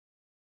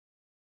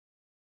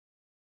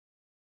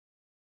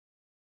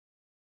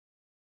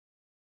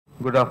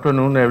Good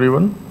afternoon,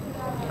 everyone.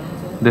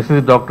 This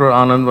is Dr.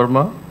 Anand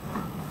Verma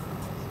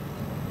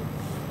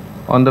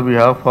on the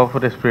behalf of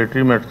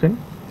Respiratory Medicine,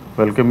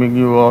 welcoming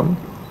you all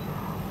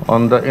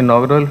on the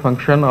inaugural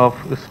function of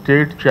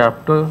State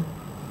Chapter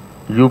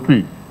UP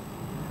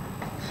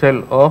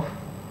Cell of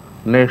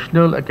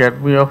National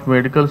Academy of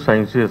Medical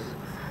Sciences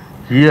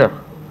here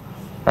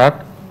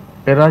at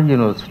ERA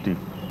University.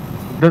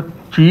 The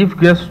chief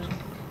guest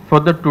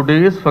for the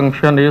today's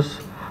function is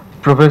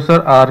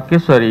Professor R.K.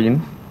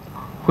 Sareen,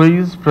 who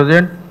is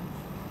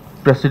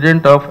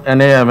President of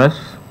NAMS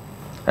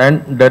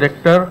and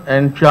Director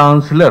and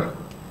Chancellor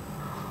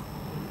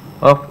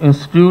of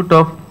Institute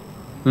of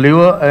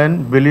Liver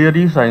and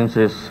Biliary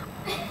Sciences.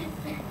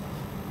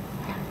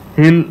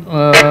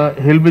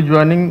 He'll be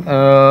joining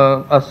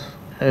us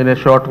in a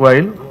short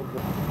while.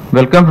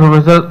 Welcome,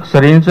 Professor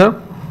Sareen, sir.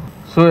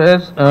 So,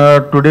 as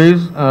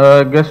today's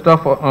guest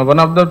of one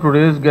of the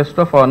today's guest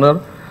of honor,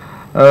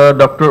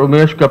 Dr.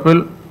 Umesh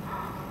Kapil,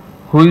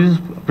 who is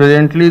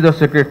presently the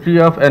Secretary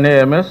of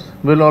NAMS,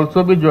 will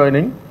also be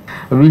joining.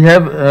 We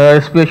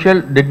have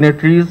special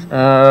dignitaries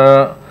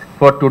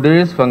for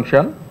today's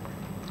function.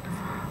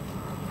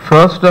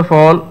 First of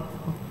all,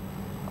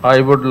 I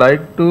would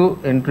like to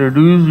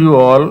introduce you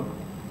all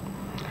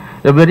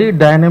a very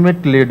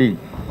dynamic lady,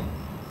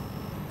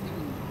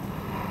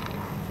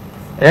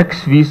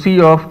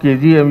 ex-VC of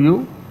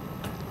KGMU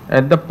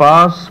and the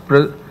past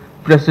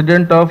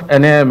President of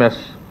NAMS.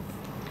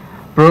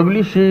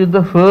 Probably she is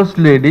the first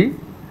lady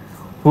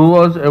who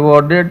was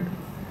awarded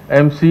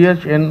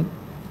MCH in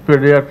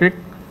pediatric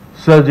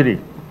surgery.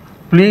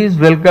 Please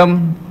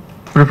welcome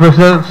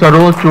Professor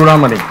Saroj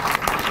Chudamani.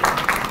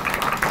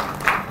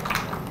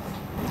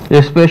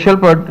 A special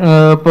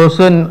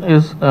person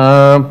is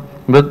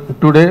with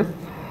today,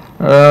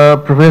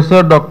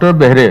 Professor Dr.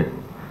 Behre.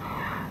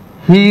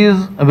 He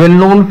is a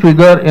well-known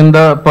figure in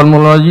the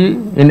pulmonology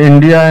in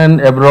India and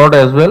abroad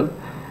as well,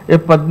 a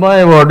Padma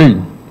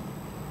awardee,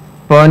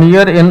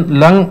 pioneer in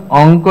lung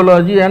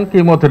oncology and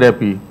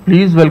chemotherapy.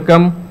 Please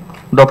welcome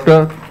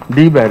Dr.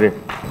 D. Behre.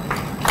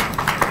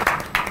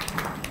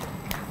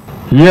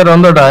 Here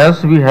on the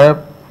dais we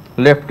have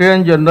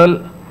Lieutenant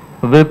General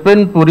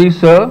Vipin Puri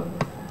sir,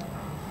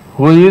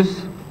 who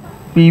is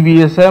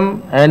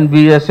PVSM and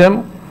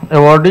BSM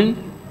awardee,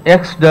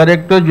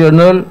 ex-Director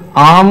General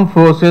Armed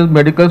Forces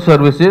Medical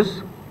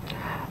Services,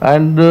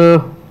 and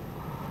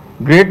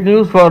great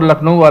news for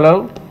Lucknow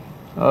VALLABH.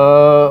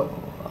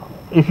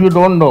 If you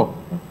don't know,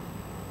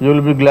 you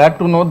will be glad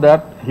to know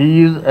that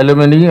he is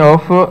alumni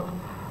of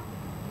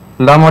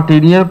La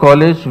Martiniere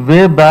College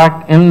way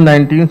back in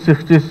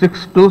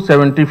 1966 to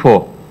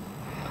 74.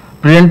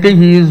 Presently,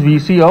 he is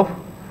VC of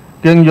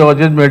King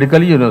George's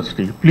Medical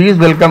University. Please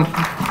welcome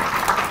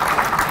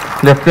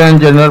Lieutenant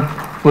General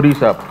Puri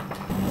sir.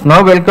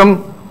 Now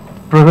welcome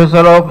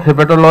Professor of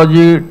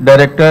Hepatology,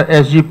 Director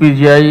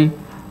SGPGI,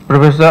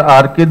 Professor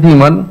R.K.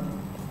 Dhiman,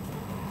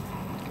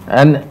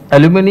 an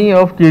alumni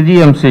of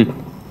KGMC,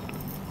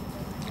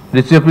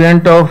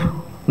 recipient of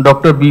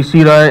Dr.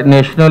 B.C. Rai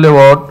National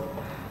Award.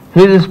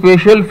 His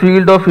special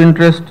field of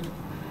interest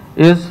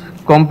is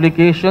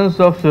complications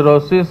of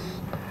cirrhosis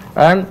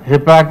and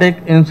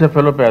hepatic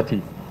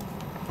encephalopathy.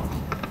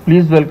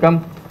 Please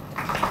welcome.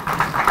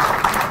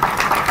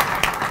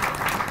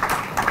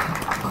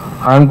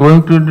 I am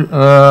going to,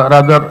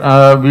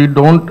 we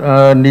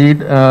don't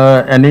need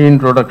any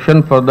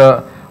introduction for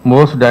the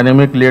most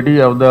dynamic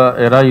lady of the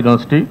ERA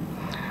University.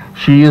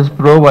 She is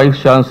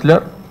Pro-Vice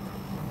Chancellor,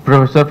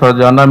 Professor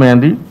Farjana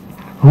Mehndi,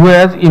 who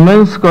has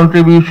immense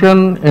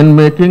contribution in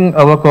making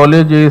our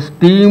college a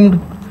esteemed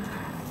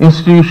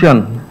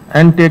institution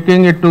and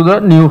taking it to the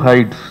new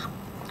heights.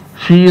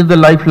 She is the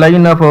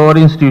lifeline of our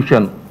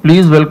institution.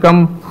 Please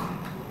welcome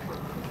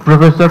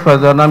Professor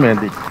Farjana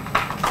Mehndi.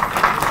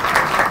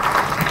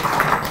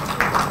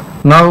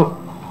 Now,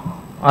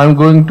 I am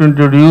going to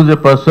introduce a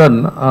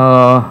person,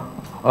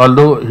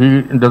 although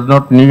he does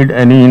not need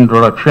any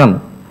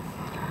introduction.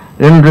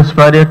 In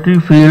respiratory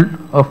field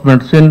of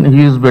medicine,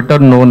 he is better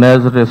known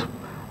as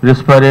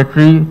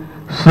respiratory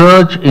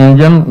search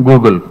engine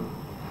Google,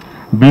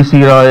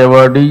 B.C. Rai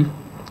awardee,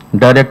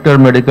 Director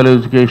Medical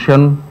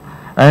Education,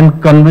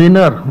 and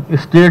convener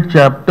State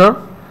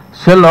Chapter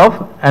Cell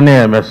of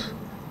NAMS.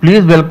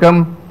 Please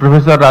welcome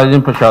Professor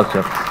Rajendra Prasad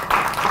sir.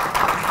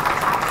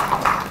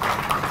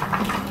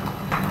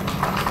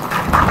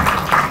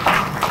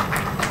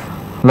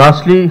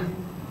 Lastly,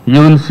 you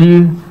will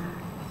see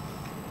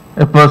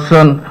a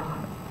person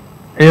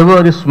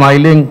ever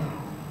smiling,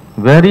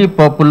 very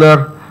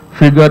popular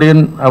figure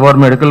in our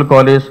medical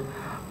college,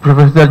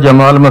 Professor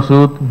Jamal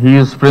Masood. He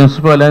is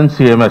principal and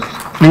CMS.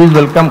 Please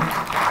welcome.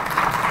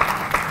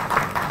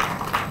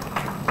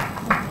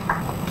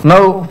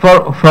 Now,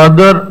 for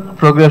further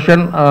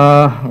progression,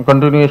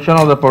 continuation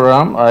of the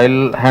program,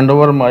 I'll hand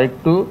over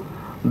mic to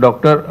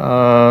Dr.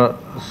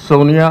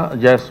 Sonia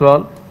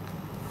Jaiswal.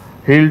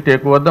 He'll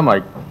take over the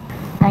mic.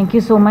 Thank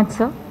you so much,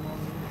 sir.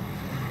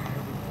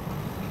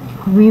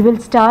 We will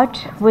start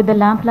with the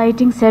lamp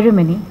lighting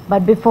ceremony,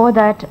 but before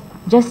that,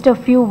 just a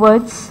few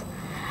words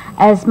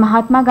As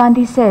Mahatma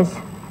Gandhi says,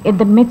 in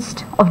the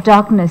midst of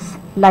darkness,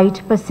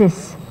 light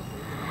persists.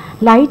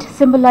 Light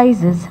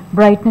symbolizes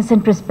brightness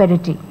and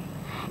prosperity.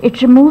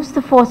 It removes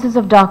the forces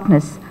of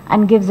darkness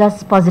and gives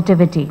us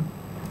positivity.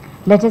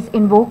 Let us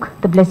invoke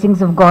the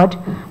blessings of God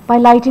by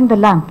lighting the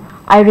lamp.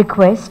 I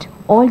request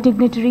all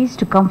dignitaries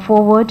to come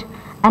forward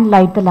and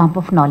light the lamp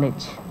of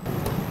knowledge.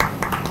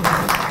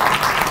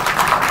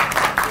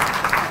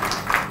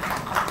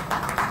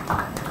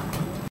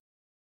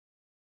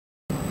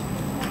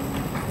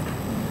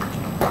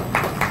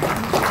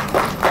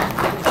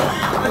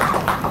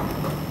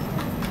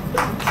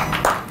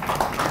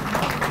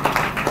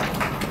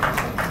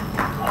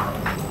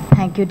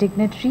 Thank you,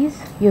 dignitaries.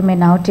 You may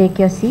now take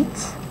your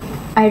seats.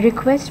 I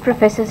request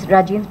Professor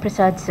Rajendra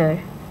Prasad Sir,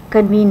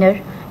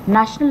 Convener,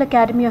 National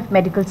Academy of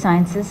Medical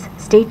Sciences,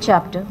 State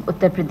Chapter,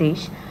 Uttar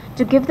Pradesh,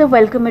 to give the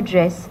welcome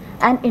address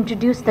and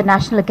introduce the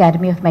National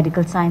Academy of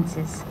Medical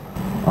Sciences.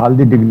 All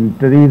the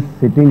dignitaries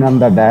sitting on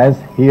the dais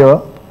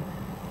here,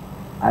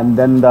 and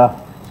then the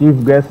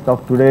chief guest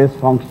of today's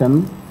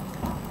function,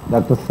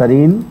 Dr.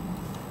 Sareen,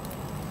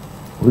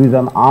 who is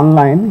on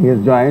online, he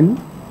has joined,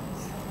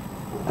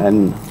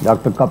 and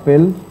Dr.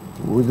 Kapil,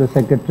 who is the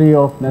Secretary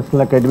of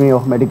National Academy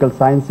of Medical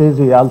Sciences,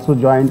 he also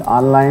joined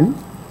online.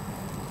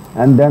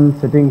 And then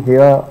sitting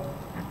here,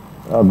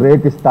 a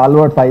great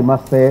stalwart, I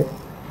must say,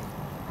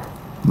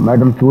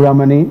 Madam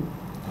Churamani,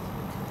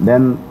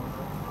 then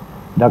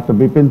Dr.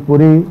 Bipin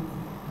Puri,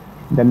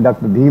 then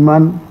Dr.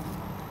 Dhiman,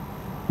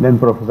 then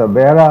Professor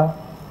Behra,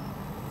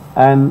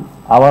 and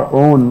our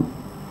own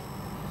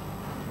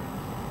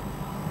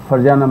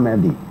Farjana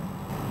Mehdi.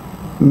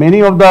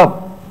 Many of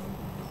the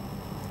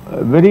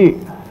very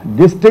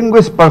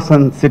distinguished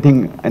persons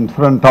sitting in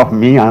front of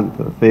me and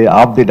say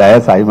of the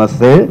dais, I must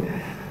say,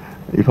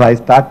 if I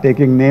start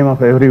taking name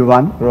of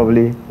everyone,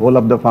 probably whole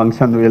of the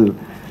function will,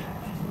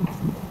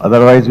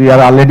 otherwise we are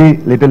already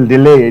little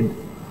delayed.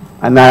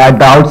 And at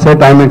the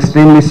outset, I am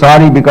extremely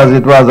sorry because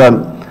it was a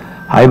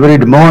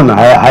hybrid mode.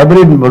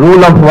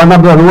 One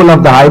of the rule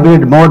of the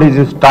hybrid mode is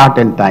you start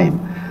in time.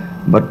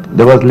 But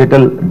there was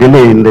little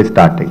delay in the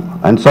starting.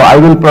 And so I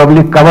will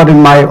probably cover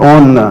in my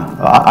own,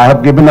 I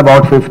have given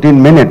about 15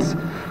 minutes.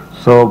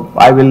 So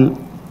I will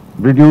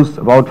reduce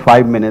about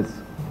 5 minutes.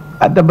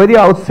 At the very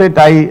outset,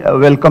 I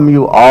welcome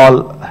you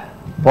all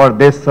for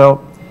this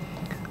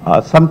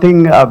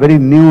something very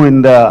new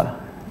in the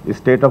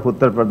state of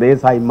Uttar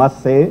Pradesh. I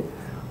must say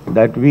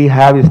that we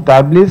have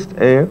established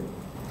a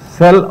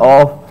cell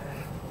of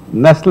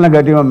National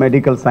Academy of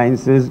Medical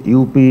Sciences,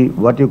 UP,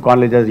 what you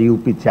call it as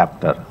UP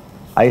chapter.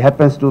 I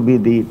happens to be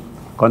the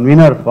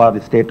convener for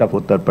the state of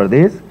Uttar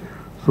Pradesh.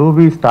 So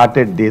we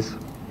started this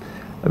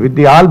with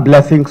the all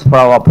blessings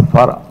for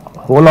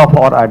whole of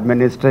our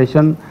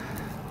administration.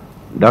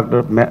 Dr.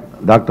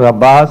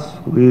 Abbas,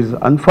 who is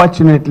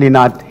unfortunately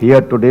not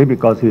here today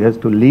because he has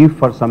to leave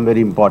for some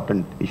very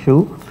important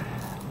issue.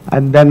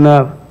 And then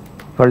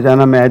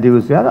Farjana Mehdi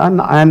was here,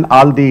 and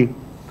all the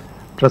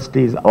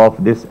trustees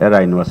of this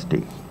ERA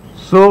University.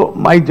 So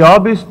my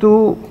job is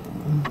to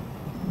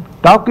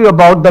talk to you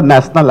about the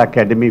National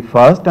Academy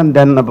first, and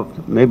then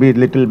maybe a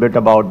little bit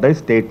about the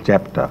state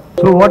chapter.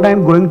 So what I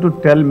am going to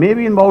tell,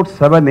 maybe in about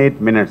 7-8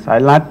 minutes, I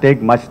will not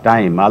take much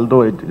time,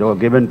 although it was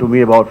given to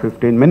me about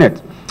 15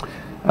 minutes,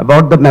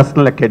 about the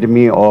National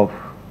Academy of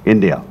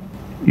India.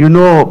 You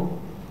know,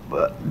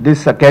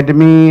 this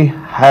academy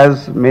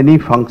has many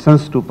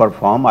functions to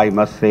perform. I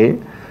must say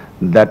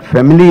that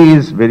family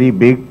is very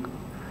big,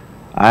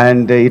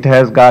 and it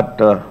has got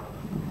a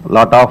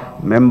lot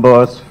of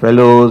members,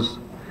 fellows,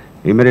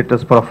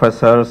 emeritus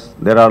professors.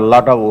 There are a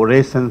lot of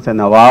orations and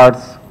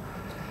awards.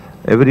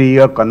 Every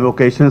year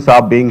convocations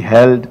are being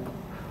held.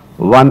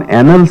 One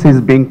annals is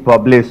being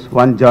published,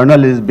 one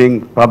journal is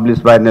being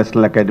published by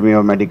National Academy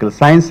of Medical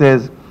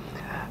Sciences,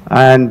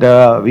 and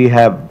we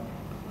have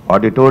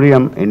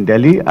auditorium in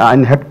Delhi,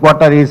 and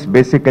headquarter is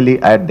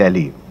basically at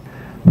Delhi.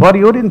 For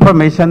your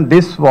information,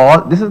 this is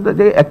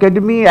the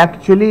academy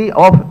actually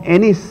of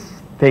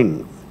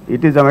anything.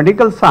 It is a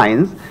medical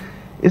science.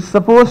 It's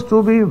supposed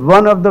to be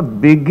one of the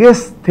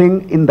biggest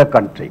thing in the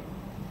country.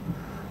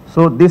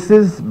 So this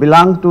is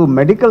belong to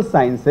medical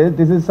sciences.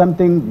 This is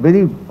something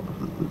very,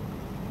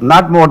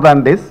 not more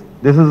than this.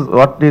 This is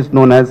what is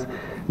known as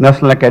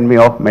National Academy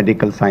of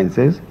Medical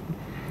Sciences.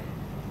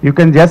 You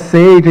can just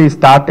say it was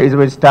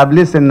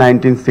established in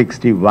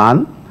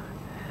 1961,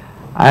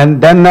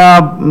 and then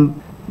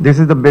this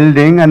is the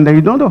building, and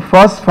you know the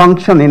first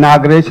function,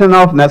 inauguration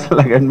of National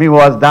Academy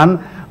was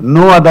done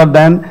no other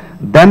than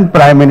then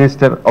Prime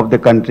Minister of the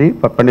country,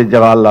 Pandit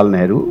Jawaharlal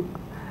Nehru,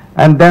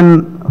 and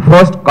then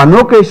first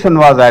convocation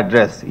was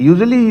addressed.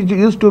 Usually it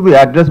used to be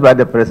addressed by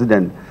the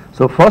President.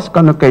 So first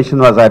convocation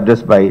was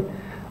addressed by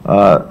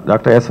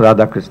Dr. S.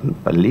 Radhakrishnan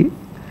Palli,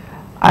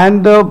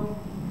 and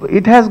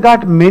it has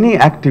got many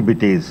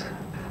activities.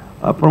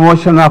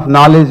 Promotion of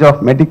knowledge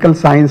of medical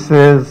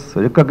sciences,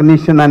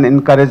 recognition and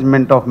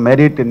encouragement of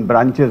merit in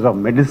branches of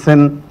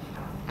medicine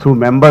through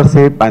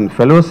membership and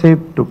fellowship,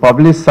 to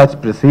publish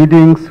such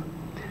proceedings,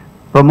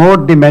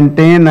 promote the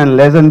maintain and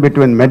liaison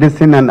between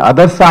medicine and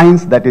other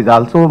science, that is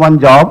also one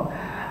job,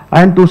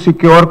 and to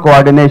secure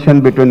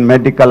coordination between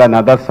medical and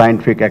other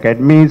scientific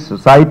academies,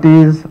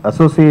 societies,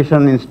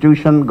 association,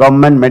 institution,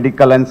 government,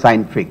 medical and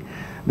scientific.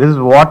 This is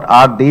what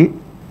are the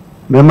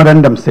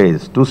memorandum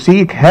says. To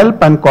seek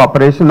help and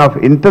cooperation of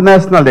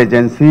international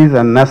agencies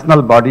and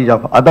national bodies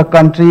of other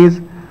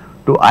countries,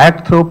 to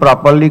act through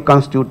properly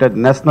constituted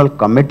national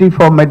committee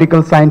for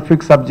medical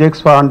scientific subjects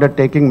for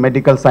undertaking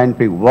medical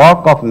scientific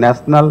work of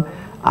national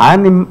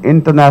and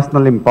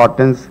international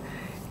importance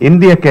in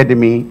the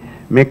academy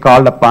may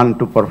called upon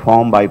to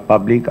perform by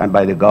public and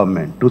by the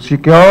government. To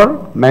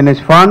secure,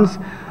 manage funds,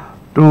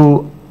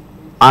 to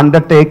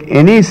undertake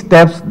any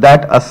steps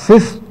that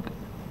assist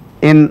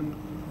in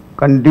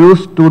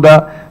conduce to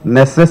the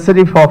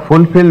necessary for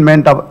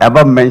fulfillment of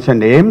above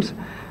mentioned aims,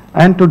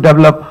 and to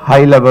develop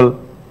high level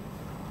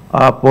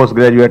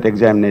postgraduate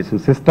examination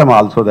system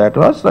also that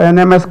was. So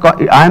NMS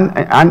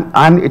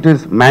and it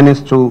is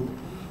managed through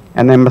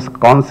NMS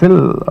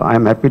Council. I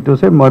am happy to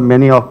say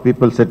many of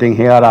people sitting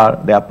here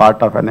they are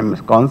part of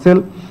NMS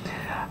Council.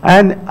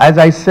 And as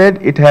I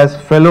said, it has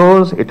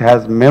fellows, it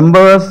has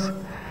members.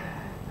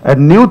 A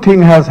new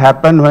thing has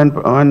happened when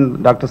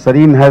Dr.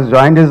 Sareen has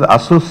joined as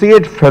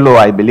associate fellow,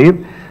 I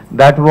believe.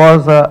 That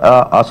was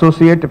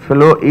associate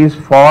fellow is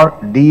for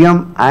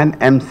DM and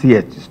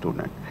MCH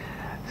student.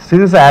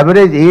 Since the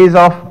average age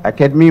of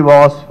academy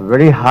was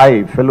very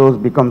high, fellows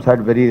becomes at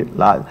very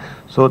large.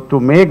 So to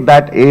make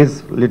that age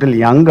little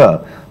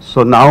younger,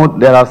 so now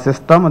there are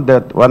systems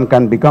that one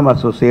can become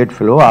associate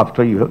fellow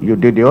after you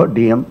did your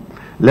DM.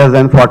 Less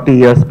than 40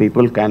 years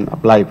people can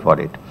apply for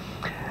it.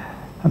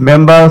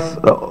 Members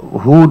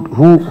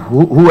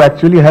who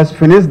actually has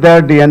finished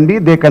their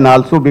DNB, they can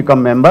also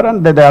become member,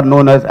 and they are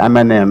known as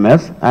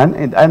MNAMS,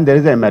 and there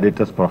is an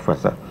emeritus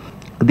professor.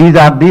 These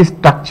are the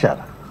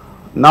structure.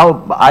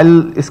 Now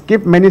I'll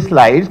skip many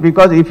slides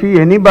because if you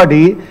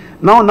anybody,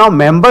 now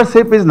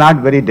membership is not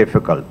very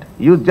difficult.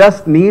 You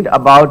just need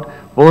about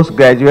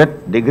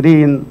postgraduate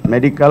degree in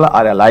medical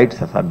or allied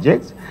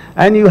subjects,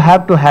 and you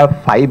have to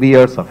have 5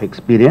 years of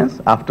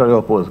experience after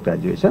your post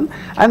graduation,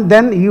 and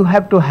then you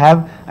have to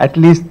have at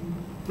least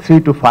 3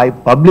 to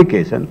 5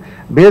 publications.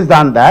 Based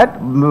on that,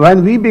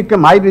 when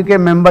I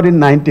became member in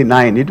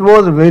 '99. It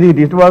was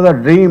a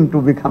dream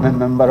to become a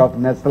member of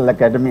National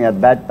Academy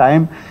at that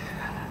time.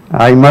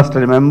 I must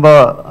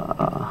remember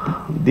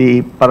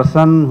the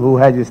person who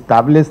has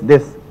established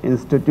this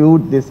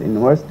institute, this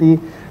university,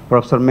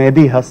 Professor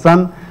Mehdi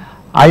Hassan.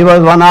 I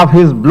was one of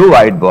his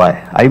blue-eyed boy,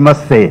 I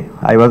must say.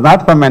 I was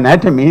not from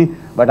anatomy,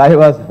 but I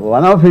was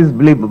one of his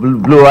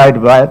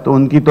blue-eyed boy. तो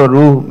उनकी तो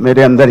रूह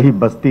मेरे अंदर ही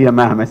बसती है,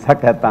 मैं हमेशा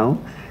कहता हूँ.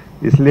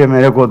 इसलिए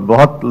मेरे को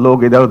बहुत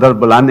लोग इधर उधर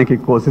बुलाने की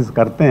कोशिश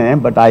करते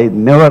हैं, but I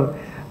never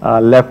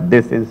left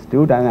this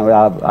institute,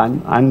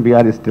 and we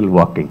are still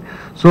working.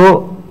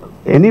 So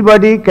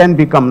anybody can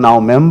become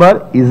now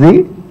member,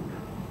 easy.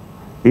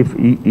 If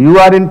you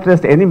are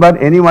interested,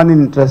 anyone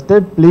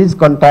interested, please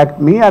contact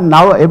me. And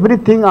now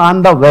everything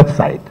on the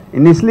website.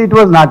 Initially it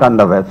was not on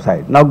the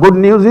website. Now good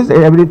news is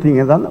everything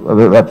is on the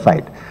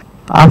website.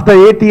 After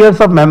 8 years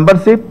of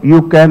membership,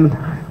 you can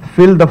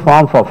fill the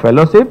form for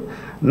fellowship.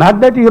 Not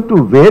that you have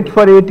to wait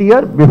for 8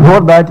 years.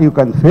 Before that you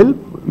can fill,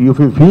 if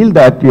you feel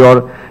that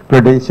your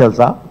credentials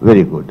are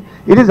very good.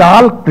 It is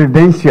all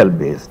credential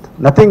based.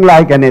 Nothing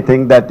like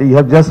anything that you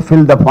have just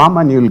filled the form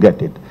and you will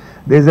get it.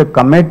 There is a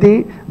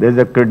committee, there is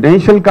a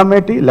credential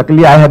committee.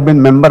 Luckily I have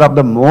been member of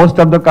the most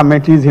of the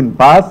committees in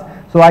past,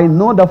 so I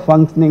know the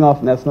functioning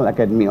of National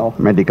Academy of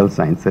Medical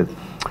Sciences.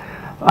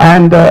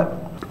 And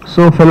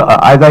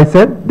as I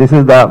said, this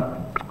is the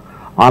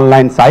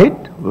online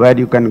site where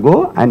you can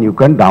go and you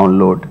can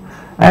download.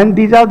 And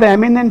these are the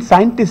eminent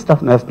scientists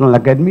of National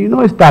Academy,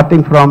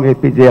 starting from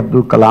APJ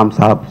Abdul Kalam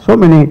Sahab, so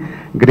many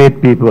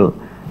great people.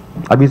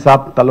 Abhi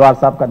Sahab, Talwar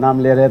Sahab ka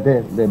naam le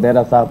rahe the,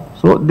 Bera Sahab.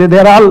 So they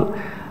are all,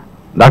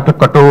 Dr.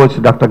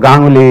 Katoch, Dr.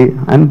 Ganguly,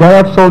 and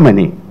there are so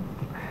many.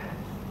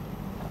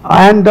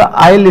 And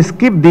I'll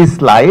skip these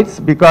slides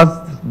because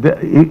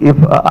if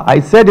I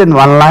said in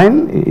one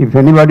line, if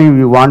anybody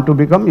you want to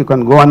become, you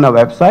can go on the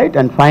website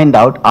and find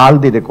out all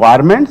the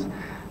requirements,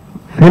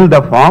 fill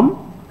the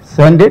form,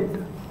 send it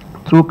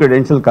through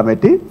credential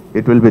committee,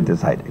 it will be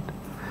decided.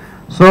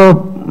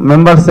 So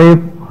membership,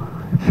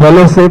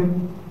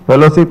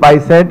 fellowship I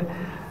said,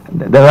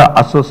 there are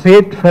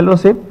associate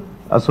fellowship,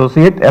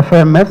 associate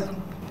FMS.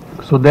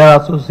 So there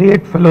are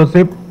associate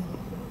fellowship,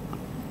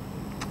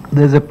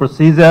 there is a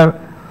procedure,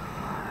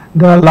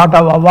 there are a lot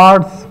of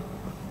awards,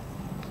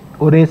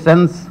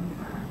 orations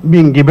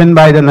being given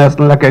by the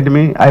National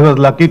Academy. I was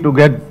lucky to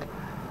get,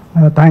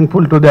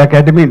 thankful to the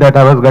Academy that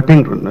I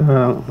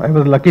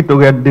was lucky to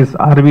get this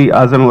RV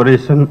Azam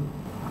oration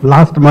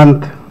last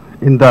month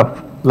in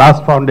the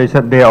last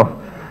foundation day of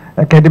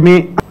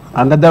Academy.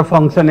 Another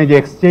function is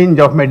exchange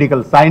of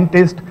medical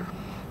scientists,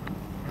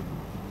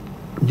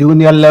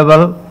 junior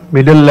level,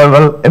 middle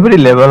level, every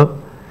level.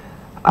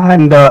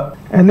 And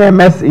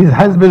NMS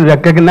has been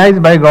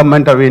recognized by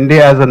Government of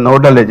India as a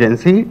nodal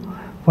agency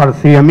for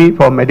CME,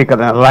 for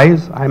medical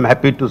analysis. I am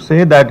happy to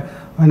say that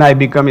when I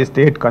become a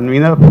state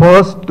convener,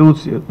 first two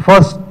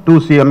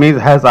CMEs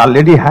has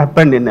already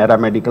happened in Era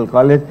Medical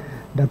College.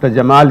 Dr.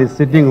 Jamal is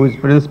sitting, who is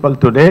principal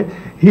today.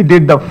 He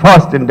did the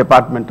first in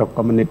Department of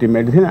Community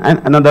Medicine,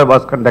 and another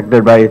was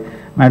conducted by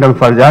Madam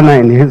Farjana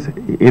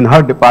in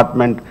her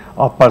Department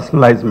of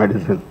Personalized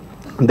Medicine.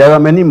 There are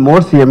many more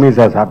CMEs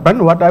has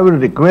happened. What I will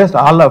request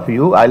all of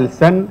you, I'll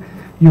send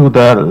you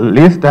the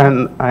list,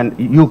 and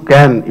you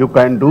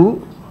can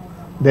do.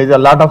 There is a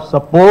lot of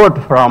support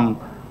from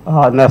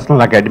National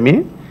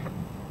Academy.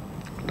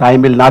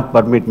 Time will not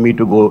permit me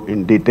to go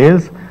in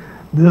details.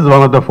 This is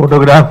one of the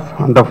photographs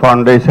on the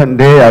foundation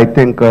day. I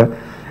think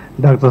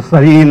Dr.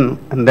 Sareen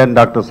and then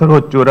Dr.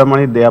 Saroj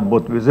Churamani, they are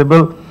both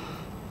visible,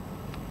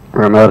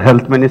 and our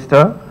health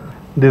minister.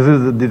 This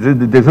is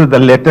the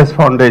latest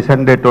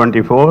foundation day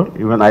 24.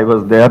 Even I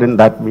was there in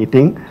that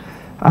meeting.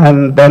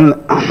 And then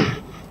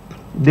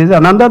this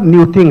another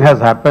new thing has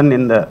happened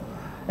in the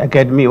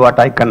academy. What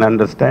I can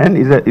understand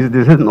is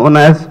this is known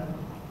as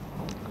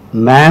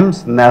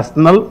NAMS,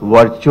 National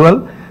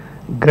Virtual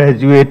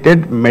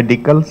Graduated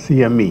Medical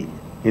CME.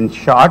 In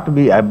short,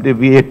 we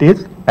abbreviate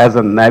it as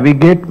a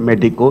Navigate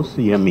Medico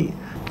CME.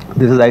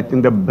 This is, I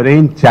think, the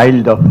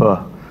brainchild of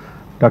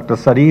Dr.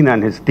 Sareen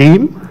and his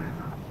team.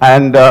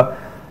 And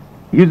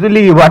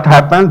usually what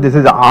happens, this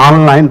is an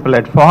online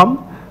platform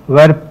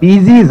where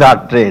PGs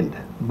are trained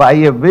by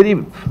a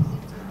very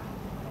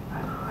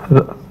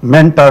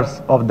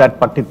mentors of that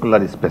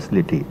particular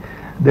specialty.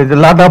 There is a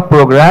lot of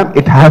program.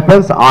 It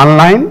happens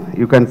online.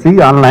 You can see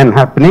online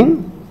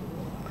happening.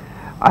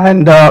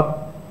 And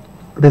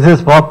this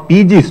is for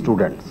PG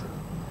students.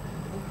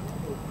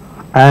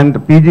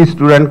 And PG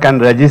student can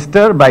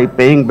register by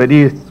paying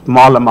very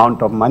small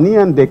amount of money,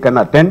 and they can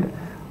attend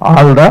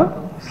all the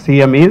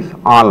CMEs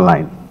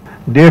online.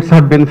 Dates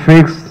have been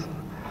fixed.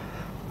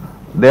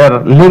 Their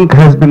link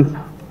has been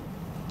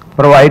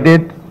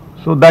provided.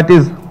 So that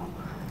is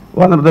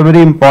one of the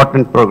very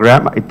important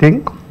program, I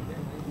think.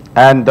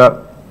 And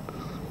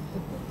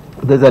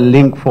there's a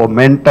link for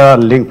mentor,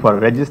 link for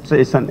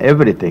registration,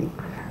 everything.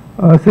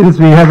 Since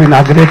we have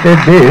inaugurated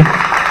this,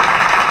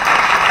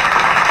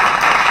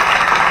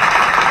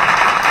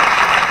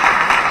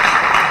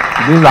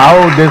 this is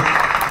how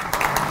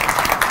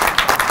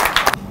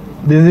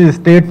this is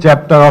state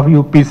chapter of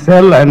UP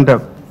Cell, and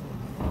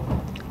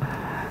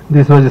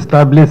this was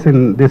established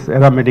in this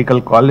Era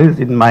Medical College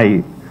in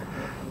my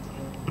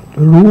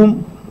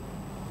room.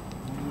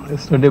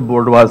 Study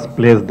board was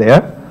placed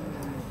there.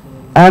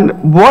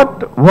 And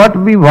what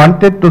we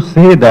wanted to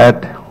say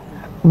that,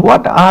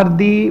 what are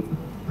the,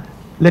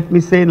 let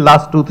me say in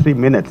last 2-3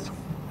 minutes,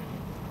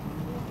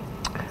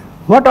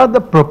 what are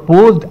the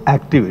proposed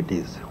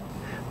activities?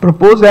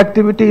 Proposed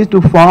activities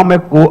to form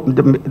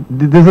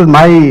this is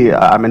my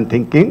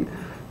thinking.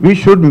 We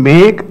should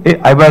make,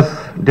 I was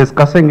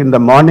discussing in the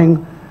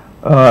morning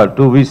to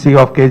VC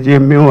of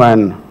KGMU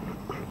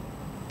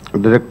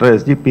and Director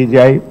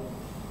SGPGI,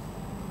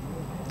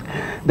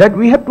 that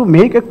we have to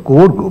make a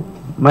core group.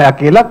 मैं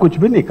अकेला कुछ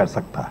भी नहीं कर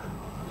सकता.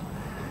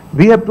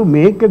 We have to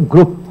make a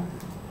group.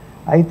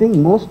 I think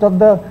most of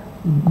the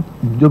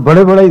जो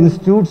बड़े-बड़े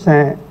institutes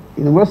हैं,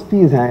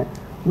 universities हैं,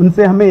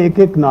 उनसे हमें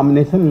एक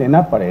nomination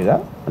लेना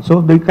पड़ेगा.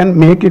 So they can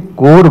make a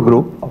core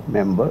group of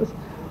members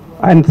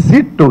and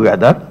sit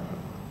together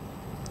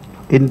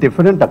in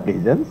different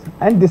occasions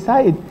and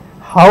decide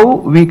how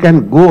we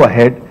can go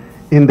ahead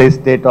in the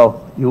state of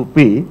UP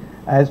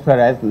as far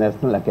as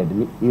National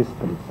Academy is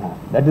concerned.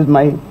 That is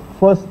my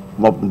first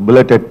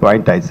bulleted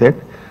point. I said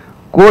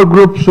core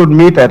group should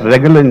meet at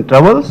regular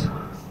intervals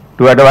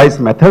to advise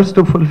methods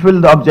to fulfill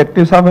the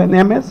objectives of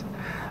NMS.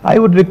 I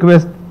would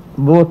request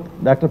both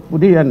Dr.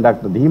 Puri and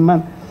Dr.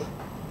 Dhiman,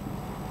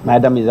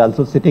 Madam is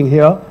also sitting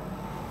here,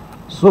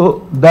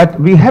 so that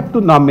we have to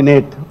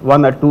nominate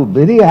 1 or 2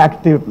 very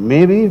active,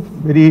 maybe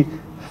very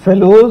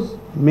fellows,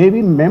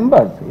 maybe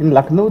members. In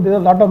Lucknow there are a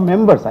lot of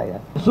members I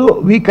have. So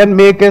we can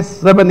make a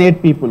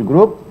 7-8 people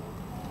group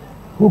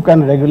who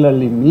can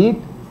regularly meet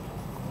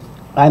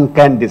and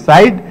can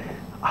decide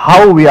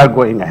how we are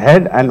going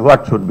ahead and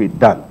what should be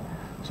done.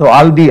 So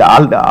all the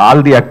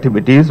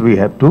activities we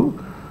have to,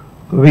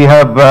 we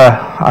have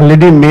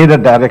already made a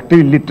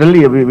directory.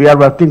 Literally we are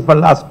working for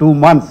last 2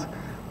 months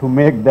to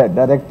make that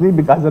directory,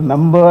 because the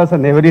numbers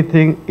and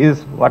everything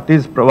is what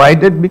is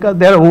provided, because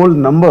they are old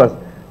numbers.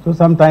 So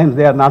sometimes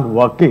they are not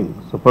working.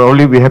 So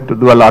probably we have to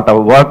do a lot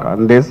of work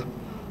on this.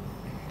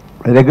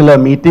 Regular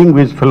meeting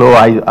which fellow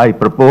I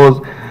propose,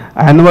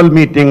 annual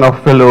meeting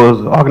of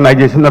fellows,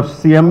 organization of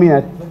CME.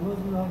 At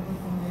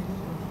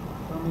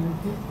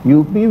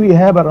UP we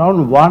have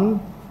around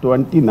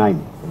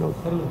 129 fellows.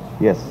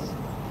 Yes.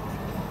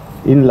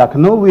 In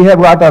Lucknow we have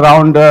got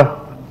around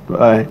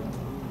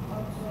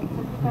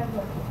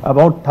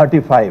about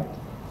 35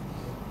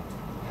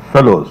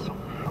 fellows.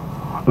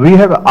 We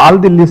have all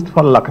the list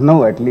for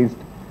Lucknow at least,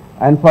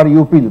 and for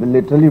UP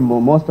literally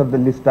most of the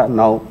lists are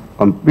now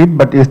complete,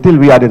 but still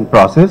we are in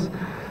process.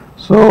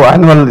 So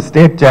annual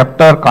state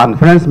chapter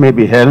conference may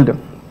be held.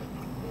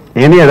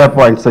 Any other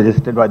points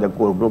suggested by the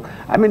core group?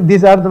 I mean,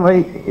 these are my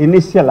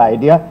initial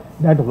idea.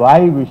 that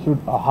why we should,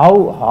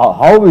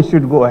 how we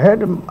should go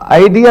ahead.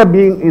 Idea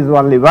being is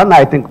only one.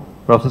 I think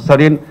Professor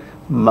Sareen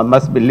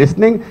must be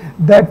listening,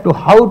 that to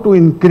how to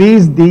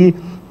increase the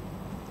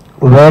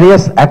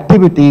various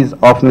activities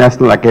of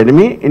National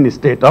Academy in the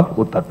state of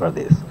Uttar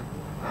Pradesh.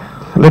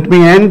 Let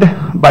me end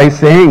by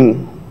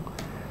saying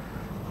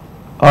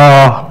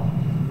a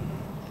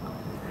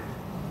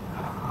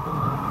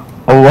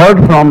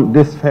word from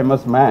this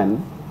famous man.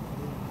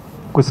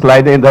 कुछ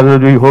स्लाइडें इधर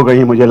भी हो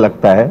गई मुझे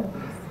लगता है.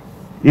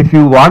 If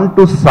you want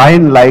to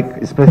shine like,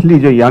 especially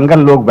जो younger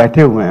लोग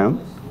बैठे हुए हैं,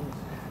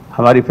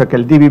 हमारी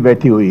फैकल्टी भी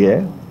बैठी हुई है,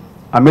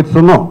 अमित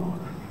सुनो,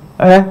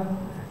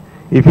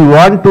 if you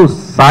want to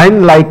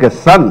shine like a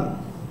sun,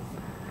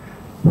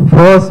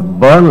 first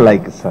burn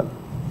like a sun.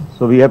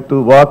 So we have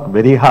to work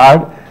very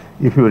hard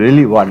if you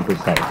really want to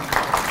shine.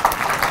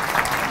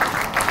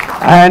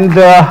 And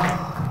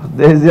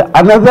there is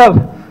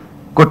another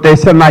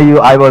quotation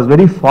I was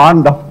very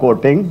fond of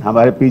quoting.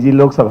 हमारे PG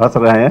लोग सब हंस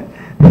रहे हैं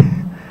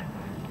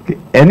कि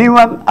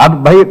anyone,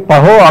 अब भाई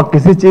पढ़ो और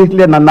किसी चीज के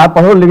लिए ना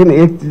पढ़ो, लेकिन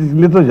एक चीज के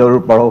लिए तो जरूर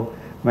पढ़ो.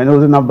 मैंने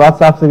उस दिन अब्बास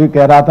साहब से भी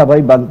कह रहा था,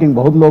 भाई बंकिंग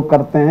बहुत लोग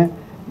करते हैं,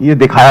 ये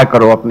दिखाया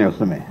करो अपने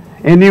उसमें.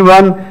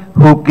 Anyone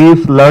who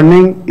keeps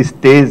learning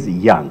stays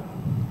young.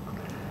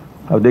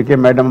 अब देखिए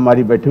मैडम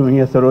हमारी बैठी हुई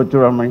है सरोज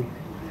चूड़ामणि,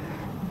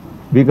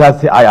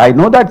 because I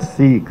know that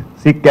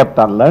she kept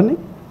on learning.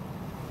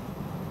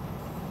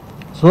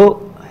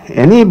 So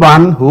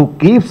anyone who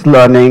keeps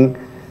learning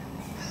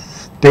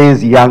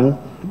stays young.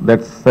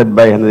 That's said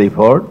by Henry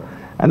Ford,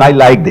 and I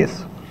like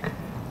this.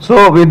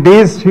 So with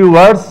these few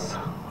words,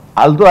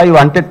 although I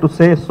wanted to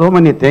say so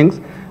many things,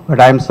 but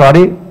I am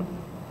sorry,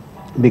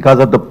 because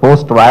of the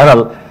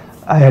post-viral,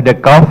 I had a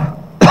cough.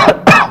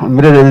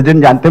 मेरे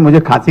resident जानते हैं मुझे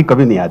खांसी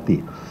कभी नहीं आती,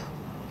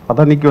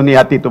 पता नहीं क्यों नहीं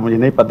आती, तो मुझे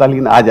नहीं पता,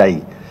 लेकिन आ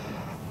जाएगी.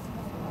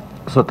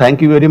 So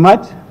thank you very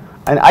much.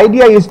 And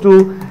idea is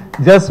to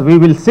just, we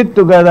will sit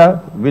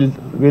together,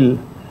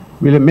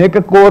 we'll make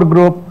a core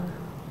group.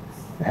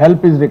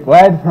 Help is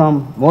required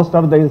from most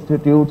of the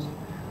institutes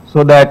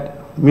so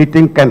that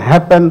meeting can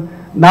happen.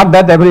 Not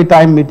that every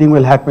time meeting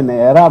will happen in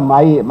ERA.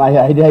 My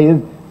idea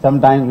is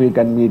sometimes we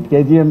can meet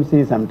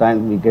KGMC,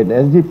 sometimes we get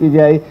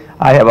SGPGI.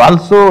 I have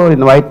also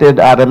invited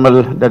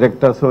RML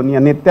Director Sonia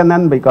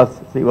Nityanand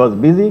because she was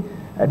busy.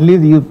 At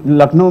least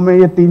Lucknow में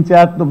ये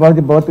 3-4 तो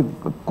बहुत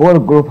core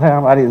group है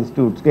हमारे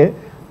institutes के.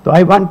 So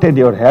I wanted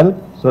your help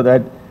so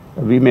that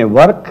we may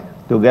work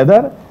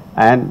together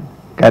and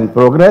can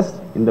progress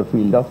in the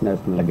field of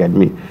National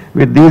Academy.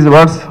 With these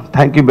words,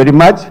 thank you very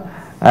much.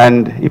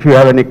 And if you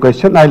have any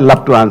question, I'd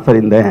love to answer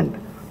in the end.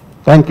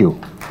 Thank you.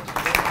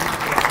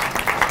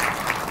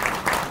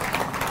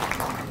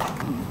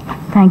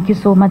 Thank you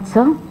so much,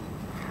 sir.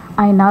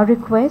 I now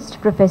request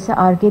Professor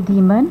R.K.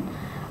 Dhiman,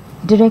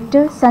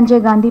 Director,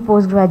 Sanjay Gandhi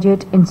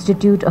Postgraduate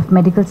Institute of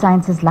Medical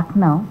Sciences,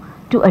 Lucknow,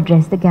 to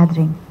address the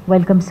gathering.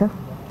 Welcome, sir.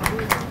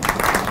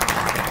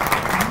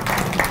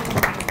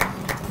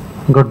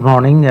 Good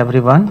morning,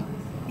 everyone.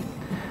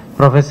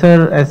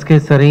 Professor S.K.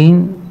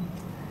 Sareen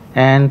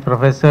and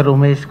Professor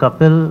Umesh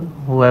Kapil,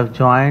 who have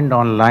joined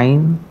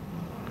online.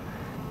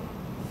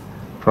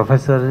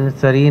 Professor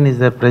Sareen is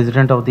the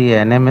president of the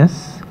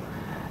NMS,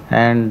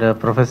 and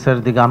Professor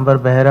Digambar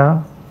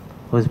Behra,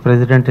 who is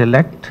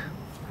president-elect,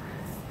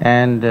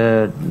 and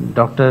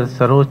Dr.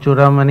 Saroj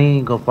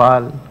Churamani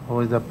Gopal, who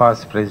is the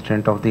past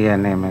president of the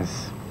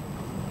NMS.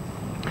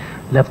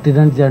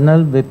 Lieutenant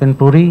General Bipin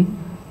Puri,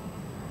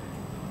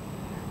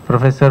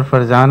 Professor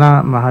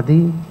Farzana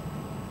Mahdi,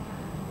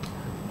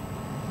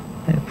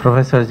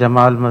 Professor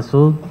Jamal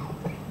Masood,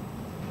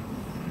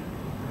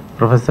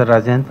 Professor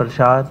Rajendra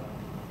Prasad,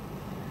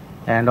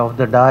 and of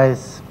the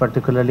dais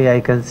particularly I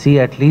can see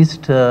at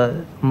least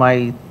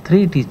my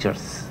 3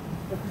 teachers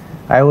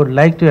I would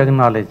like to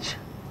acknowledge.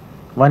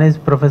 One is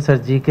Professor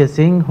G.K.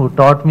 Singh, who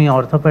taught me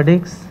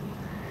orthopedics,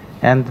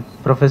 and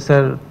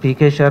Professor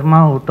P.K.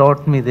 Sharma, who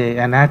taught me the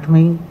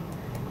anatomy,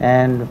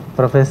 and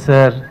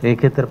Professor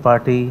A.K.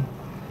 Tripathi,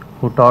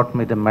 who taught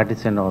me the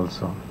medicine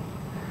also.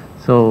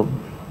 So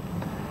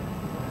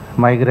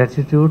my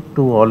gratitude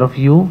to all of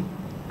you,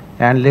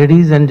 and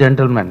ladies and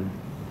gentlemen.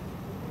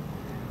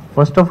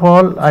 First of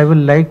all, I would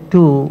like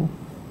to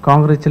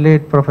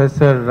congratulate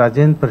Professor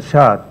Rajendra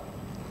Prasad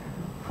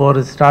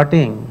for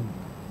starting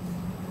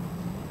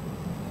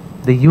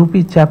the UP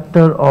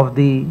chapter of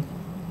the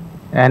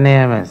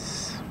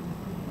NAMS.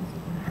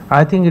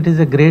 I think it is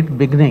a great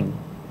beginning.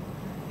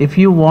 If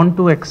you want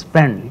to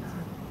expand,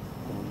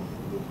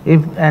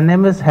 if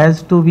NMS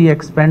has to be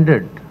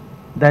expanded,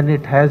 then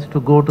it has to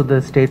go to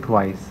the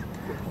state-wise.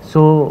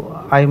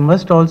 So I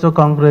must also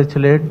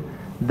congratulate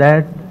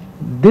that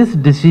this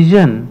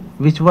decision,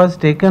 which was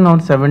taken on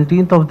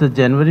 17th of the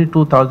January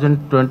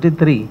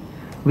 2023,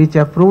 which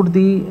approved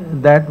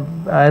that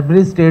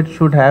every state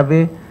should have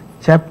a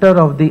chapter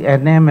of the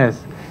NMS,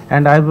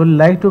 and I would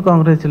like to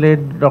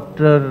congratulate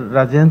Dr.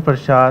 Rajendra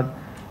Prasad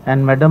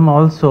and Madam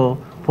also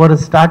for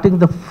starting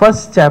the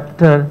first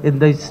chapter in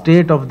the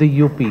state of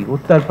the UP,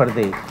 Uttar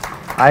Pradesh.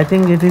 I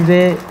think it is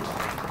a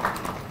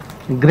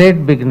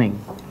great beginning.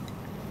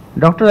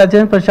 Dr.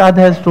 Rajendra Prasad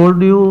has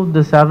told you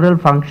the several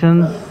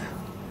functions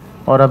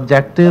or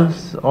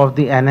objectives of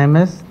the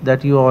NMS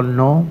that you all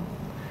know,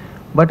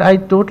 but I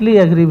totally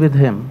agree with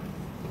him.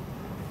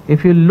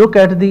 If you look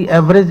at the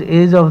average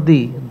age of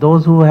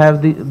those who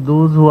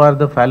are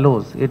the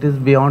fellows, it is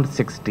beyond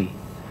 60.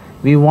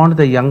 We want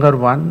the younger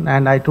one,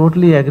 and I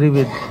totally agree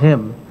with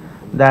him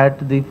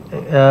that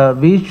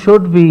we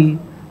should be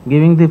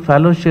giving the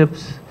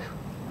fellowships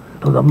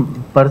to the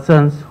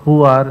persons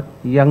who are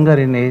younger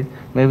in age,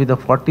 maybe the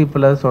 40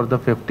 plus or the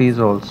 50s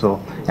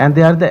also, and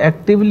they are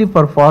actively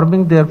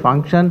performing their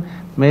function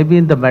maybe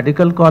in the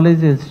medical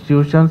college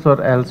institutions or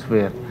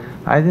elsewhere.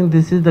 I think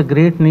this is the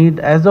great need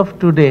as of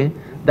today,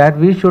 that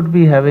we should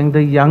be having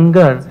the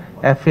younger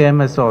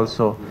FAMS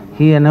also.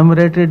 He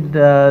enumerated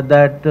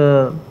that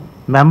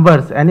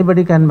members,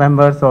 anybody can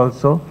members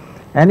also,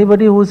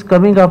 anybody who is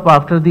coming up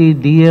after the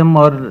DM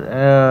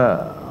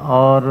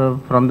or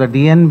from the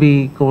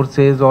DNB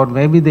courses, or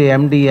maybe the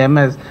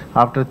MD/MS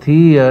after 3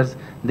 years,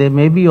 they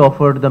may be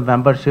offered the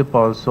membership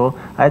also.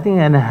 I think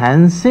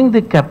enhancing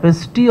the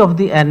capacity of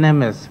the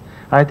NMS,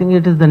 I think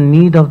it is the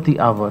need of the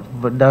hour,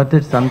 but that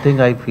is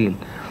something I feel.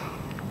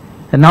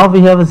 And now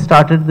we have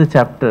started the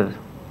chapter.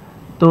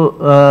 So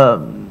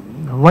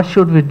what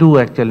should we do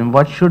actually?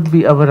 What should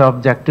be our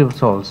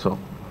objectives also?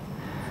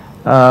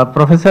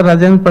 Professor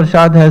Rajendra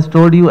Prasad has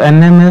told you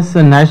NMS,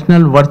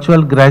 National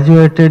Virtual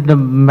Graduated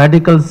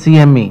Medical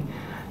CME.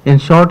 In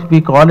short,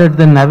 we call it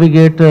the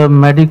Navigate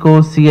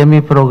Medico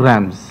CME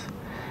programs,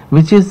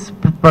 which is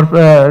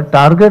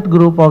target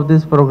group of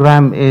this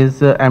program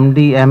is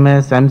MD,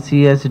 MS,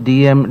 MCS,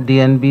 DM,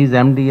 DNBs,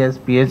 MDS,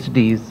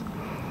 PhDs,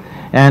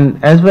 and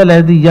as well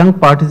as the young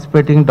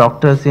participating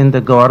doctors in the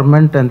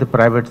government and the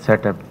private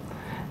setup,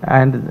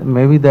 and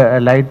maybe the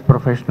allied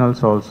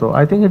professionals also.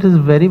 I think it is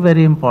very,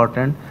 very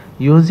important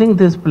using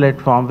this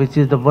platform, which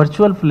is the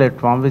virtual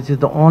platform, which is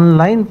the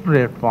online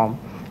platform.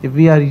 If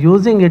we are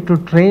using it to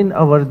train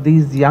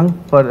these young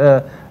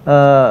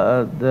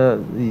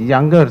the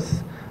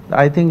youngers,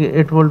 I think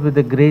it will be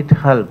the great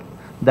help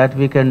that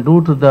we can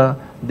do to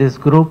this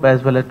group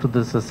as well as to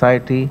the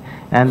society,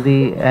 and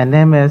the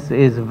NMS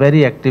is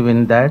very active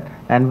in that,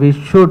 and we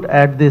should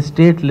at the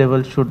state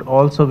level should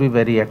also be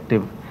very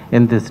active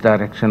in this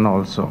direction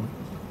also.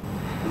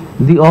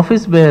 The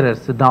office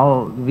bearers,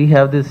 now we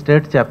have the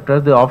state chapter,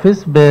 the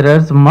office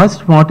bearers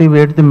must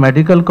motivate the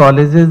medical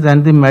colleges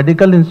and the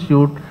medical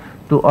institute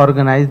to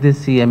organize the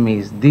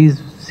CMEs, these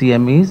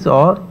CMEs,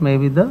 or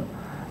maybe the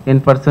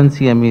in-person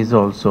CMEs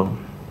also.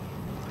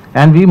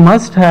 And we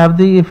must have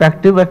the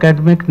effective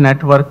academic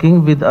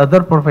networking with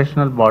other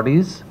professional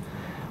bodies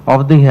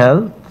of the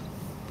health,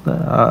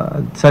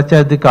 such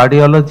as the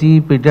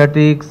cardiology,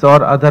 pediatrics,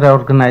 or other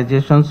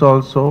organizations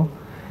also,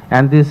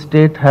 and the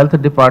state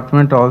health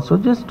department also,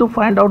 just to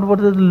find out what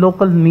is the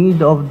local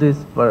need of this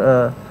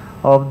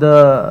of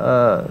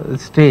the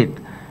state.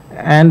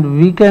 And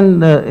we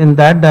can, in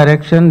that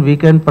direction, we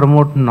can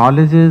promote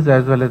knowledges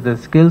as well as the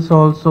skills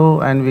also,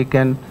 and we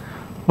can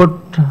put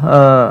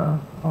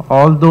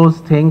all those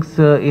things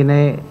in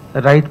a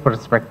right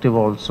perspective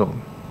also.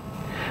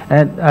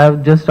 And I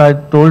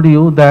told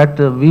you that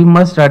we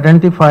must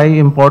identify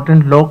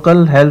important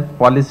local health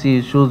policy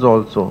issues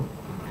also,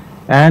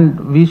 and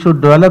we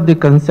should develop the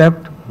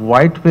concept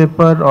white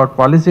paper or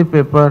policy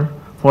paper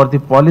for the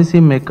policy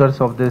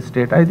makers of the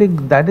state. I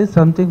think that is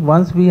something,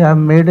 once we have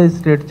made a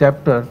state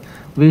chapter,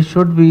 we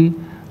should be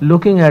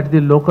looking at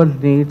the local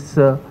needs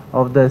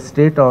of the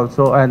state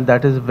also, and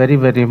that is very,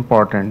 very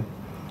important.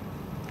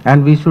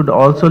 And we should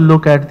also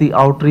look at the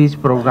outreach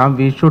program.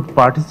 We should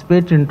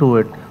participate into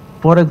it.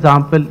 For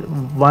example,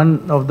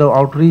 one of the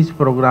outreach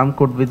program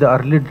could be the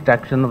early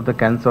detection of the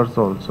cancers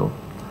also.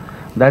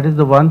 That is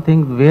the one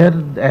thing where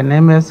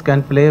NMS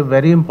can play a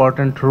very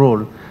important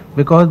role,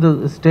 because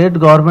the state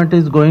government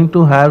is going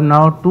to have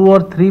now 2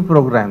 or 3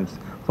 programs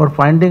for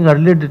finding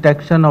early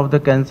detection of the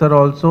cancer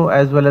also,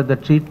 as well as the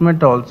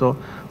treatment also.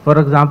 For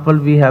example,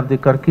 we have the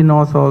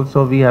Carcinos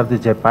also, we have the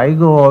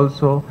Jepaigo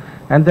also,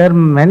 and there are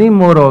many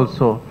more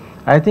also.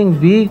 I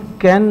think we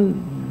can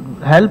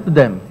help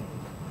them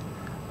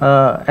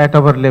at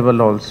our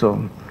level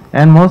also.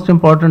 And most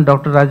important,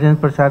 Dr. Rajendra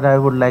Prasad, I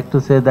would like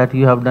to say that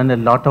you have done a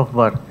lot of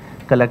work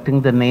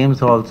collecting the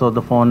names also,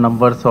 the phone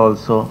numbers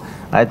also.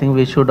 I think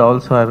we should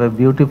also have a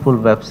beautiful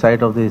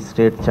website of the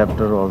state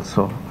chapter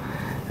also.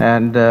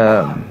 And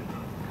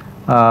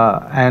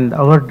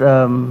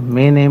our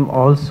main aim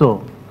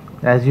also,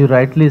 as you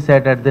rightly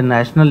said, at the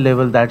national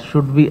level, that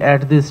should be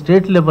at the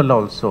state level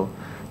also,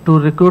 to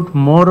recruit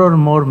more and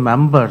more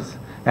members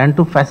and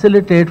to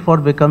facilitate for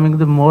becoming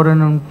the more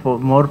and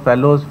more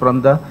fellows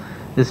from the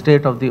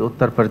state of the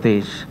Uttar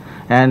Pradesh.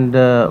 And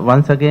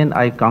once again,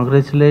 I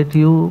congratulate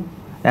you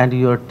and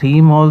your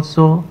team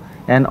also,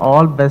 and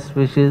all best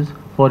wishes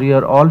for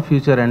your all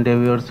future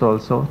endeavors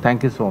also.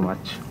 Thank you so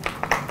much.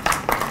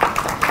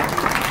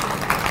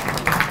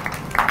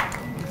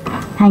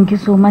 Thank you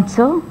so much,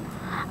 sir.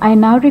 I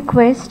now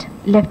request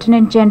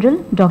Lieutenant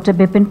General Dr.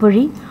 Bipin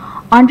Puri,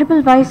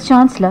 Honorable Vice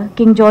Chancellor,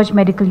 King George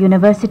Medical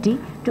University,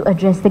 to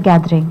address the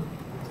gathering.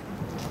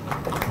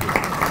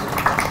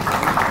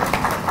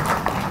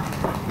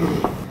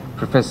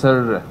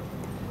 Professor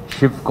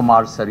Shiv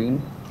Kumar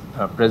Sareen,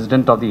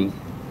 President of the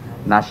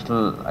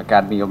National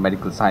Academy of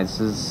Medical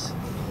Sciences,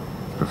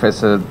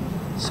 Professor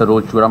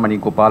Saroj Churamani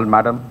Gopal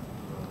Madam,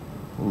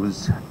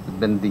 who's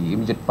been the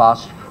immediate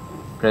past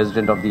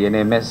President of the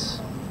NAMS,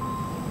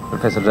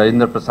 Professor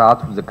Rajendra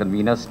Prasad, who's the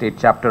convener, State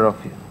Chapter of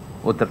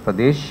Uttar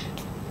Pradesh,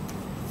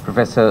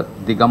 Professor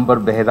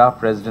Digambar Behera,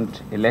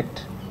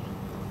 President-elect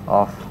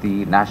of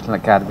the National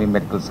Academy of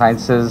Medical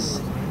Sciences,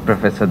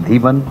 Professor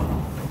Dhiman,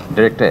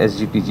 Director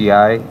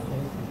SGPGI,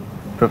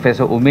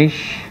 Professor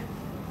Umesh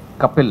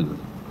Kapil,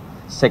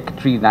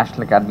 Secretary,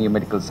 National Academy of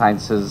Medical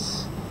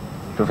Sciences,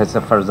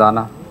 Professor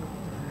Farzana,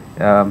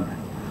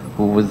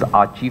 who was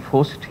our chief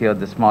host here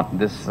this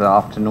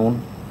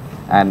afternoon,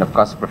 and of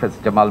course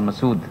Professor Jamal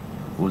Masood,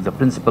 who is the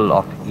principal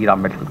of ERA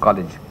Medical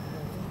College.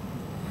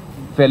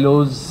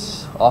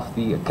 Fellows of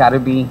the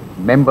Academy,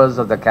 members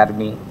of the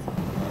Academy,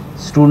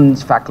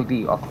 students,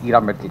 faculty of ERA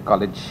Medical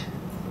College,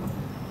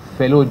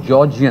 fellow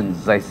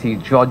Georgians, I see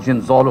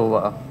Georgians all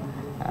over,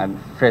 and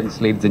friends,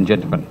 ladies and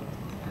gentlemen.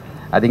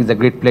 I think it's a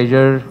great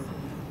pleasure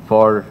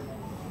for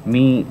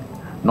me,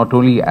 not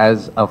only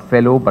as a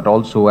fellow, but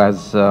also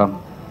as a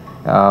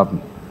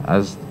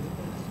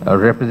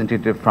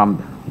representative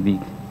from the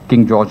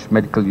King George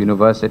Medical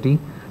University,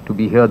 to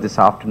be here this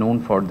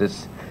afternoon for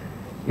this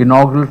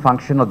inaugural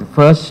function of the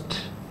first,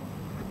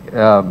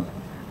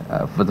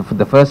 for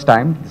the first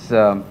time, this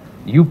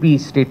UP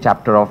State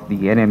Chapter of the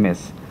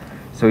NMS.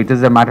 So it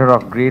is a matter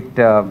of great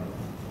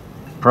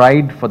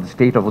pride for the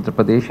state of Uttar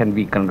Pradesh, and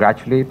we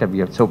congratulate and we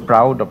are so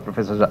proud of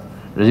Professor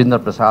Rajendra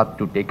Prasad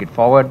to take it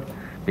forward,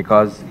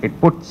 because it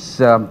puts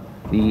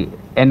the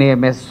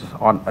NAMS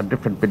on a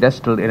different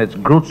pedestal in its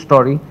growth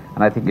story,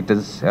 and I think it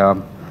is.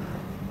 So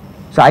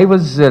I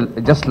was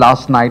just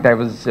last night I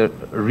was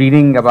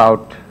reading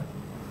about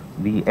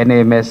the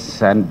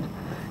NAMS and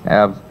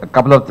a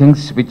couple of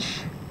things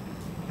which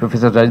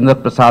Professor Rajendra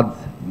Prasad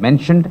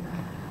mentioned.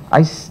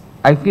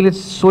 I feel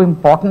it's so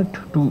important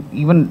to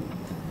even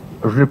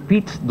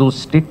repeat those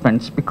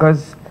statements,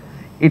 because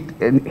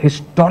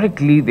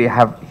historically they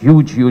have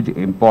huge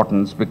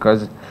importance,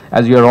 because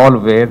as you are all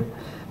aware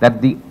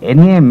that the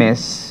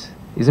NAMS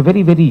is a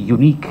very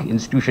unique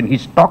institution.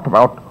 He's talked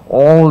about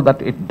all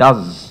that it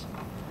does,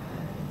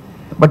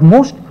 but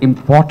most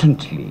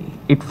importantly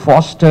it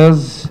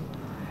fosters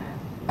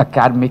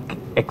academic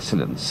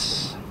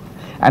excellence.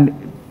 And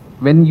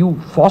when you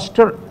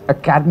foster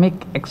academic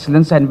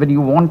excellence and when you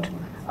want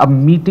a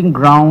meeting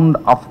ground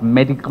of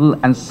medical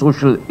and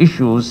social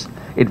issues,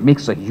 it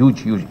makes a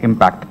huge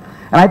impact.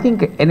 And I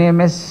think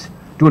NAMS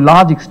to a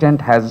large extent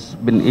has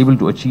been able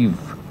to achieve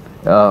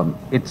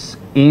its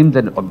aims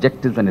and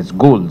objectives and its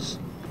goals.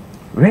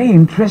 Very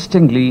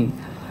interestingly,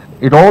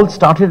 it all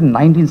started in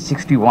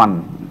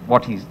 1961,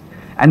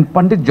 and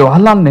Pandit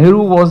Jawaharlal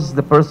Nehru was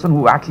the person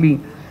who actually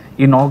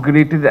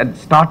inaugurated and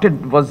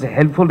was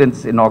helpful in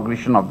its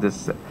inauguration of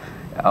this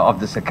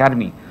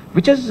academy,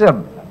 which is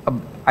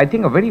I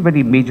think a very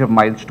major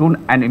milestone.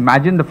 And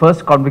imagine the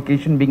first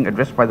convocation being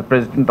addressed by the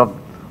President of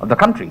the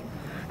country.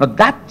 Now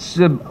that's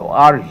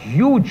are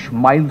huge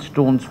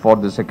milestones for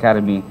this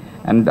academy,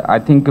 and I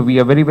think we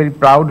are very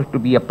proud to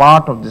be a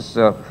part of this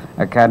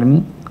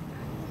academy.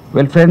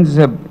 Well, friends,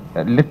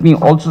 let me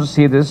also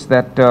say this,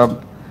 that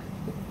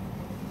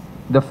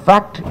the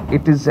fact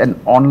it is an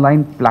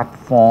online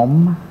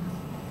platform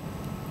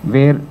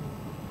where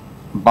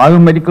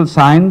biomedical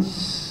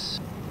science,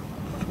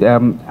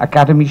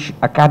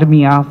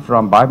 academia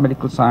from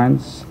biomedical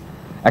science,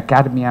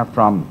 academia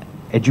from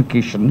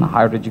education,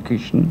 higher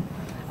education,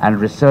 and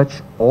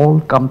research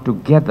all come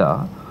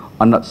together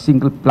on a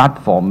single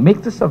platform, makes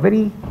this a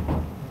very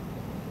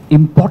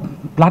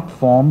important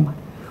platform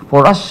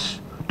for us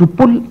to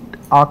pull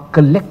our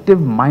collective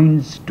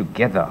minds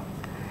together,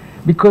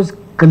 because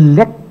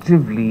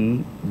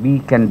collectively we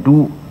can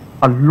do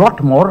a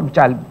lot more, which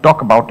I'll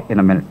talk about in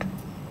a minute.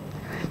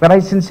 But I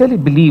sincerely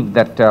believe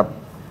that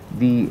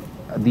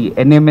the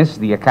NMS,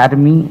 the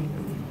academy,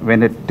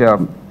 when it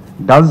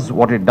does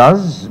what it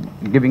does,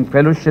 giving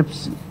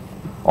fellowships,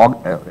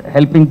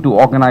 helping to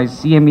organize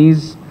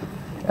CMEs,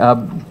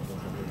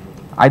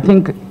 I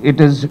think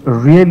it is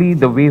really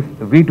the way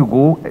to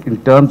go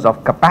in terms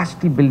of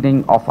capacity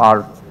building of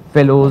our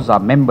fellows, our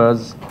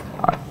members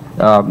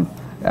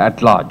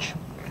at large.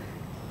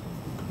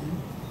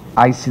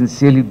 I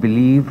sincerely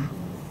believe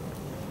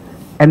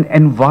an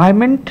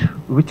environment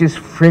which is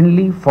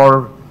friendly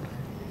for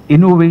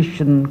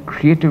innovation,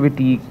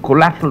 creativity,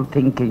 collateral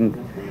thinking,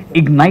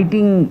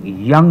 igniting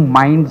young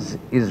minds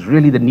is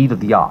really the need of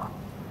the hour.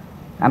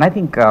 And I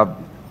think to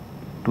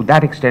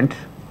that extent,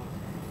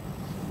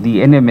 the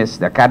NMS,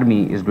 the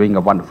academy, is doing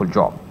a wonderful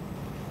job.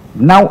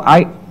 Now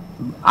I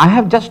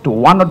have just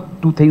one or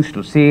two things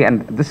to say,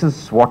 and this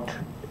is what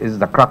is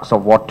the crux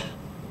of what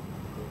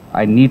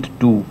I need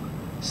to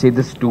say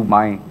this to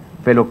my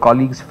fellow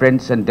colleagues,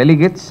 friends and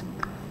delegates.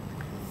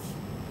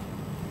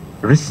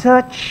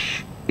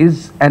 Research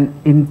is an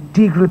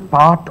integral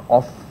part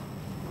of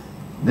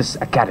this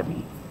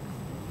academy.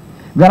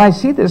 When I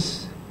say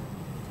this,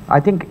 I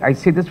think I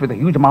say this with a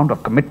huge amount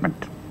of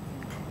commitment.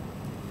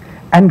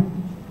 And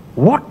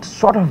what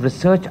sort of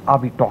research are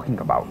we talking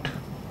about?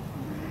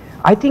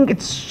 I think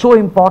it's so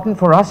important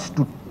for us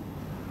to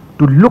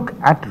look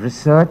at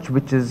research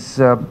which is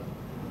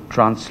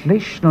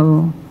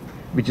translational,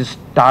 which is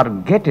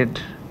targeted,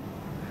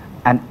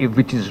 and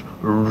which is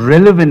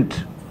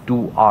relevant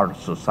to our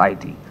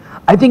society.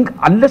 I think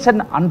unless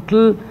and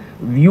until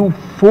you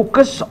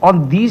focus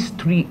on these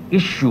three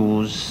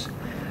issues,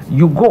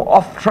 you go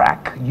off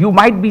track. You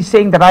might be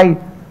saying that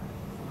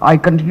I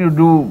continue to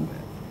do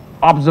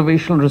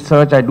observational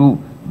research, I do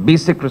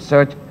basic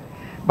research,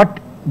 but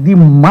the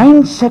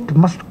mindset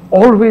must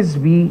always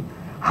be,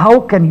 how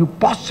can you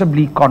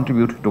possibly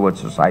contribute towards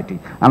society?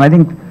 And I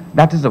think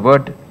that is the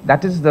word,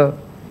 that is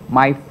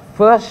my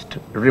first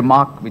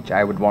remark which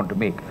I would want to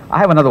make. I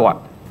have another one.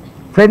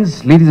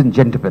 Friends, ladies and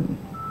gentlemen,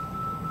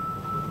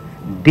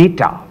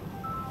 data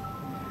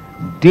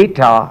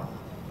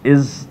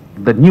is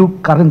the new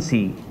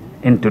currency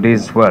in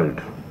today's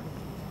world.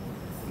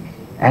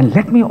 And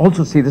let me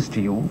also say this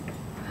to you,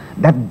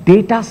 that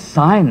data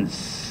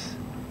science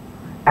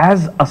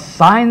as a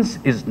science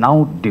is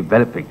now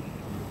developing.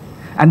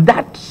 And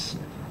that's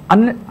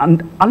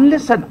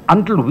unless and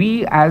until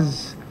we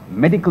as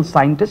medical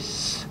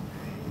scientists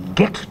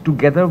get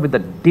together with the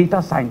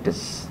data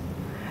scientists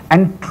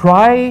and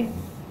try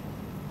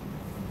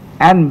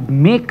and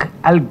make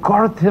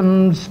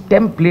algorithms,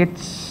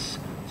 templates,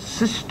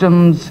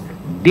 systems,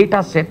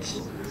 data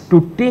sets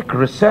to take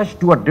research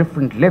to a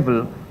different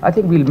level, I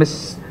think we'll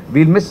miss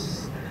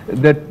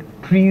the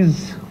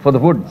trees for the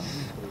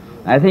woods.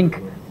 I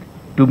think,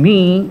 to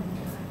me,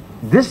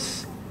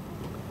 this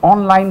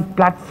online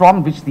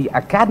platform which the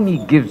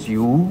Academy gives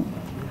you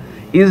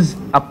is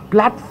a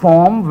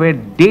platform where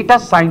data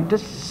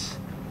scientists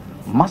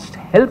must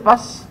help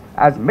us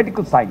as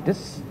medical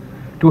scientists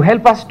to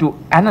help us to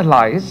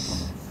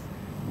analyze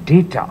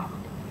data,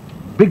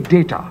 big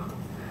data,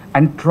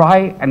 and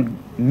try and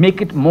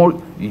make it more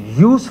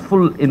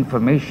useful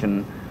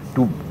information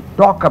to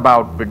talk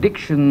about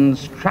predictions,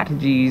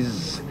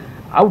 strategies,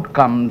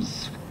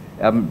 outcomes,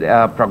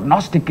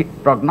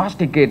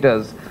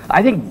 prognosticators.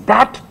 I think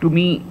that to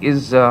me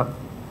is a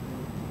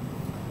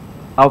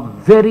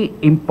very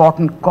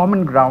important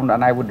common ground,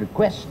 and I would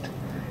request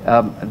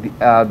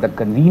the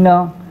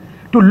convener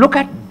to look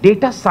at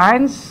data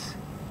science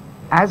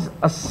as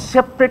a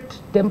separate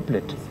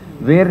template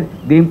where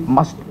they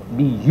must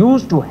be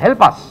used to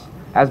help us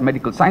as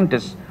medical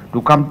scientists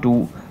to come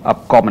to a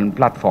common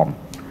platform.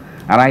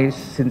 And I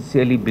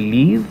sincerely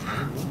believe,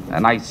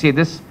 and I say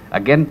this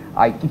again,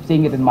 I keep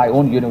saying it in my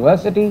own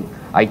university,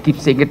 I keep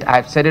saying it,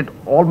 I've said it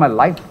all my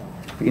life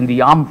in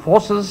the armed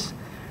forces,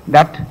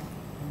 that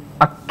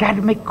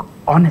academic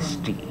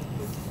honesty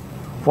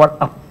for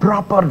a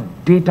proper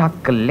data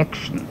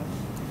collection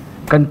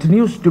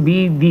continues to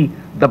be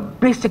the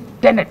basic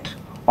tenet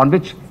on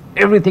which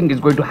everything is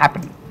going to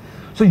happen.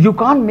 So you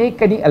can't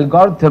make any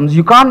algorithms,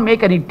 you can't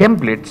make any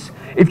templates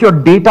if your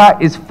data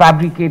is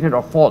fabricated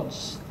or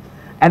false.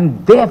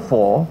 And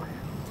therefore,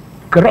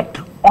 correct,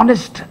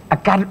 honest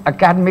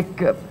academic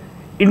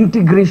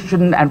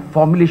integration and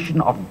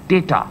formulation of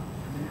data,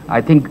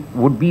 I think,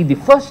 would be the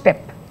first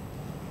step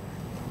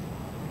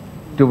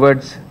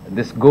towards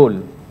this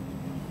goal.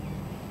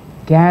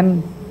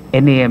 Can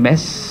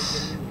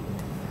NAMS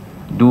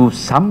do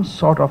some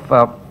sort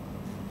of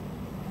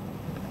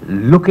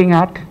looking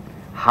at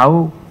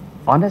how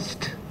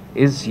honest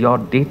is your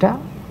data?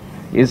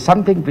 Is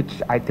something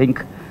which I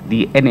think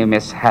the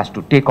NAMS has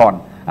to take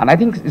on. And I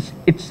think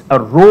it's a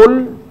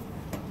role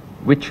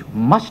which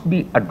must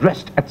be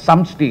addressed at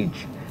some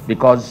stage,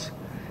 because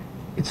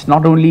it's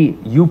not only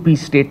UP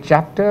state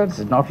chapters,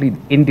 it's not only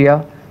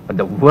India, but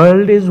the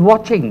world is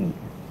watching.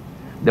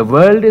 The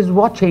world is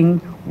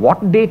watching.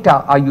 What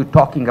data are you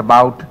talking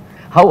about?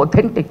 How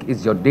authentic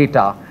is your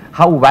data?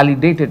 How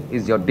validated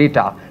is your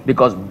data?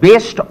 Because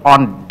based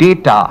on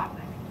data,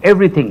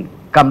 everything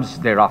comes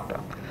thereafter.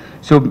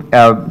 So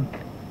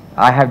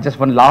I have just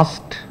one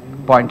last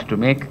point to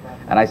make,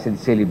 and I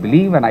sincerely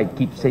believe, and I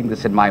keep saying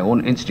this in my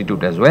own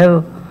institute as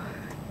well,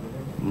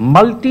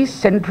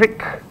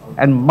 multi-centric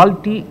and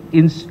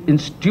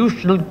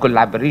multi-institutional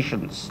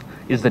collaborations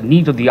is the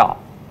need of the hour.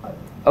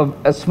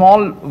 A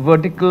small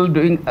vertical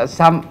doing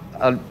some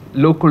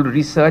local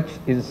research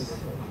is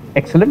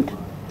excellent,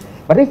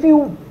 but if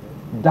you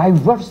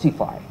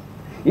diversify,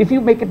 if you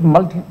make it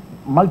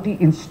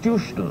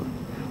multi-institutional,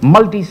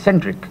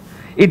 multi-centric,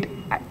 it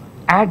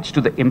adds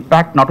to the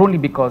impact, not only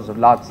because of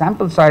large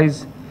sample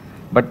size,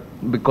 but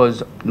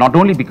not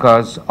only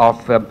because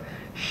of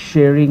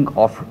sharing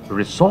of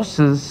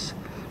resources,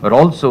 but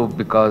also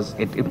because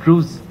it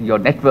improves your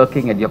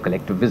networking and your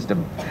collective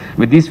wisdom.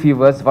 With these few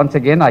words, once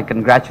again, I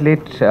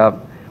congratulate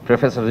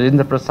Professor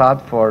Rajendra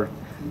Prasad for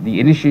the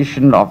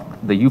initiation of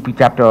the UP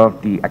chapter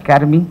of the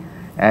Academy,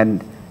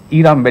 and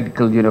ERA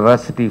Medical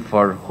University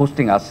for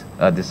hosting us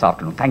this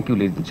afternoon. Thank you,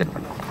 ladies and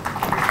gentlemen.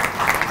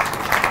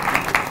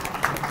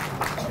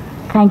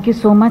 Thank you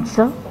so much,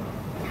 sir.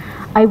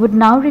 I would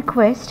now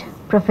request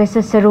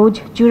Professor Saroj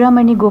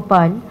Churamani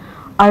Gopal,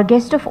 our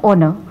guest of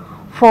honor,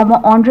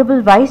 former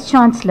Honorable Vice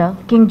Chancellor,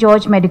 King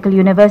George Medical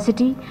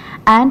University,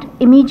 and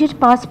immediate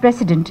past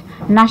President,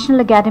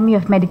 National Academy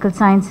of Medical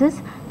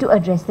Sciences, to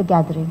address the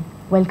gathering.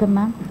 Welcome,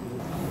 ma'am.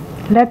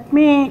 Let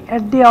me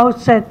at the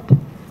outset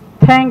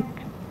thank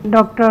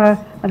Dr.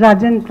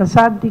 Rajendra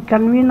Prasad, the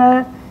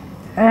convener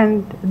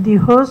and the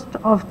host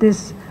of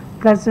this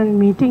present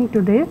meeting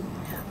today,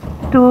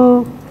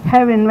 to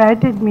have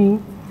invited me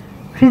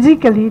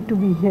physically to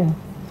be here.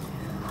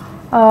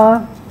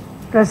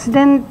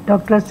 President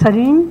Dr.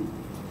 Sareen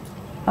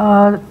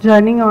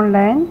joining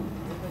online,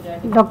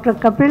 Dr.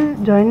 Kapil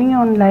joining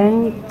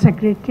online,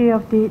 Secretary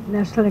of the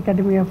National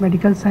Academy of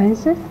Medical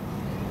Sciences,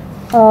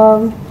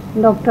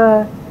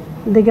 Dr.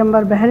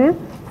 Digambar Behre,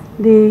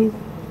 the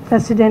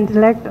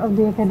President-elect of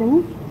the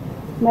Academy,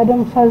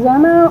 Madam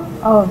Farzana,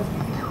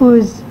 who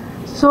is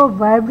so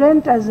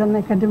vibrant as an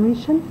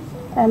academician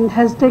and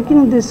has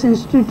taken this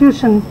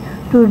institution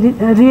to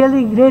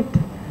really great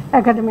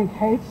academic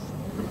heights,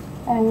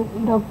 and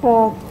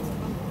Dr.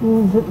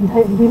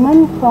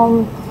 Dhiman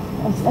from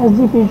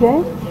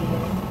SGPJ,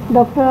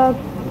 Dr.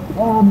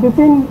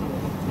 Bipin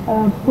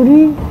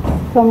Puri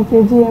from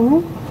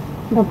KGMU,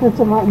 Dr.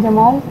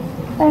 Jamal,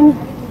 and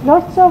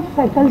lots of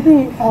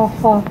faculty of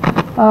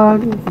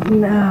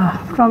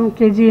from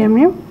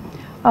KGMU.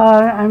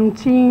 I'm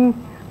seeing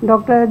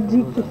Dr.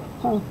 G.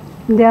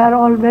 They are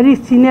all very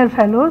senior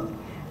fellows,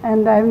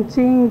 and I'm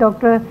seeing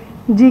Dr.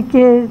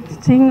 G.K.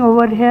 Singh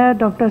over here,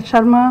 Dr.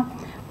 Sharma,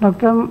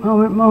 Dr.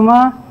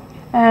 Mama,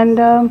 and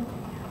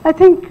I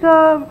think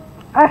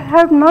I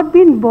have not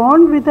been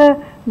born with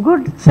a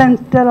good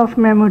center of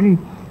memory.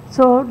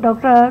 So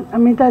Dr.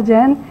 Amita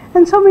Jain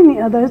and so many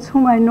others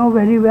whom I know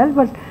very well,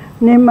 but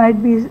name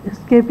might be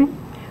escaping,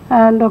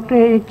 and Dr.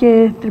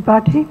 A.K.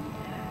 Tripathi,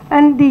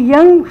 and the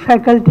young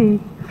faculty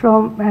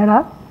from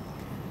ERA.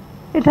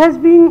 It has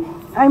been,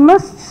 I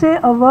must say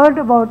a word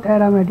about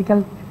ERA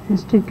Medical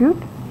Institute.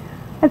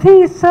 I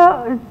think it's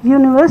a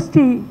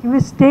university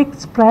which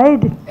takes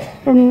pride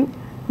in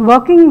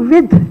working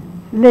with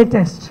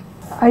latest.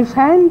 I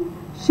find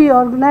she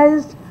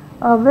organized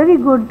a very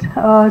good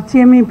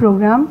CME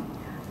program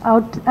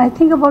out, I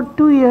think about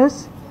 2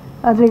 years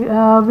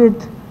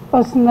with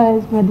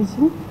personalized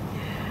medicine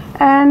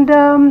and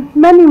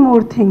many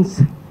more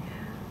things.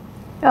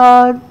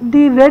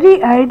 The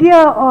very idea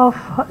of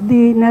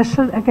the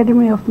National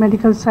Academy of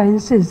Medical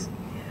Sciences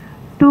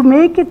to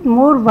make it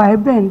more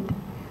vibrant,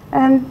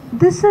 and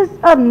this is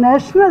a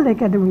national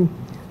academy,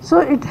 so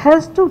it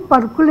has to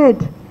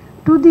percolate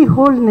to the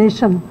whole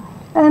nation,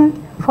 and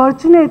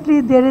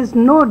fortunately there is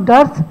no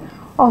dearth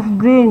of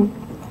brain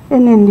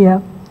in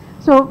India.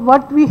 So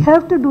what we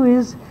have to do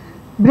is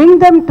bring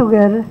them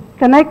together,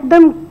 connect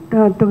them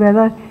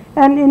together,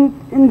 and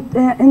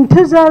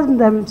enthusiasm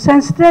them,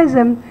 sensitize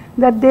them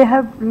that they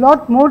have a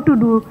lot more to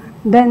do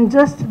than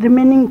just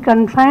remaining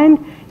confined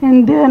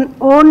in their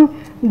own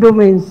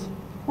domains.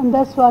 And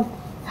that's what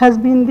has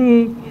been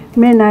the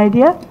main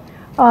idea.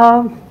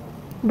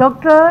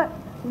 Dr.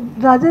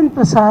 Rajendra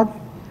Prasad,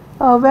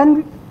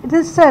 when it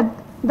is said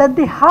that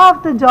the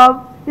half the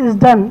job is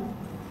done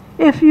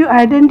if you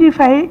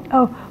identify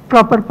a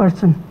proper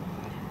person.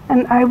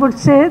 And I would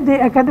say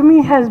the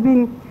academy has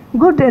been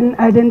good in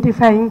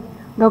identifying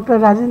Dr.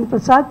 Rajendra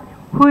Prasad,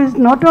 who is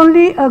not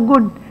only a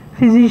good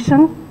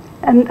physician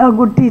and a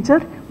good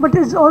teacher, but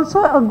is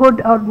also a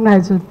good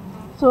organizer.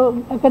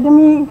 So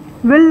academy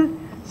will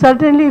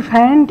certainly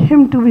find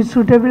him to be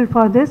suitable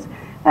for this,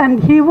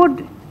 and he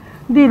would,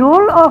 the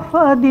role of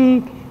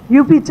the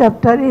UP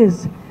chapter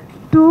is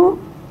to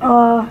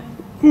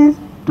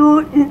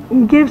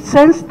give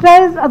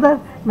sensitize other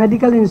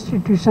medical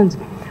institutions.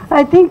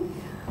 I think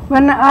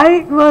when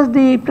I was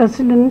the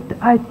president,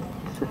 I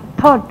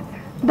thought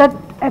that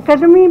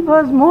academy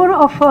was more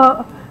of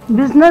a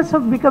business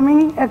of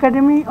becoming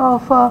academy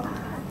of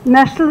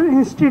national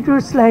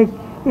institutes like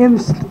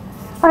AIIMS.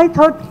 I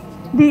thought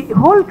the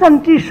whole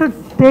country should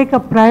take a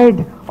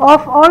pride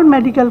of all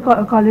medical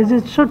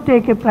colleges should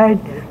take a pride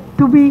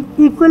to be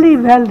equally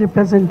well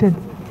represented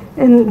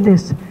in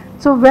this.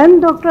 So when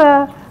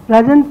Dr.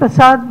 Rajendra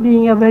Prasad,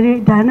 being a very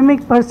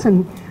dynamic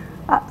person,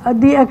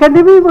 the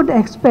academy would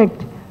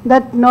expect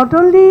that not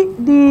only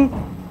the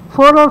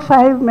 4 or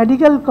 5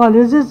 medical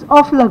colleges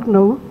of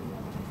Lucknow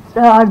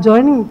are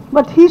joining,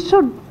 but he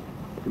should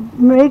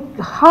make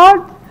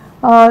hard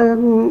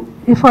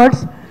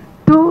efforts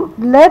to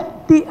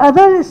let the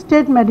other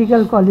state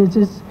medical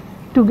colleges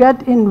to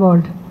get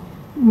involved.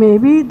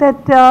 Maybe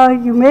that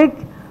you make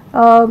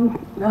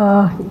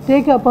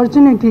take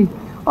opportunity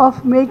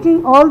of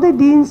making all the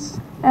deans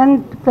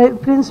and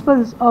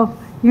principals of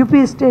UP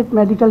state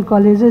medical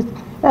colleges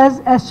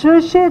as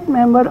associate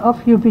member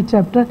of UP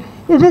chapter,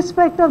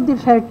 irrespective of the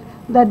fact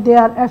that they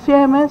are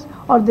FAMS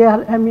or they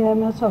are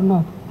MEMS or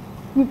not.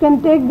 You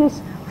can take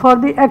this for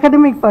the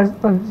academic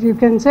purpose. You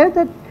can say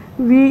that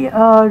we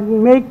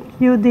make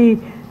you the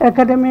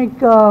academic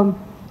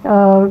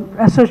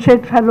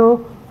associate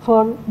fellow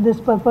for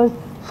this purpose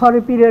for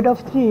a period of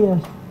 3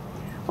 years.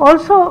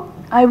 Also,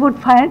 I would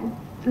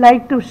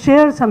like to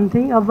share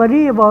something, a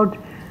worry about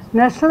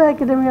National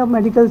Academy of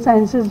Medical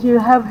Sciences, you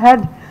have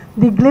had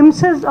the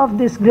glimpses of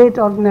this great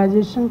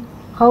organization,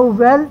 how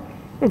well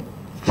it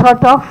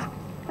thought of,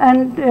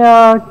 and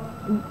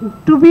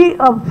to be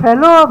a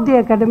fellow of the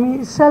academy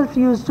itself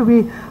used to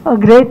be a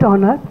great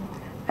honor.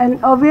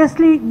 And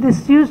obviously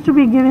this used to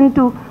be given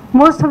to,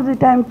 most of the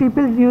time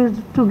people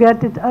used to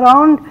get it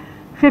around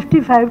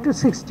 55 to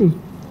 60.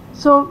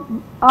 So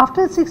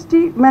after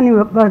 60, many,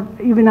 but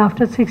even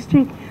after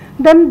 60,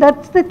 then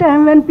that's the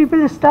time when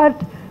people start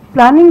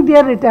planning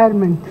their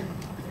retirement.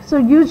 So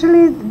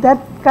usually that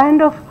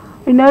kind of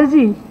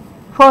energy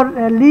for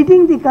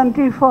leading the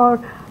country for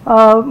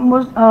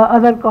most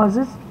other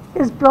causes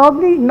is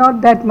probably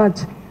not that much.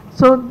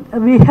 So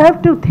we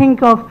have to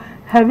think of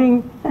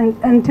having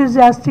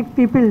enthusiastic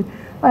people,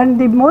 and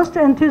the most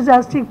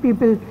enthusiastic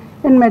people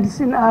in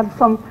medicine are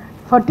from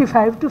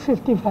 45 to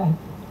 55,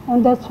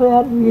 and that's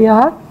where we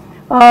are.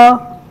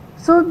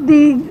 So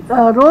the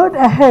road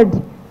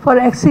ahead for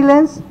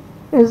excellence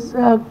is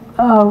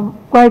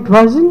quite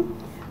virgin,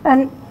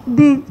 and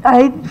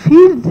I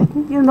feel,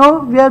 you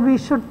know, where we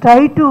should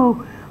try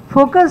to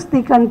focus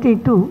the country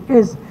to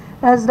is,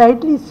 as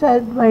rightly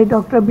said by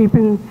Dr.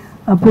 Bipin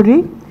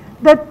Puri,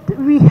 that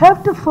we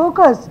have to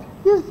focus.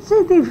 You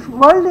see, the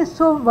world is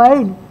so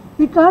wide,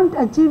 we can't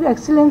achieve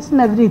excellence in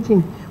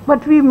everything,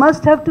 but we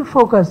must have to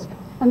focus,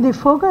 and the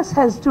focus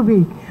has to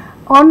be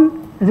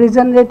on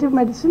regenerative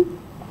medicine,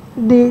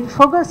 the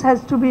focus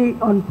has to be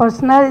on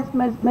personalized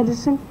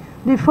medicine,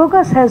 the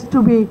focus has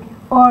to be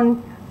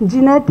on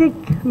genetic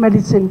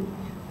medicine,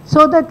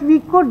 so that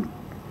we could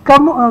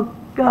come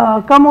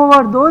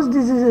over those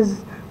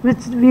diseases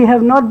which we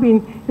have not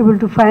been able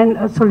to find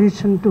a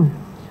solution to.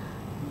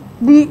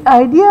 The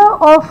idea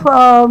of,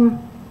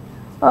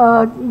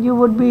 you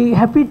would be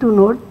happy to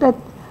note that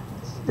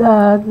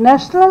the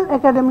National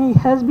Academy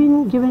has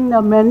been given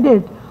a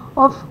mandate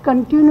of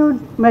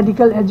continued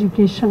medical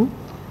education,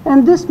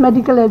 and this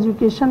medical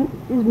education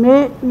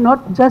may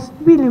not just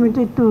be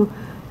limited to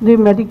the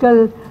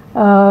medical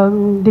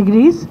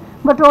degrees,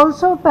 but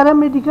also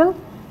paramedical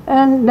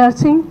and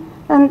nursing,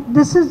 and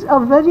this is a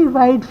very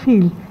wide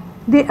field.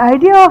 The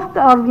idea of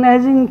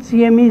organizing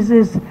CMEs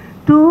is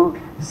to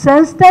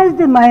sensitize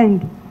the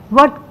mind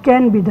what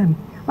can be done.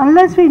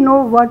 Unless we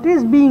know what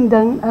is being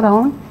done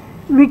around,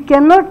 we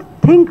cannot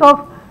think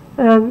of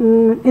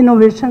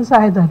innovations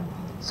either.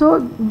 So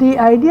the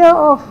idea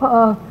of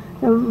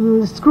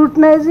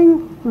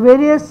scrutinizing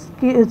various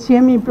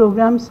CME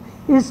programs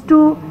is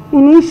to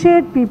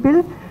initiate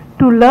people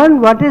to learn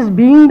what is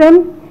being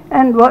done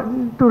and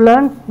to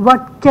learn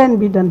what can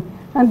be done.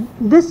 And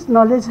this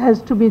knowledge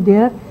has to be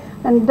there,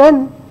 and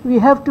then we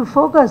have to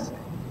focus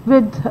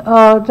with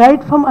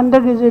right from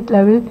undergraduate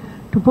level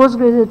to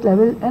postgraduate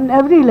level, and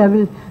every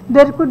level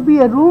there could be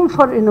a room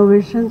for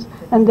innovations,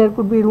 and there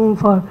could be room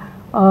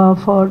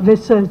for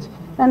research.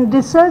 And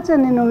research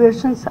and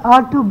innovations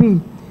are to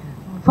be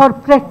for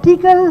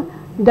practical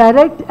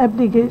direct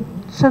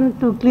application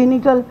to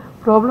clinical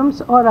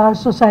problems or our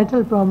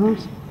societal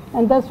problems,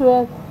 and that's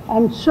where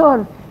I'm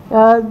sure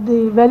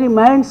the very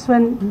minds,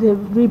 when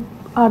we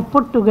are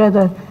put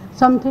together,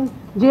 something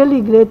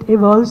really great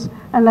evolves,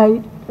 and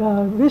I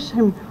wish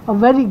him a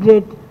very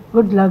great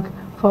good luck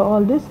for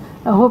all this,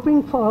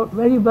 hoping for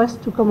very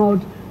best to come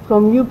out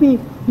from UP.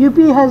 UP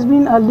has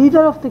been a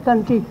leader of the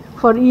country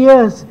for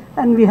years,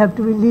 and we have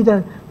to be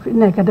leader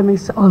in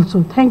academics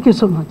also. Thank you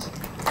so much.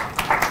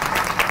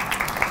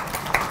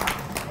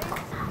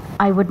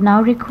 I would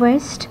now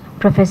request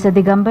Professor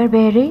Digambar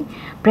Behre,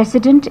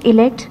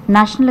 President-elect,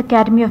 National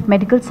Academy of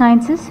Medical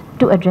Sciences,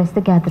 to address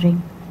the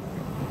gathering.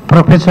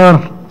 Professor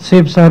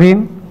Shiv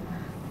Sarin,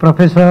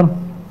 Professor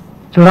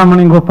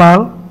Chudamani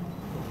Gopal,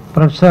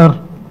 Professor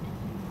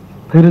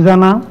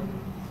Firuzana,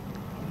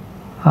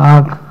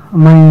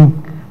 my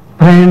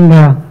friend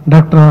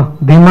Dr.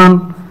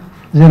 Dhiman,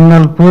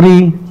 General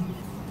Puri,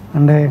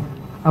 and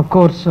of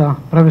course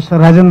Professor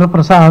Rajendra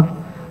Prasad,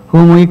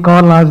 whom we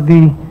call as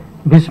the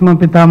Bhishma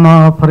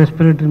Pitama of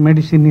respiratory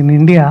medicine in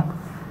India,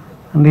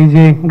 and is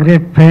a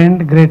great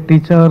friend, great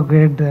teacher,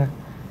 great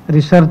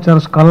researcher,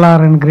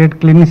 scholar, and great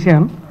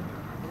clinician.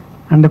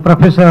 And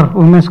Professor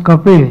Umesh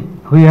Kapil,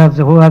 who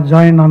has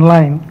joined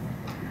online,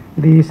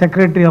 the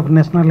Secretary of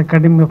National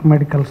Academy of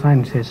Medical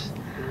Sciences.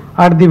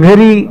 At the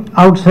very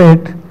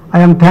outset, I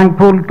am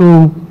thankful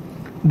to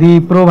the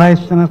Pro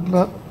Vice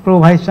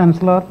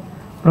Chancellor,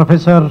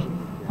 Professor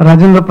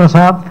Rajendra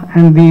Prasad,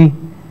 and the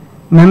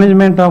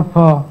management of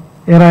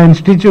ERA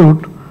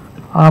Institute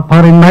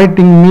for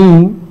inviting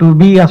me to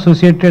be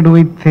associated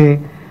with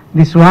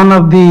this one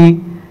of the,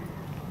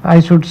 I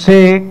should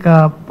say,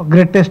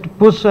 greatest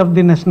push of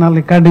the National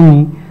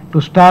Academy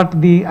to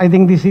start the, I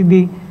think this is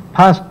the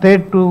first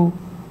state to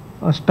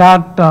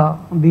start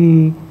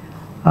the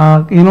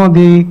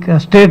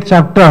state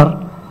chapter.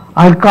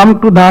 I'll come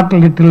to that a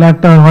little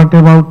later,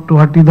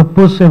 what is the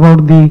push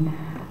about the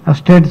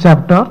state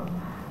chapter.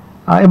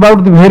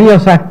 About the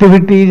various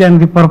activities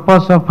and the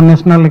purpose of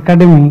National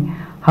Academy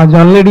has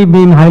already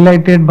been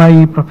highlighted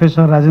by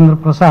Professor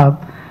Rajendra Prasad,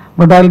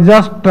 but I'll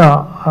just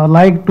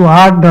like to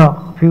add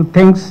a few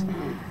things.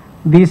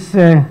 this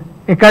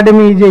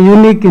academy is a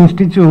unique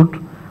institute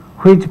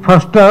which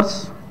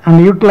fosters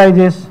and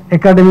utilizes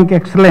academic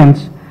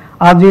excellence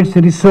as its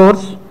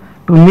resource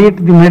to meet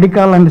the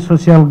medical and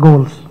social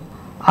goals.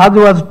 As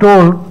was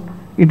told,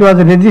 it was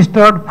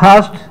registered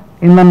first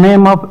in the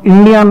name of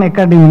Indian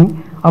Academy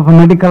of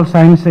Medical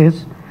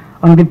Sciences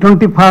on the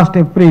 21st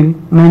April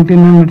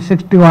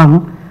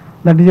 1961,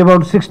 that is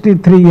about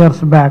 63 years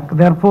back.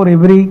 Therefore,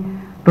 every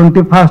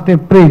 21st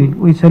April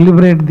we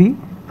celebrate the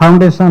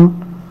foundation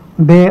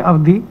day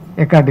of the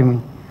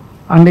Academy.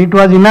 And it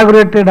was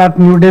inaugurated at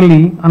New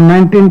Delhi on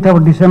 19th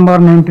of December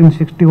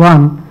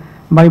 1961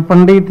 by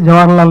Pandit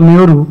Jawaharlal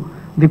Nehru,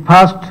 the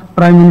first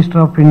Prime Minister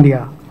of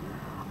India.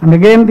 And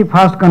again, the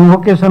first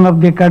convocation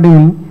of the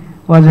Academy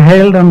was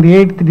held on the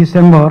 8th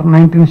December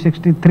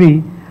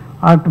 1963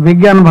 at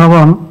Vigyan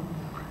Bhavan,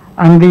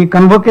 and the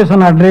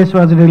convocation address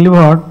was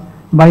delivered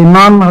by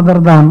none other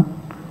than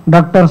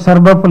Dr.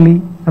 Sarvapalli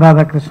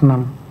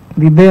Radhakrishnan,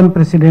 the then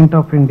President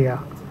of India.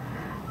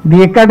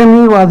 The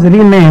Academy was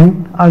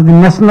renamed as the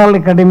National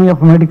Academy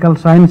of Medical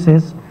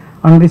Sciences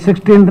on the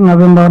 16th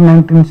November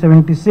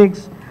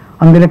 1976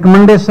 on the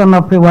recommendation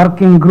of a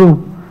working group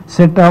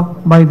set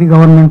up by the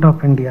Government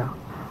of India.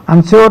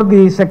 I'm sure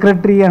the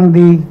Secretary and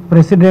the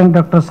President,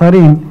 Dr.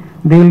 Sarin,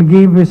 they will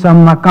give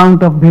some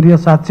account of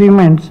various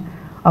achievements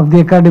of the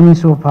Academy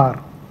so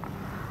far.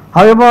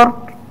 However,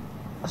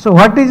 so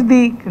what is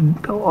the,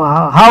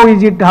 how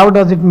is it, how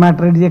does it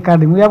matter at the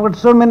Academy? We have got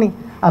so many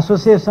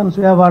associations,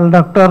 we have all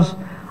doctors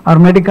or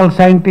medical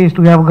scientists,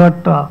 we have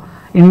got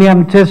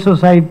Indian Chess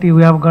Society,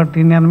 we have got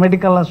Indian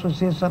Medical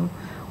Association,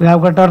 we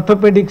have got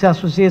Orthopedics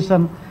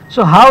Association.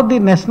 So how the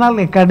National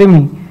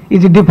Academy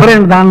is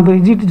different than,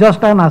 is it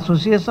just an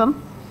association,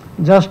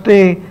 just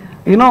a,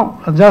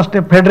 just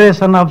a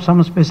federation of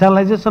some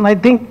specialization? I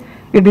think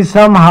it is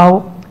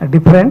somehow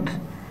different.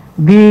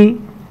 The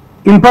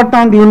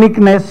important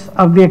uniqueness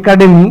of the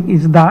Academy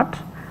is that,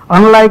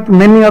 unlike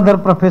many other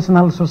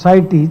professional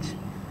societies,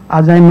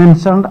 as I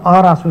mentioned,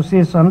 or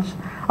associations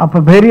of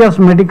various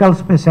medical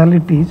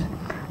specialties,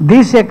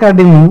 this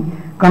Academy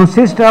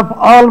consists of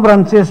all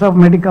branches of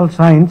medical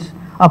science,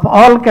 of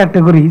all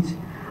categories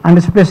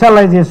and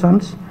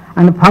specializations,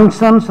 and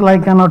functions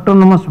like an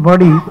autonomous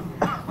body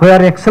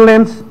where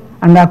excellence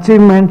and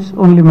achievements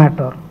only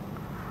matter.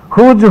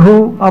 Who's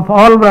who of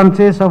all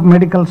branches of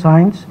medical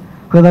science,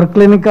 whether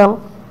clinical,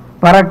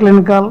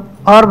 paraclinical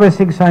or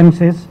basic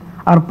sciences,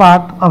 are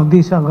part of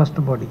this august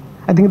body.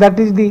 I think that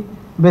is the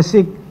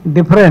basic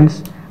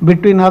difference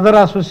between other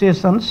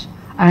associations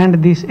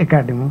and this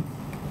Academy.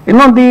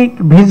 The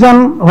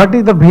vision, what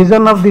is the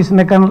vision of this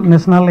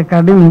National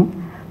Academy?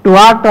 To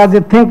act as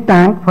a think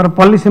tank for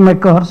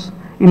policymakers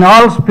in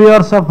all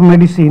spheres of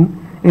medicine,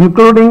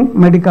 including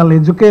medical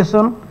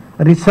education,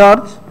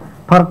 research,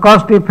 for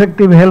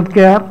cost-effective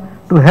healthcare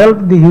to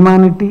help the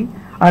humanity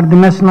at the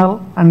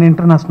national and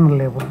international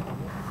level.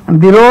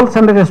 And the roles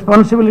and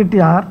responsibility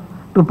are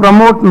to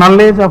promote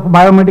knowledge of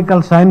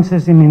biomedical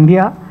sciences in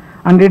India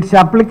and its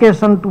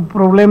application to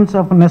problems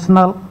of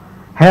national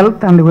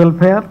health and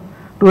welfare,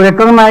 to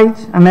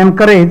recognize and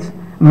encourage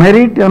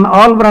merit in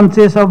all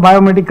branches of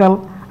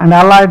biomedical and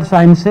allied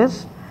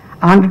sciences,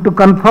 and to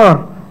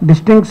confer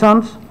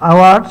distinctions,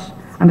 awards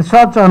and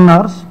such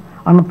honors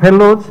on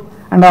fellows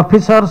and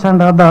officers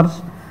and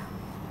others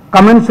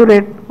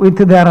commensurate with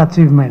their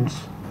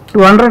achievements,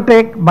 to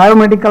undertake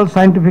biomedical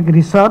scientific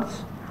research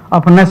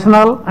of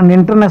national and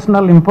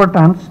international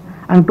importance,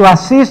 and to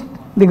assist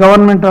the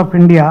Government of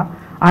India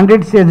and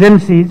its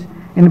agencies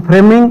in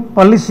framing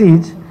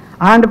policies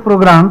and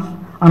programs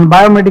on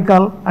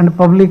biomedical and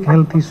public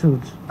health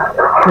issues,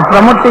 to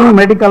promoting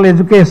medical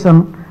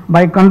education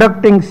by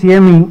conducting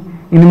CME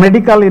in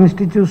medical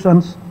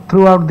institutions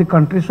throughout the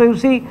country. So you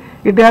see,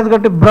 it has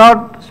got a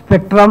broad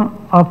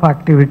spectrum of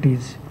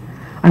activities,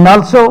 and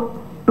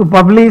also to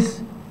publish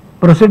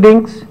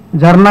proceedings,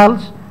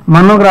 journals,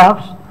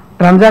 monographs,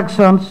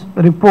 transactions,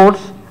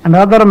 reports and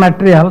other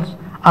materials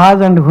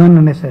as and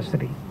when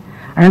necessary,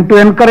 and to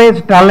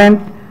encourage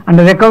talent and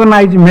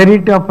recognize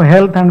merit of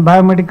health and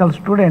biomedical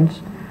students.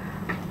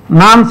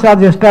 NAMS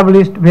has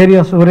established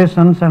various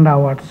orations and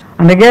awards,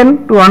 and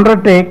again to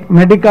undertake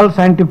medical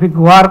scientific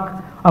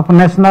work of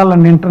national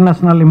and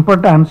international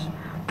importance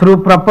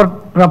through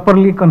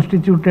properly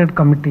constituted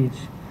committees.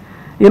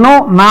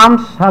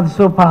 NAMS has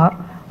so far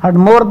had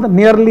more than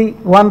nearly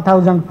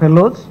 1,000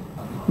 fellows.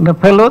 The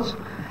fellows,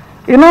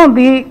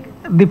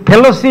 the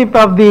fellowship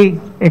of the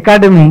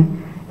Academy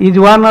is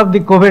one of the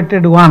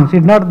coveted ones.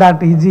 It's not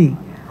that easy.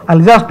 I'll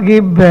just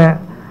give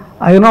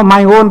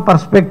my own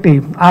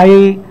perspective.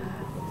 I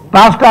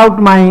passed out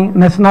my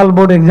national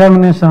board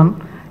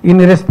examination in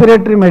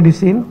respiratory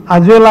medicine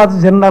as well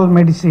as general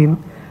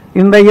medicine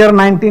in the year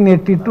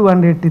 1982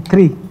 and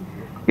 83.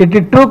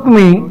 It took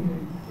me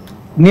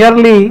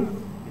nearly,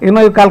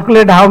 you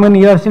calculate how many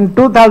years. In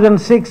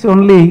 2006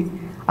 only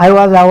I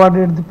was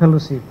awarded the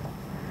fellowship.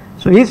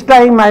 So each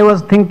time I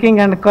was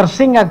thinking and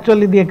cursing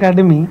actually the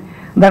Academy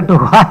that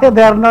why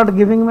they are not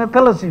giving me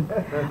fellowship.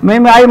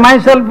 Maybe I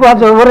myself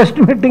was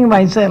overestimating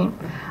myself,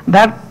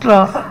 that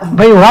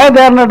why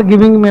they are not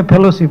giving me a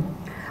fellowship.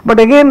 But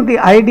again, the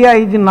idea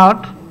is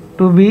not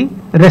to be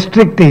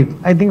restrictive.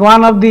 I think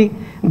one of the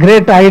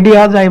great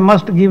ideas, I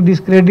must give this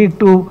credit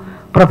to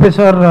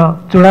Professor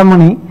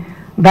Chudamani,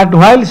 that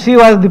while she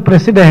was the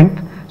president,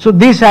 so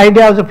this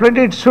idea was spread,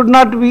 it should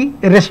not be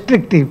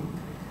restrictive.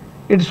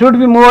 It should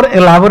be more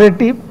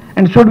elaborative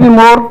and should be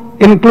more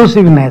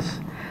inclusiveness.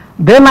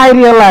 Then I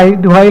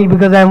realized, while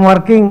because I am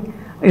working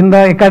in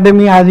the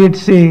academy as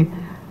its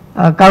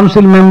a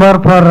council member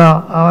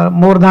for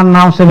more than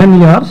now 7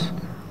 years,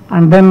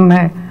 and then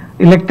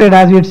elected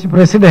as its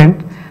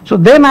president. So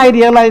then I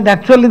realized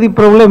actually the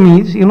problem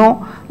is,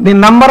 the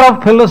number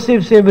of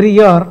fellowships every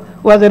year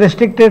was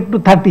restricted to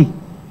 30.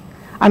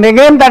 And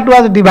again that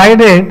was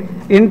divided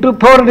into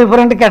 4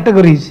 different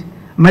categories: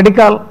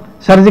 medical,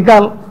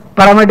 surgical,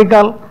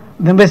 paramedical,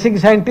 then basic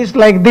scientists,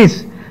 like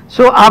this.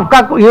 So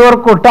your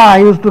quota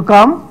used to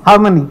come how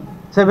many?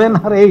 7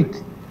 or 8.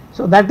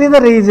 So that is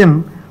the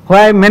reason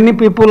why many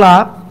people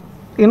are,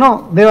 they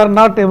were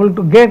not able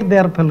to get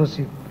their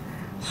fellowship.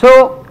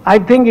 So I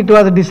think it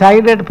was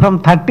decided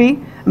from 30,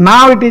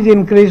 now it is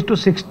increased to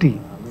 60.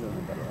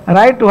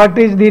 Right?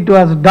 It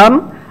was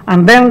done,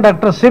 and then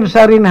Dr. Shiv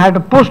Sarin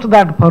had pushed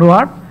that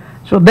forward.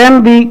 So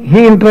then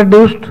he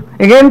introduced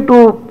again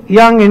to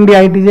young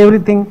India, it is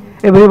everything,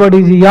 everybody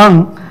is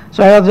young.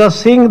 So I was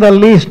just seeing the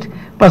list,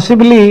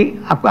 possibly,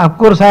 of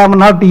course I am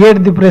not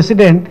yet the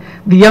president,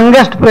 the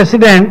youngest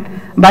president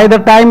by the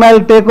time I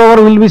will take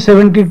over will be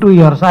 72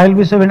 years. I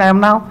am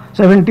now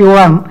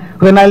 71,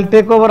 when I will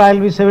take over I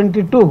will be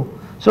 72.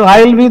 So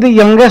I will be the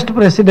youngest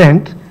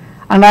president,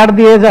 and at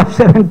the age of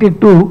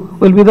 72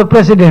 will be the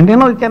president.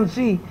 You can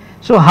see.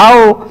 So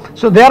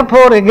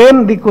therefore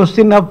again the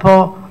question of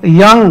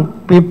young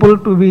people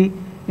to be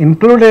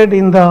included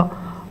in the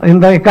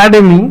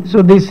academy.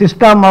 So the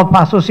system of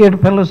associate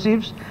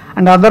fellowships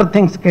and other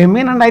things came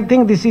in, and I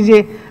think this is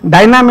a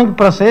dynamic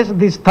process.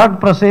 This third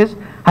process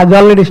has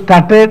already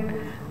started,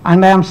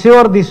 and I am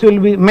sure this will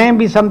be,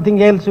 maybe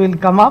something else will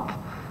come up,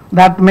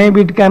 that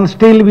maybe it can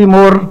still be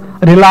more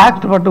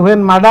relaxed. But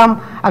when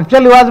Madam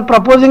actually was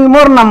proposing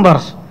more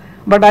numbers,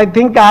 but I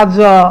think as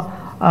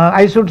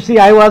I should see,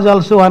 I was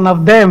also one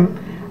of them,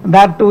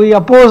 that we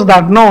oppose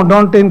that. No,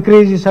 don't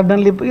increase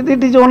suddenly.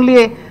 It is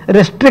only a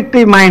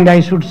restrictive mind, I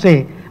should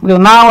say. Because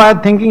now I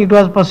am thinking it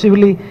was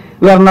possibly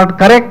we are not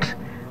correct,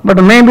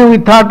 but maybe we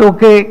thought,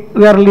 okay,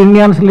 we are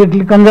Indians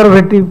little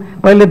conservative,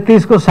 पहले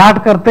 30 को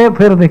 60 करते हैं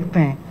फिर देखते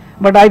हैं.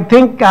 But I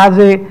think as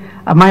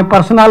my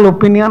personal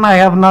opinion, I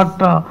have not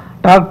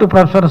talked to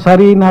Professor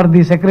Sarin or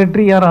the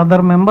secretary or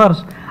other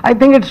members. I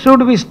think it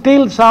should be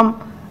still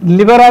some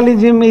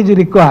liberalism is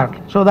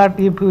required, so that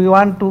if we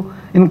want to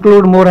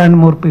include more and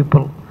more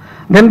people.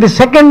 Then the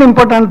second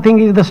important thing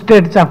is the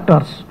state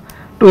chapters,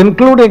 to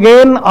include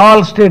again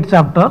all state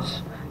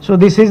chapters. So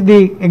this is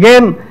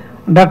again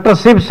Dr.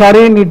 Shiv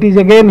Sarin, it is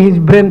again his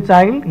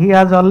brainchild. He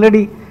has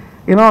already,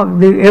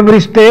 every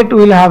state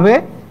will have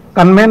a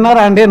convener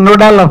and a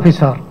nodal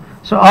officer.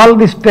 So all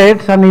the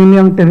states and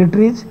union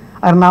territories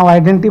are now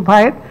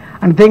identified,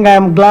 and I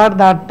am glad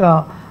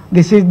that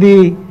this is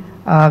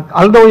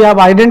although we have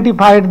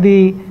identified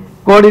the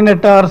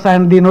coordinators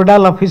and the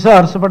nodal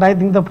officers, but I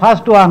think the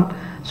first one,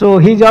 so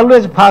he is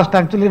always first.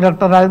 Actually,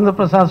 Dr. Rajendra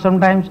Prasad,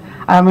 sometimes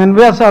I am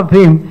envious of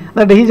him,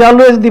 that he is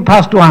always the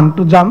first one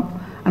to jump,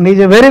 and he is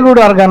a very good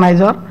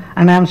organizer,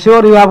 and I am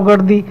sure you have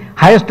got the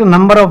highest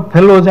number of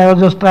fellows. I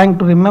was just trying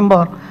to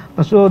remember,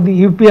 so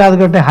the UP has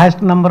got the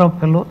highest number of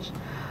fellows.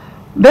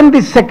 Then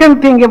the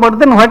second thing about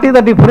then what is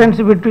the difference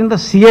between the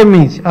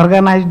CMEs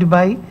organized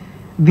by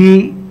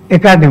the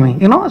academy.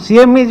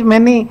 CMEs,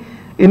 many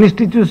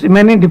institutes,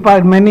 many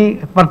departments, many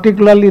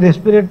particularly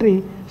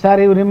respiratory,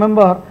 sir, you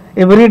remember,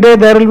 every day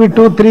there will be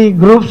 2-3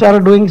 groups are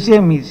doing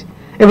CMEs.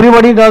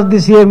 Everybody does the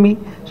CME.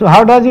 So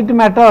how does it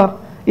matter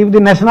if the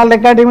National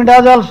Academy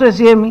does also a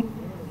CME?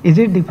 Is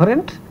it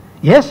different?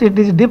 Yes, it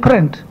is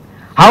different.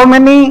 How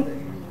many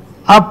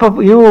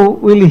of you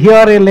will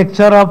hear a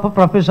lecture of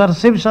Professor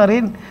Shiv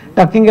Sarin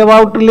talking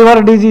about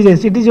liver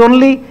diseases? It is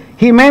only,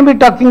 he may be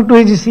talking to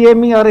his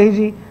CME or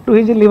to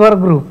his liver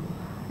group.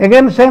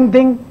 Again, same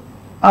thing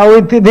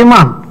with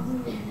Dhiman.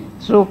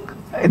 So,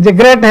 the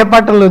great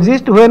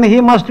hepatologist, when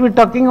he must be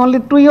talking only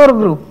to your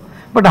group.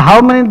 But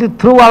how many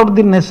throughout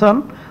the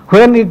nation,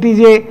 when it is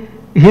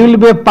he will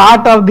be a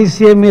part of the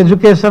CME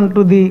education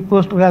to the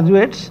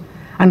postgraduates,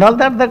 and all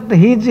that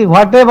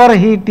whatever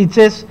he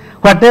teaches,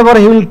 whatever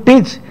he will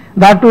teach,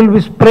 that will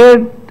be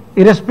spread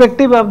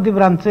irrespective of the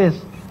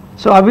branches.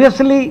 So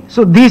obviously,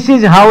 so this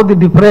is how the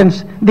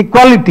difference, the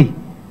quality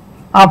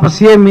of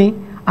CME,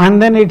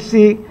 and then its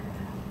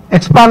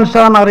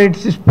expansion or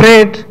its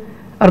spread,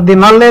 or the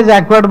knowledge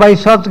acquired by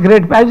such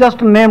great, I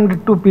just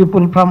named 2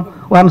 people from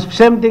one,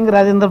 same thing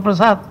Rajendra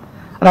Prasad.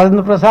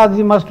 Rajendra Prasad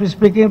ji must be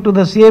speaking to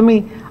the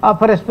CME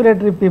of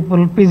respiratory people,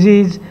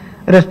 PGs,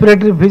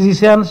 respiratory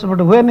physicians,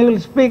 but when he will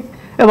speak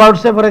about,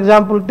 say for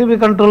example, TB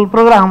control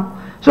program,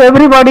 so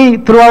everybody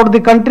throughout the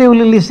country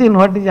will listen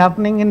what is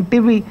happening in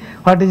TB,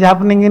 what is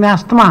happening in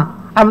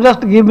asthma. I am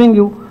just giving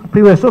you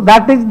previous. So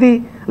that is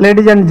the,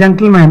 ladies and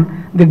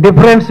gentlemen, the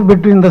difference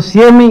between the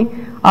CME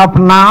of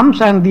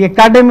NAMS and the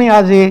academy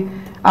as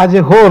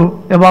a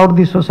whole about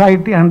the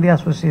society and the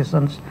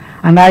associations.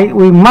 And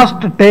we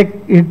must take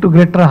it to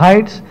greater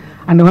heights.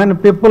 And when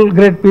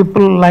great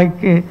people like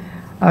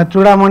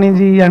Chudamani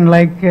ji and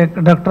like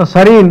Dr.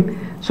 Sarin,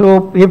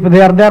 so if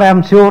they are there, I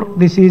am sure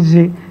this is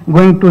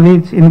going to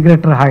reach in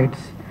greater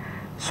heights.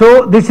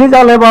 So this is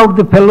all about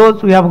the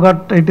fellows. We have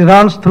got, it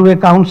runs through a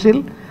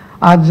council.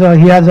 As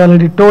he has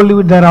already told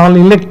you, they are all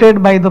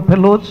elected by the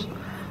fellows.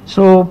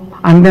 So,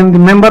 and then the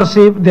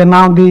membership, then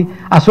now the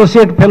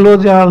associate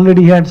fellows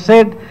already had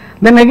said.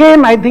 Then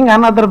again, I think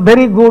another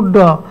very good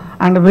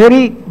and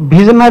very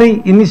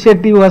visionary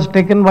initiative was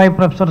taken by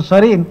Professor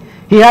Sarin.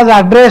 He has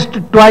addressed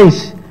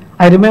twice,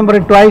 I remember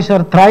twice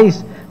or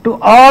thrice, to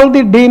all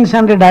the deans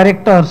and the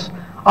directors,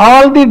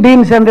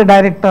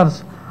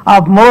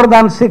 of more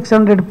than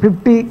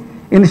 650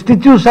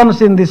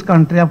 institutions in this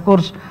country. Of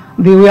course,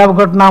 we have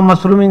got now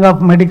mushrooming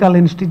of medical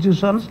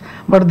institutions,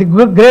 but the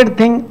great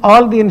thing,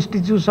 all the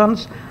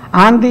institutions,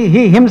 and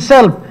he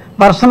himself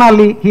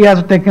personally, he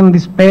has taken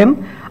this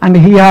pen and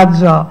he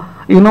has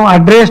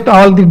addressed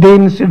all the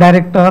deans,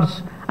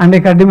 directors and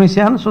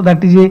academicians. So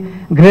that is a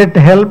great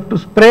help to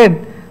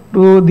spread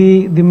to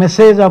the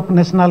message of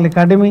National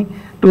Academy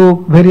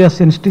to various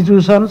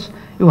institutions.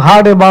 You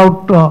heard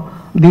about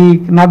the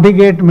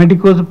Navigate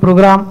Medicos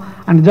program,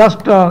 and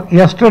just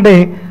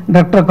yesterday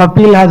Dr.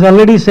 Kapil has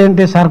already sent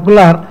a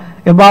circular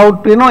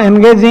about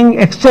engaging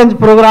exchange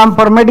program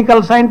for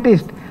medical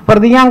scientists, for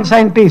the young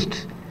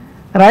scientists,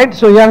 right?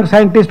 So young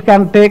scientists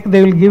can take,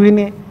 they will give in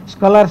a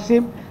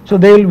scholarship, so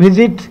they will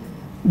visit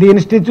the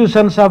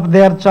institutions of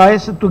their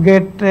choice to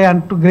get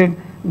and to grade.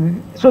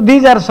 So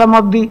these are some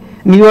of the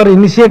newer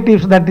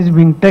initiatives that is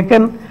being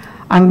taken.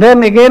 And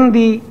then again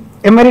the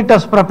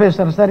emeritus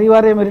professor, sir, you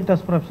are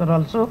emeritus professor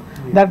also,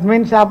 that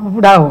means aap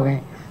buda ho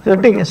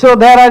gaye. So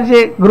there is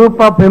a group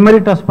of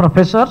emeritus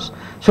professors,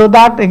 so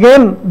that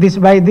again this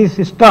by this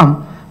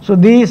system, so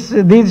these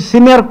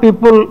senior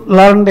people,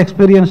 learned,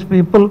 experienced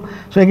people,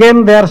 so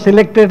again they are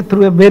selected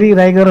through a very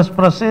rigorous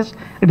process.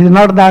 It is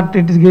not that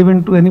it is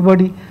given to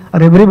anybody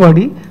or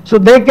everybody. So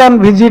they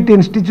can visit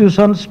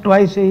institutions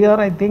twice a year,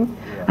 I think,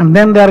 and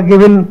then they are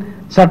given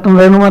certain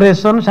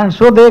remunerations, and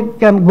so they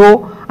can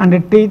go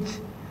and teach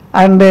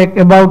and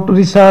about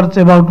research,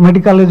 about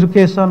medical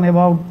education,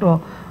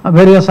 about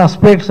various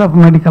aspects of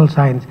medical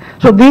science.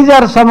 So these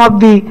are some of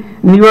the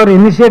newer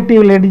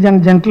initiative, ladies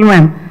and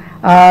gentlemen,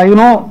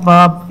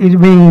 is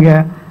being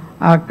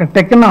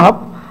taken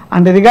up.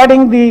 And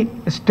regarding the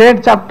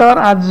state chapter,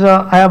 as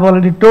I have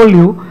already told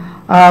you,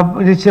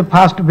 it is a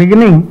fast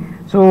beginning.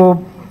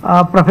 So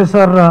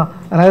Professor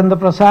Rajendra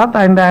Prasad,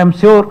 and I am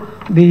sure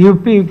the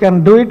UP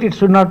can do it. It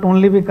should not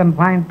only be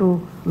confined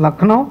to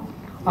Lucknow,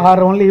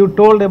 or only you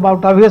told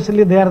about,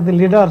 obviously they are the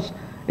leaders,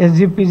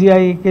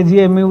 SGPGI,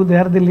 KGMU, they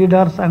are the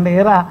leaders, and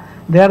ERA,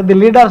 they are the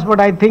leaders, but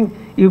I think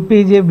UP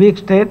is a big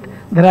state.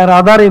 There are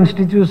other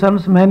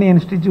institutions, many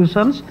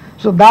institutions,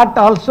 so that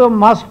also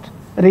must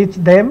reach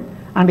them,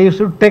 and you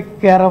should take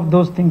care of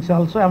those things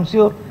also. I am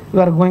sure you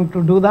are going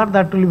to do that.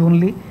 That will be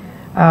only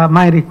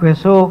my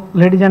request. So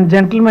ladies and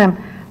gentlemen,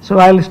 so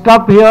I will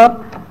stop here,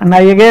 and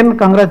I again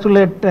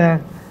congratulate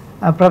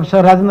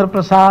Professor Rajendra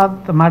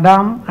Prasad,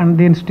 Madam, and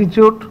the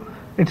Institute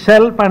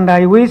itself, and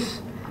I wish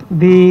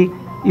the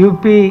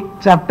UP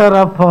chapter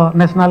of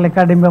National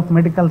Academy of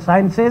Medical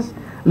Sciences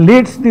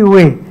leads the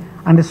way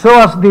and show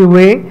us the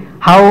way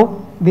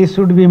how this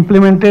should be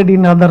implemented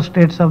in other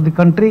states of the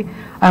country.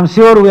 I am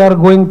sure we are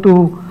going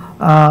to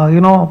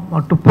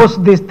to push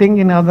this thing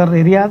in other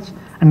areas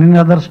and in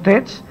other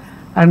states,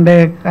 and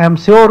I am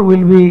sure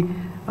will be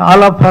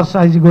all of us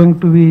are going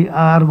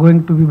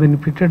to be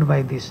benefited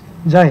by this.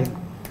 Jai Hind.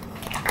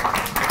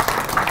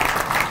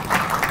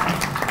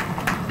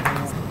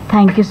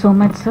 Thank you so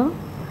much, sir.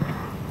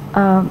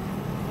 I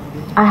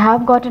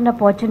have got an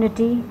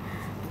opportunity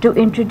to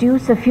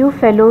introduce a few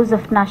fellows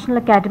of National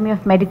Academy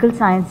of Medical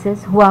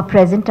Sciences who are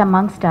present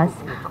amongst us,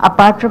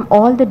 apart from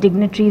all the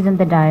dignitaries in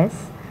the dais.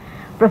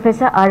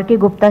 Professor R.K.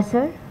 Gupta,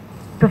 sir.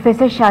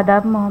 Professor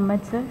Shadab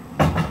Mohammed, sir.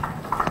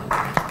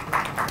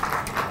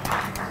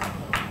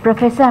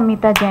 Professor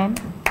Amita Jain.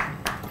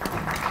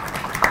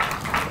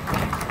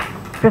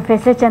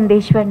 Professor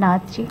Chandeshwar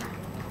Nath ji.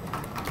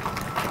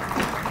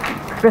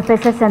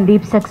 Professor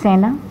Sandeep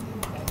Saxena,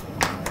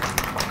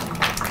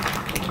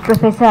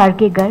 Professor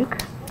R.K. Garg,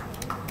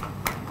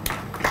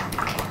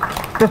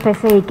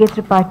 Professor A.K.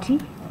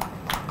 Tripathi,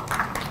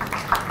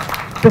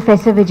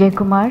 Professor Vijay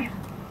Kumar.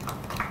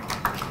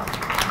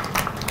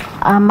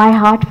 My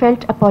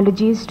heartfelt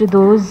apologies to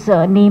those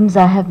names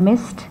I have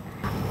missed.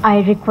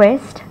 I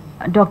request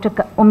Dr.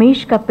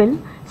 Umesh Kapil,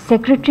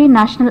 Secretary,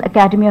 National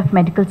Academy of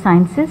Medical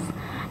Sciences,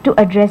 to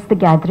address the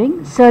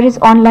gathering. Sir is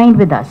online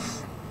with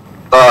us.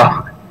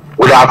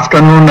 Good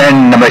afternoon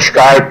and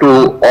namaskar to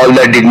all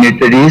the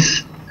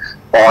dignitaries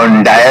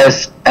on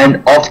dais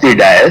and off the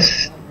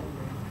dais.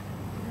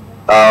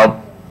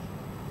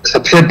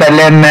 सबसे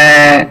पहले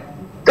मैं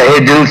तहे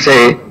दिल से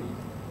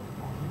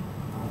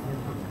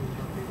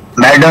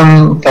madam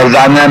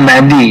Farzana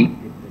mehndi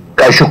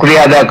का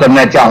शुक्रिया अदा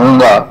करना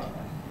चाहूंगा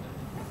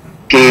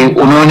कि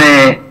उन्होंने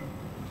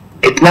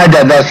इतना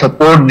ज्यादा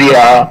सपोर्ट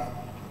दिया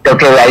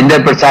डॉक्टर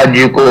राजेंद्र प्रसाद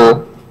जी को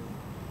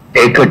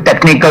एक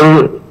टेक्निकल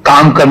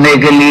काम करने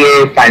के लिए,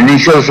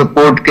 फाइनेंशियल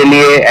सपोर्ट के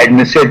लिए,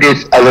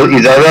 एडमिनिस्ट्रेटिव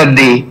इजाजत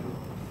दी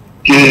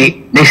कि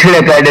नेशनल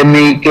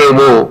एकेडमी के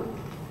वो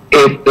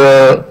एक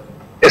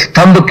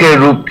स्तंभ के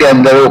रूप के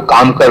अंदर वो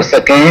काम कर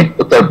सकें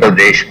उत्तर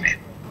प्रदेश में।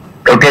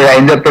 डॉक्टर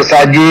राजेंद्र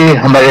प्रसाद जी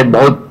हमारे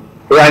बहुत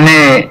पुराने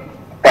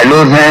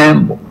फेलोज हैं,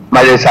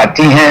 हमारे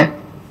साथी हैं,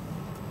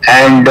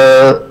 and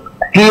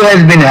he has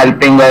been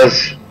helping us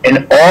in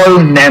all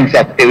NAMS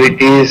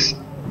activities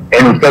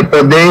in Uttar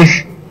Pradesh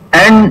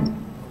and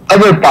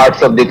other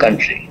parts of the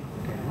country.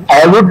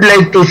 I would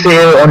like to say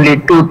only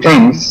two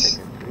things,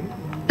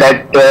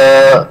 that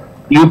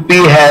UP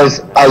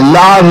has a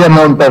large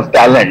amount of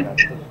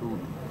talent.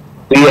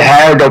 We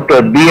have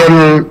Dr.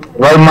 B.L.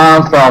 Verma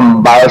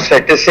from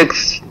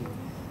Biostatistics,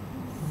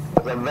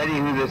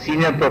 he's a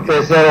senior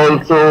professor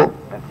also.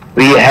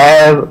 We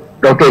have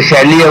Dr.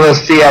 Shaili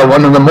Awasthi,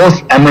 one of the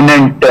most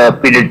eminent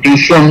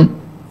pediatrician,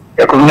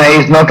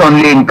 recognized not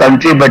only in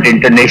country but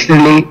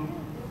internationally.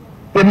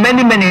 There are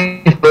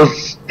many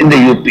fellows in the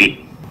UP.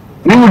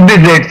 We would be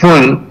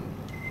grateful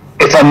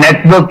if a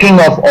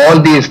networking of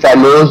all these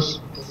fellows,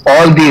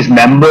 all these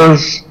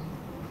members,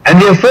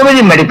 and there are so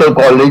many medical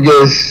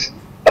colleges,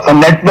 if a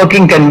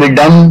networking can be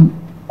done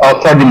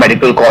for the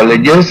medical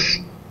colleges,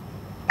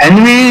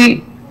 and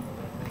we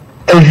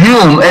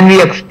assume and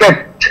we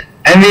expect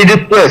and we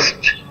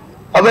request,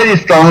 a very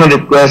strong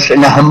request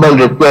and a humble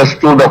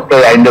request to Dr.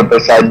 Rajendra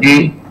Prasad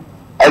ji,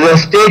 as a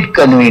state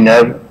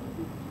convener,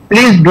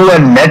 please do a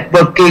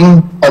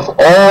networking of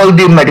all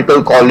the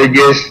medical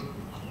colleges,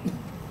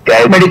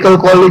 private medical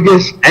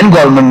colleges and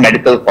government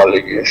medical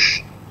colleges.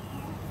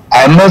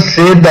 I must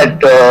say that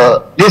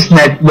this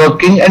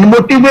networking and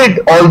motivate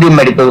all the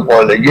medical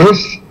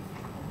colleges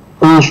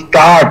to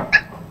start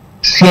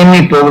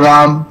CME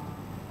program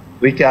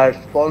which are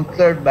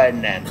sponsored by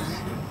NAMS.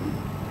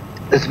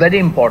 It's very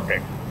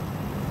important.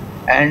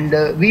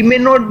 And we may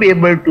not be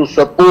able to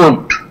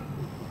support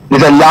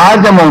with a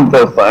large amount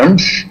of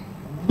funds,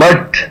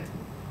 but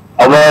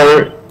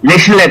our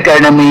National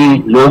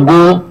Academy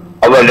logo,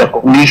 our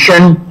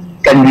recognition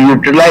can be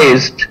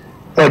utilized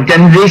for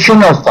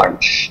generation of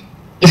funds.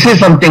 This is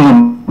something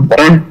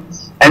important,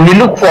 and we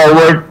look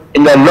forward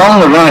in the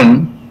long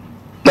run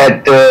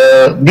that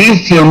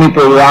these CME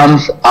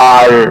programs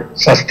are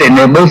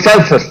sustainable,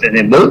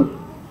 self-sustainable.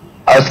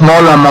 A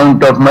small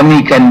amount of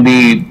money can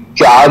be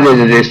charged as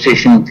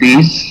registration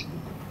fees,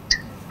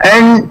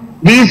 and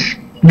these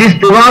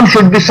programs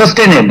should be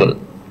sustainable,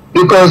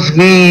 because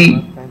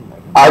we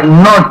are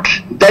not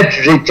that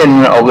rich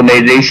an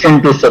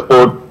organization to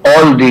support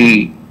all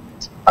the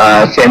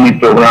CME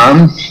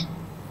programs.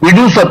 We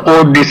do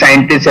support the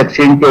scientist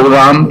exchange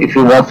program. If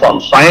you want to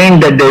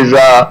find that there is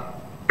a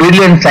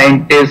brilliant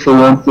scientist who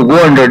wants to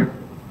go under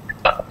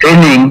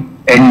training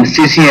in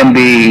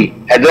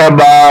CCMB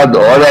Hyderabad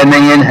or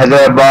NIN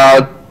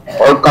Hyderabad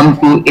or come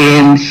to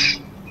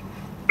AIMS,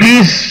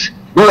 please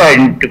do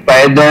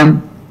identify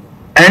them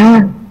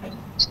and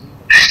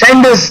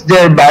send us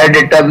their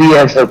biodata we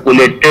have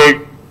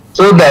circulated,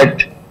 so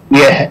that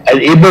we are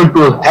able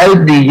to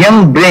help the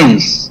young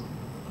brains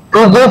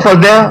to go for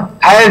the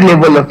higher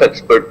level of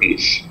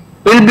expertise.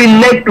 We will be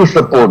glad to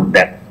support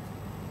them.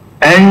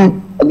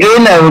 And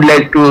again, I would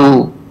like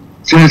to,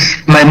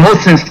 since my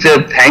most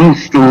sincere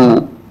thanks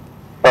to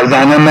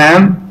Farzana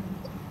ma'am,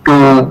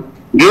 to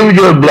give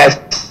your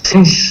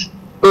blessings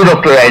to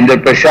Dr.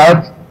 Rajendra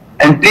Prasad,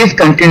 and please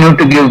continue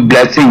to give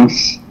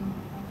blessings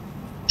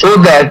so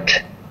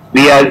that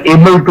we are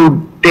able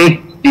to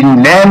take the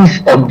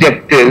NAMS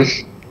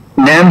objectives,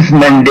 NAMS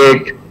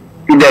mandate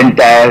to the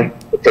entire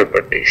Uttar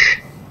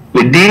Pradesh.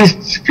 With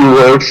these few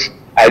words,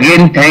 I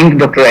again thank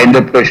Dr.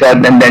 Rajendra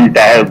Prasad and the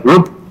entire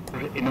group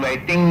for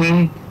inviting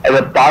me as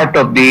a part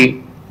of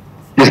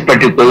this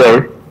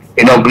particular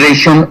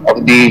inauguration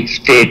of the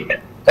state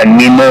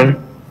convener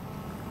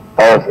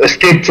of a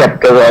state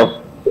chapter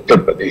of Uttar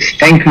Pradesh.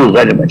 Thank you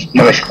very much.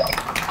 Namaskar.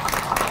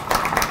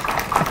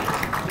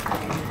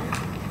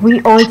 We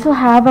also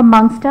have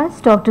amongst us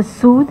Dr.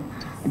 Sood,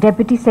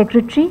 Deputy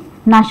Secretary,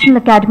 National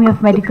Academy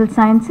of Medical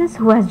Sciences,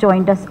 who has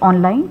joined us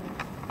online.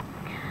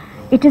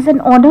 It is an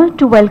honor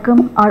to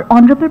welcome our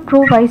Honorable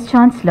Pro Vice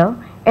Chancellor,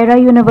 ERA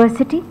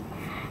University,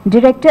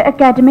 Director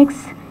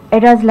Academics,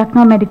 ERA's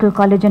LUCKNOW Medical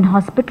College and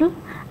Hospital,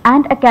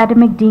 and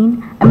Academic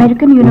Dean,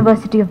 American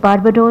University of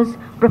Barbados,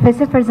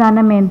 Professor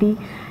Farzana Mehndi,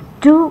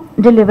 to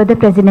deliver the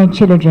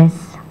presidential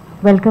address.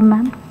 Welcome,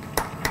 ma'am.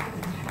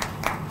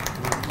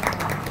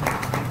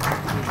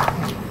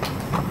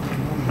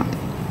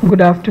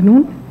 Good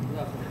afternoon.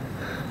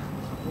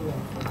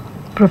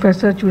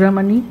 Professor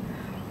Churamani,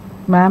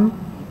 ma'am,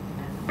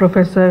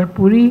 Professor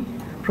Puri,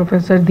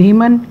 Professor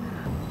Dhiman,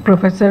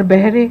 Professor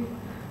Behre,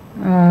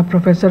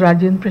 Professor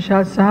Rajendra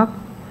Prasad Sahab,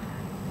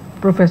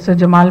 Professor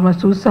Jamal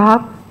Masood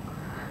Sahab,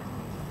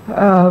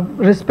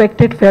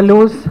 respected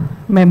fellows,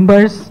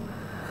 members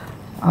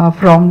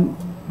from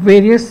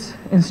various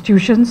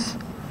institutions,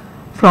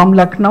 from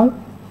Lucknow,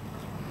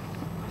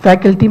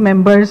 faculty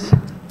members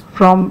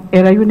from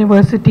ERA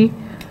University,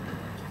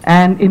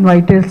 and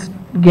invited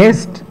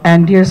guests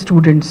and dear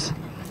students.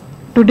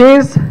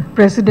 Today's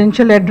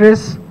presidential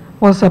address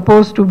was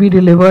supposed to be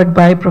delivered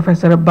by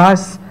Professor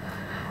Abbas,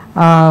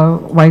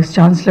 Vice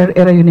Chancellor,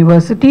 ERA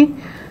University,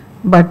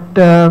 but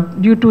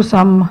due to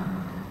some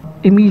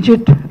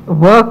immediate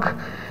work,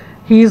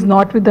 he is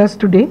not with us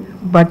today,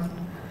 but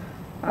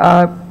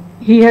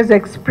he has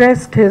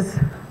expressed his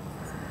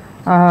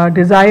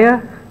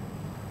desire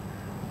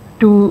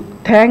to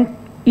thank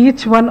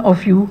each one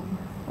of you,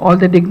 all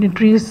the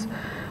dignitaries,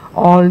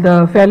 all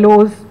the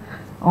fellows,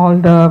 all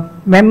the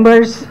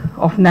members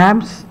of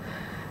NAMS,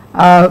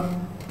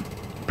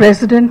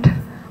 President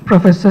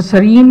Professor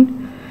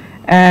Sareen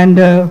and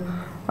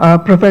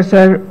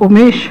Professor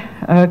Umesh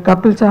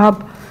Kapil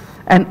Sahab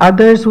and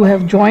others who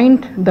have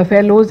joined, the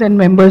fellows and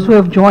members who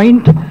have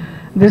joined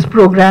this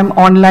program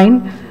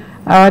online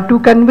to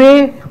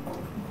convey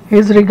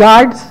his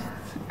regards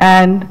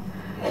and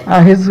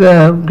his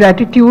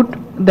gratitude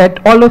that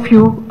all of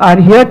you are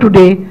here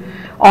today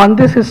on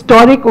this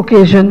historic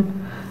occasion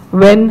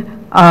when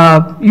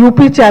UP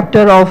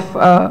chapter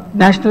of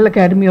National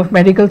Academy of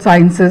Medical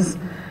Sciences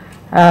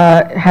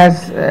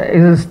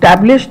is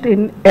established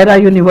in ERA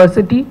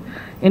University.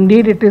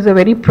 Indeed, it is a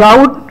very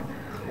proud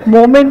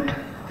moment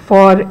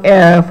for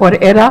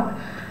ERA,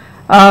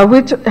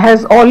 which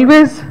has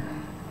always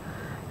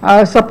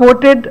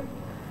supported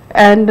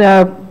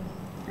and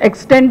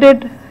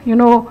extended,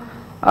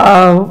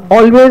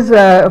 always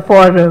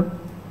for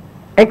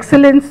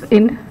excellence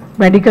in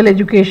medical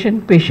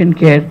education, patient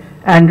care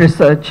and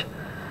research.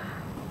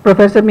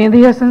 Professor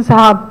Mehdi Hassan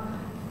Sahab,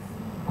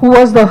 who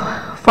was the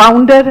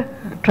founder,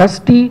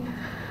 trustee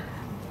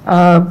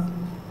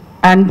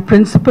and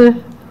principal,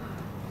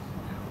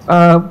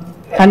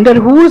 under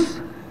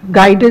whose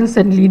guidance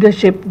and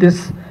leadership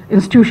this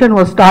institution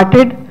was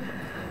started.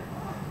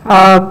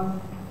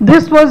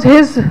 This was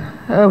his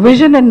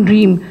vision and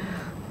dream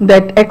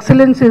that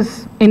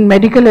excellence in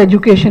medical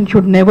education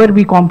should never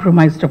be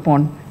compromised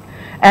upon.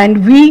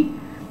 And we,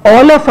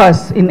 all of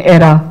us in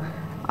ERA,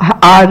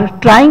 are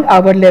trying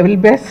our level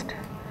best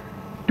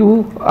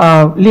to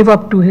live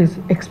up to his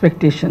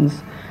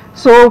expectations.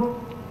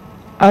 So,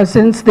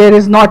 since there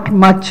is not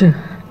much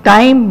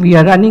time, we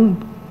are running,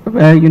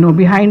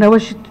 behind our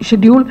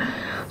schedule.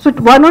 So,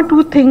 one or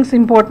two things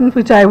important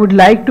which I would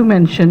like to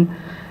mention,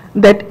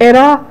 that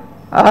ERA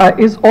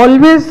is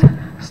always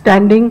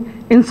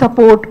standing in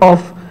support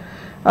of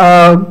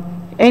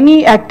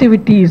any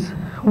activities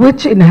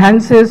which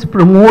enhances,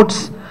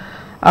 promotes,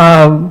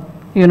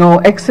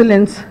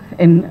 excellence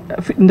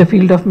in the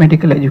field of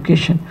medical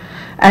education.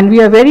 And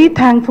we are very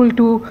thankful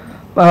to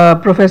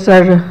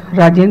Professor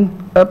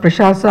Rajendra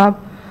Prasad,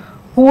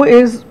 who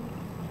is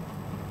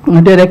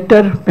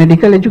Director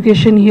Medical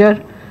Education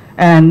here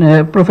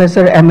and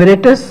Professor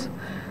Emeritus,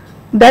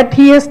 that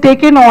he has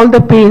taken all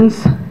the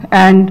pains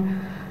and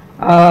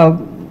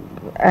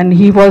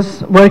he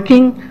was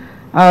working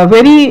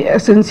very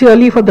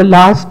sincerely for the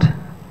last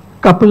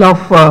couple of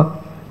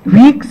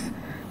weeks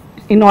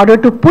in order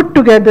to put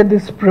together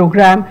this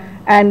program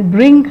and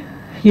bring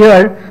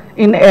here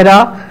in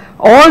ERA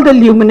all the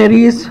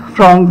luminaries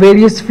from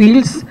various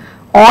fields,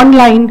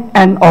 online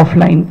and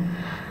offline.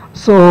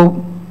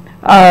 So,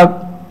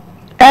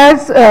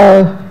 as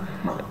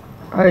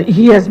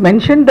he has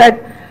mentioned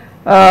that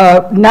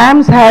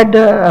NAMS had,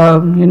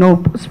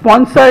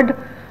 sponsored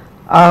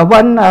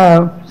one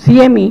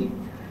CME,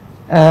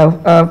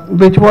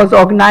 which was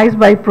organized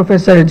by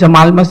Professor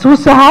Jamal Masood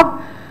Sahab,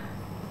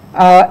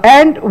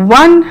 and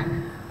one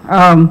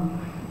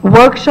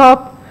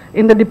workshop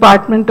in the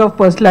Department of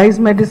Personalized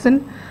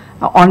Medicine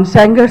on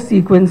Sanger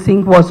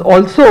sequencing was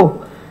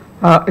also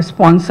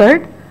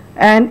sponsored,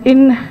 and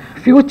in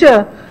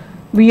future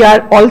we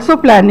are also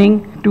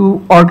planning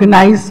to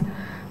organize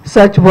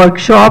such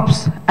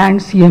workshops and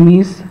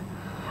CMEs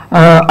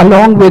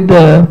along with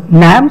the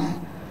NAMS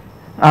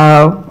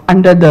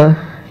under the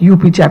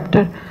UP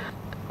chapter.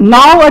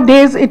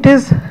 Nowadays it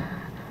is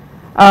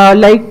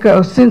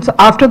since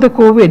after the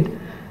COVID,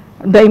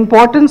 the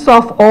importance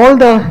of all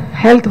the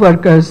health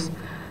workers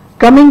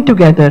coming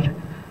together,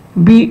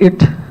 be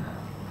it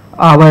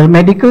our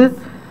medical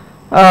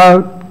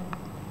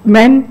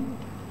men,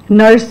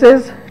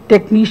 nurses,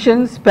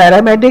 technicians,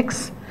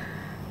 paramedics.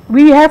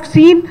 We have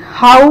seen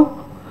how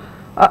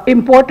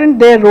important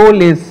their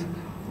role is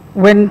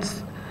when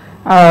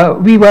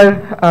we were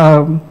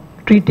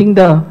treating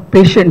the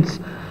patients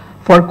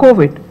for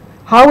COVID.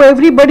 How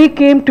everybody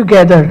came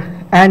together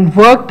and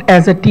worked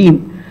as a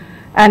team,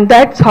 and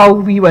that's how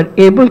we were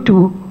able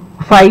to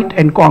fight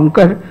and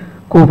conquer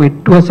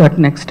COVID to a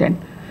certain extent.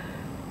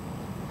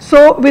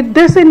 So with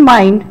this in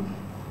mind,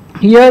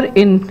 here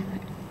in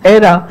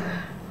ERA,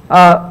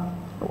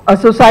 a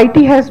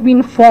society has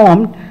been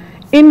formed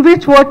in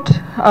which what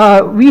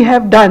we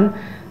have done,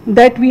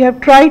 that we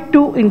have tried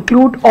to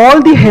include all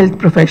the health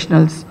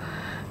professionals,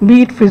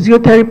 be it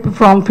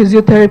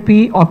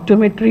physiotherapy,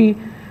 optometry,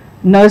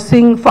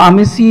 nursing,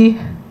 pharmacy,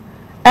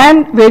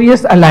 and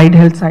various allied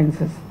health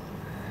sciences.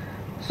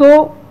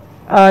 So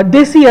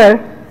this year,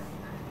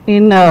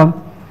 in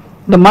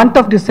the month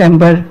of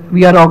December,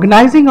 we are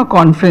organizing a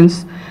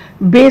conference.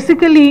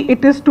 Basically,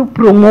 it is to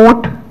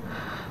promote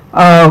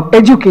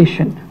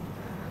education,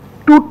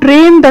 to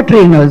train the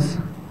trainers,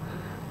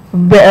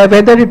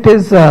 whether it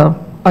is a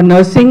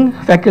nursing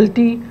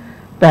faculty,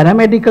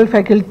 paramedical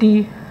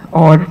faculty,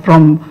 or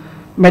from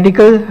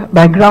medical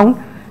background.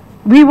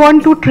 We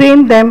want to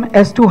train them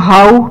as to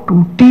how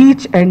to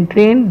teach and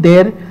train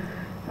their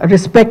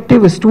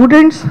respective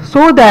students,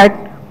 so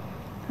that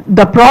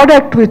the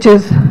product which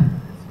is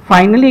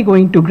finally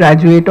going to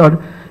graduate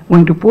or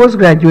going to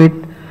postgraduate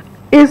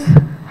is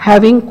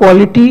having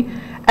quality,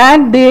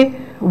 and they,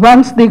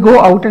 once they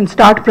go out and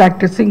start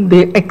practicing,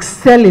 they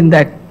excel in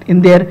that,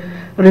 in their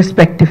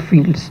respective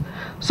fields.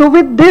 So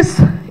with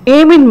this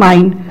aim in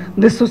mind,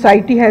 this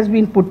society has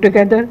been put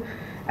together,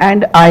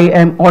 and I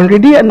am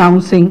already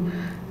announcing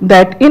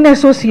that in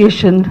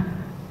association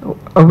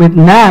with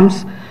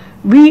NAMS,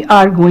 we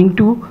are going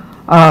to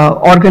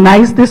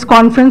organize this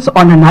conference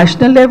on a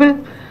national level.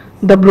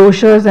 The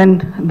brochures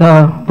and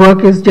the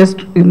work is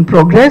just in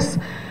progress,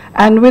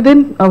 and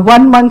within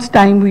 1 month's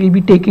time we will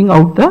be taking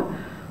out the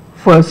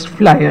first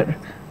flyer.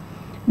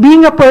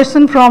 Being a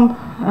person from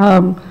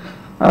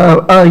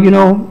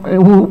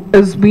who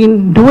has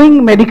been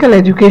doing medical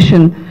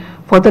education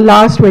for the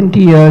last 20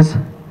 years,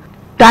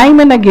 time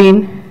and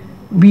again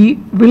we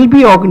will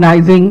be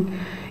organizing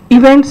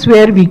events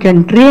where we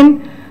can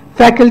train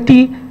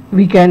faculty,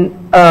 we can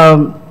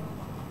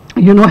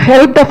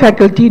help the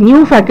faculty,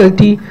 new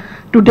faculty,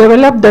 to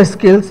develop the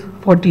skills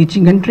for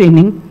teaching and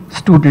training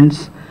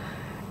students.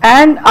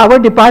 And our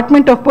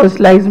Department of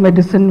Personalized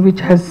Medicine,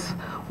 which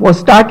was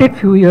started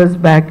few years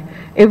back,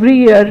 every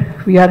year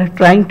we are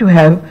trying to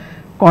have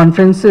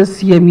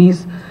conferences,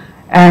 CMEs,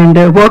 and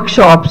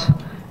workshops.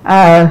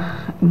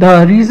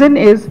 The reason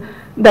is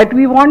that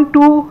we want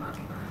to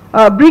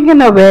bring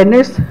an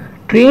awareness,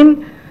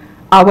 train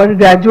our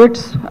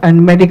graduates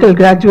and medical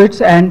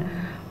graduates and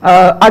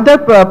other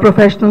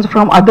professionals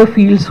from other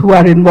fields who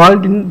are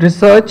involved in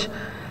research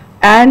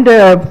and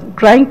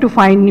trying to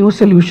find new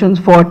solutions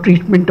for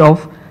treatment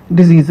of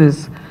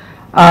diseases.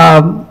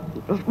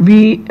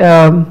 We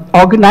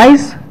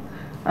organize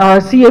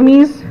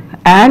CMEs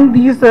and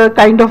these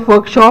kind of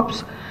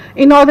workshops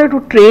in order to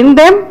train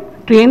them,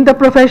 train the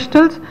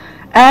professionals,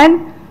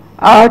 and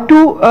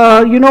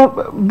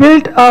to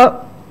build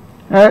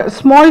a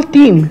small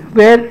team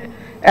where,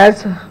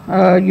 as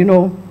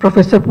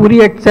Professor Puri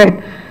had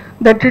said,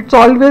 that it's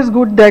always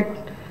good that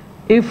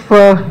if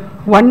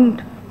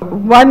one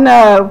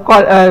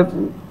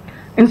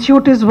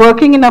institute is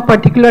working in a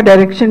particular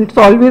direction, it's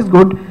always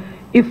good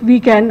if we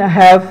can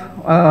have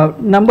a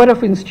number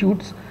of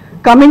institutes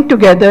coming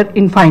together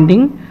in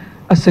finding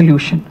a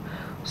solution.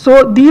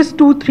 So these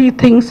 2-3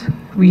 things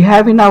we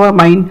have in our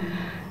mind,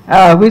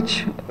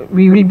 which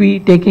we will be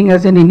taking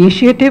as an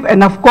initiative,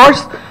 and of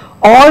course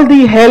all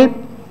the help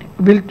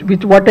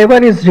with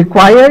whatever is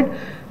required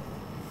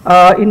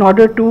in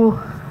order to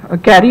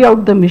carry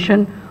out the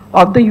mission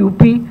of the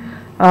UP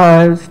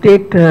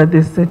state,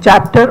 this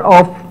chapter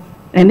of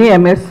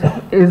NAMS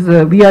is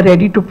we are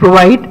ready to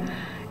provide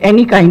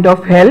any kind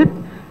of help.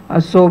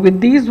 So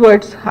with these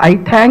words, I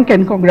thank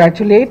and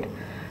congratulate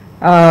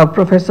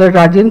Professor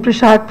Rajendra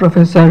Prasad,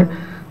 Professor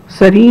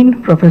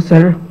Sareen,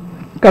 Professor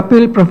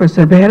Kapil,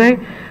 Professor Behrai,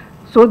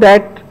 so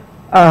that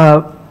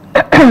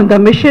the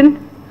mission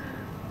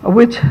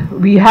which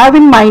we have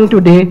in mind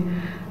today,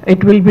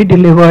 it will be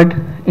delivered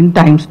in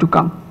times to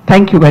come.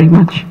 Thank you very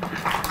much.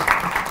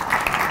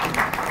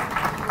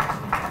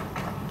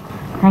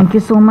 Thank you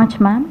so much,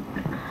 ma'am.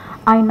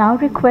 I now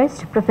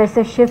request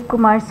Professor Shiv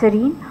Kumar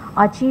Sareen,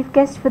 our chief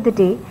guest for the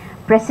day,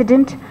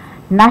 President,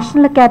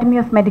 National Academy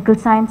of Medical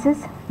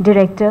Sciences,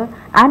 Director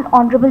and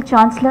Honorable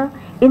Chancellor,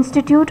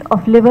 Institute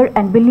of Liver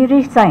and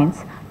Biliary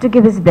Science, to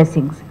give his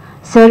blessings.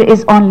 Sir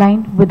is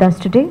online with us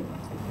today.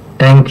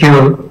 Thank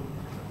you.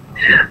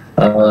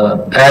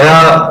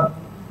 Era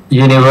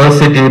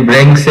University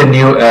brings a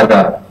new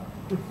era.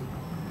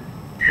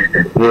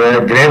 We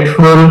are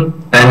grateful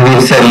and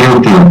we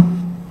salute you.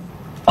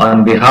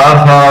 On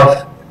behalf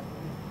of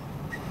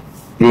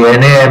the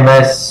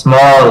NAMS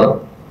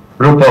small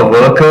group of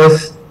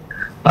workers,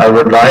 I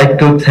would like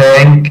to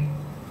thank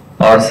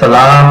or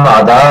salam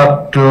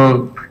adab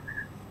to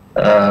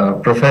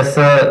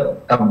Professor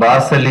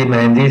Abbas Ali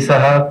Mehendi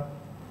Sahab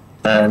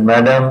and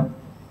Madam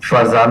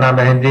Farzana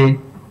Mehendi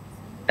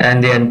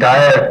and the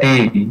entire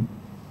team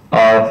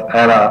of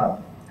ERA,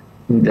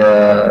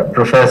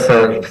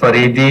 Professor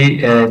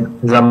Faridi and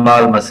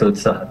Zamal Masood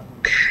Sahab.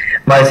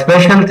 My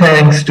special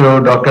thanks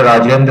to Dr.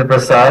 Rajendra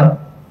Prasad,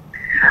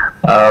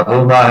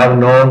 whom I have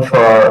known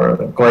for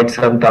quite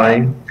some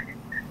time.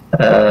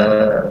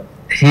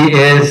 He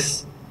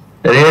is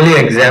really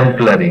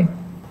exemplary,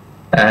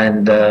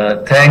 and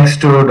thanks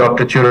to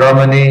Dr.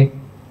 Churramani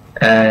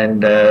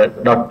and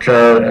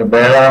Dr.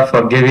 Bera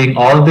for giving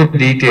all the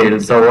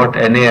details of what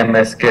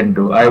NAMS can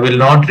do. I will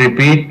not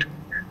repeat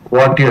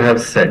what you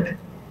have said.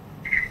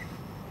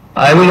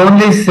 I will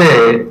only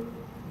say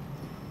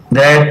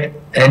that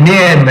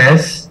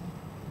NAMS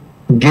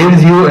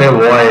gives you a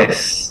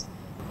voice.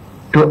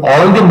 To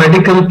all the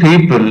medical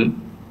people,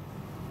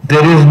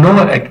 there is no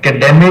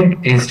academic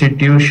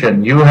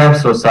institution. You have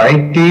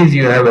societies,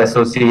 you have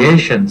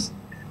associations,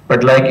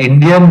 but like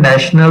Indian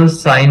National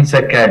Science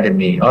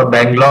Academy or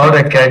Bangalore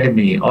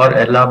Academy or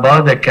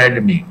Allahabad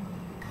Academy,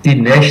 the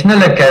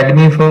National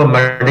Academy for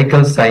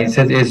Medical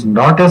Sciences is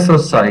not a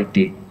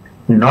society,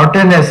 not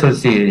an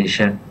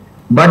association,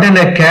 but an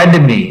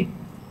academy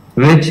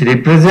which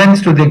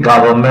represents to the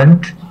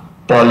government,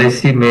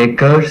 policy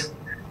makers,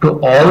 to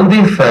all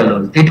the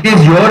fellows. It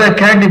is your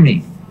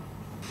academy.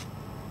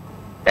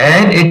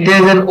 And it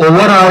is an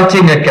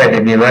overarching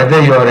academy,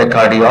 whether you are a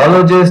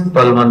cardiologist,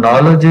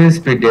 pulmonologist,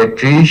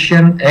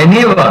 pediatrician,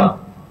 anyone,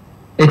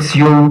 it's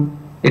you,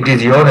 it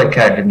is your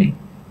academy.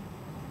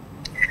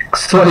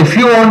 So if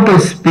you want to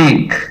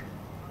speak,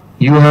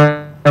 you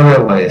have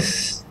a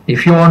voice.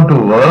 If you want to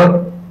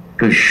work,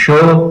 to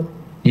show,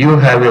 you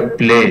have a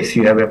place,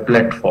 you have a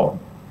platform.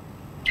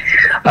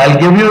 I'll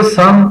give you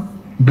some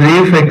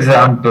brief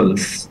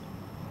examples.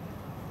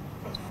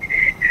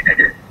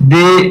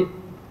 The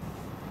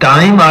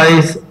time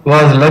I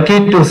was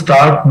lucky to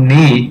start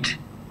NEET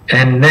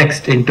and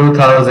next in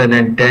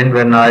 2010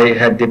 when I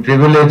had the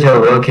privilege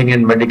of working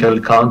in medical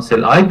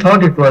council, I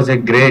thought it was a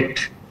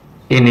great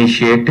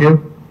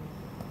initiative.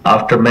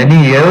 After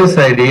many years,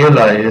 I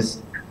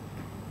realized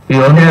we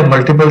only have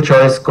multiple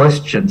choice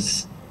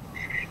questions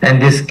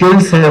and the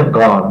skills have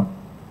gone.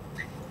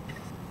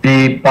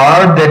 The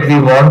part that we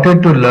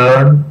wanted to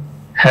learn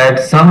had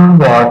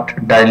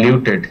somewhat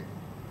diluted.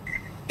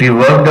 We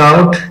worked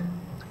out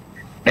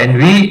and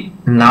we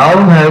now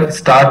have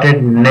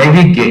started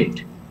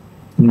Navigate.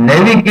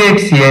 Navigate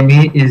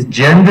CME is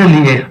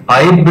generally a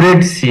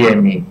hybrid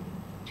CME.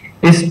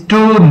 It's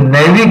to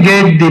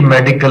navigate the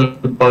medical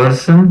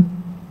person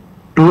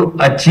to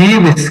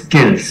achieve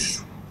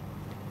skills.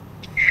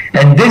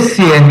 And this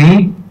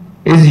CME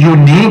is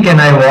unique,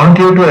 and I want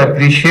you to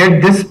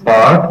appreciate this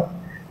part,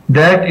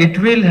 that it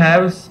will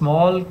have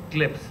small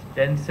clips,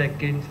 10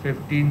 seconds,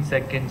 15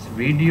 seconds,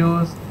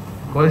 videos,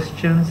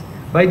 questions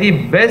by the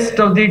best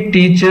of the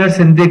teachers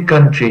in the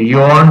country. You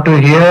want to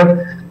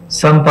hear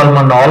some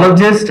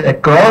pulmonologist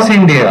across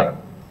India,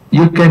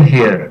 you can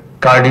hear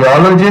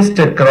cardiologist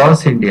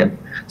across India.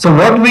 So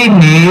what we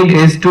need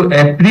is to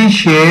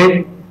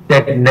appreciate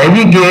that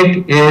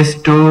Navigate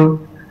is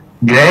to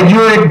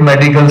graduate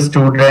medical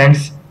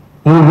students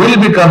who will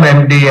become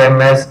MD,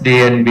 MS,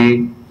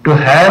 DNB, to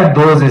have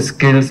those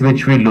skills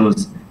which we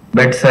lose.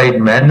 Bedside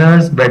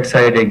manners,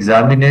 bedside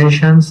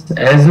examinations,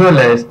 as well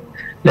as,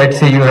 let's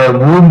say you have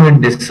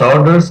movement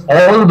disorders,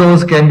 all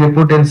those can be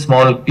put in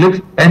small clips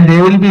and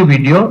they will be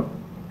video.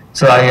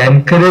 So I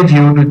encourage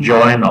you to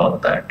join all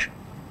that.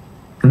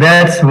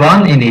 That's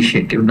one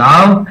initiative.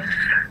 Now,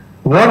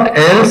 what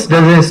else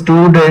does a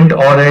student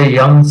or a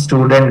young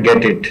student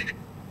get it?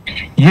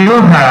 You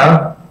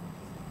have,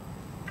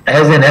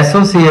 as an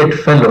associate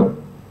fellow,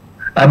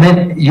 I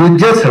mean, you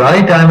just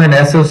write, I'm an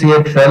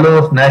associate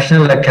fellow of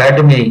National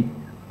Academy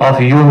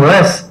of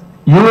US.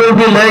 You will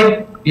be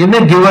like,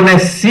 given a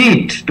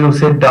seat to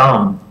sit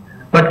down.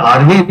 But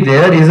are we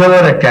there? Is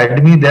our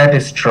academy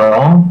that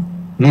strong?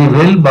 We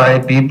will by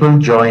people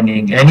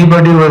joining.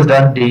 Anybody who has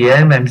done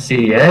DM,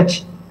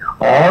 MCH,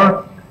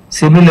 or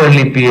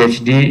similarly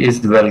PhD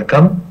is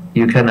welcome.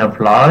 You can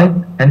apply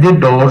and the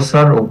doors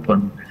are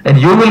open. And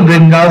you will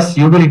bring us,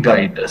 you will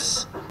guide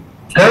us.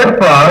 Third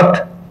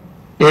part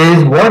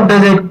is, what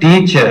does a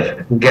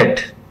teacher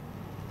get?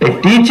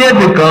 A teacher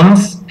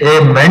becomes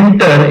a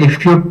mentor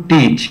if you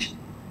teach,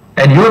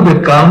 and you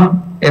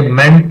become a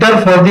mentor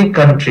for the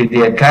country.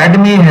 The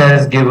academy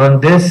has given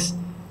this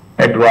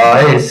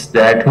advice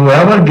that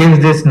whoever gives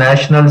this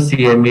national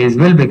CMEs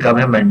will become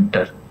a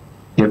mentor.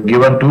 You've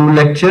given 2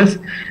 lectures,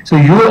 so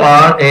you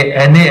are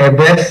a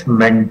NABS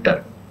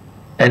mentor.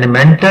 And a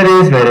mentor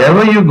is,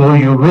 wherever you go,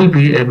 you will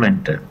be a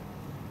mentor.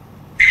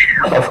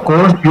 Of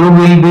course, you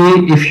will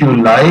be, if you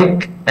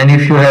like, and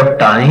if you have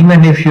time,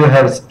 and if you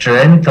have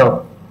strength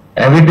of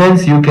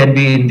evidence, you can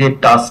be in the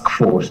task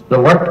force.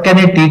 So what can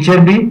a teacher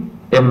be?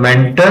 A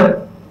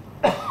mentor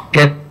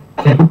can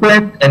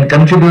implement and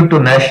contribute to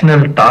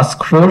national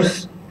task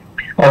force.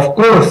 Of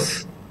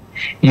course,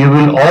 you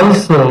will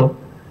also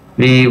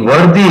be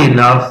worthy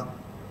enough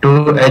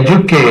to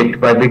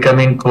educate by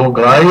becoming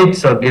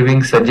co-guides or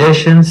giving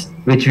suggestions,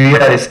 which we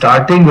are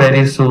starting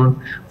very soon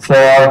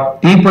for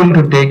people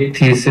to take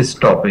thesis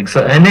topics.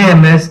 So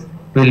NAMS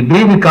will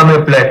become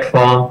a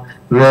platform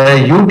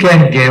where you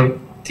can give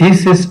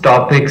thesis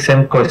topics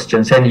and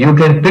questions, and you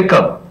can pick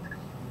up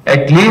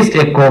at least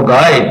a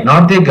co-guide,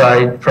 not the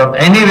guide, from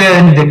anywhere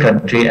in the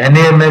country.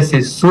 NAMS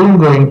is soon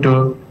going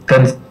to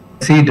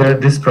consider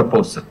this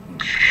proposal.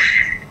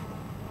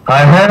 I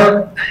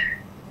have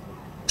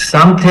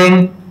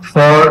something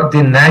for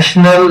the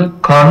national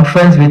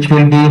conference, which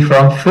will be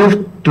from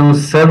 5th to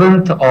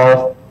 7th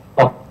of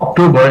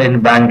October in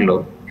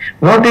Bangalore.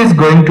 What is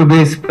going to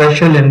be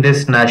special in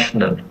this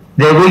national?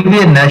 There will be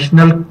a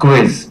national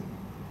quiz.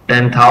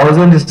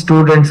 10,000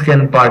 students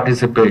can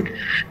participate.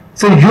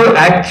 So you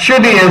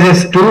actually as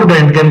a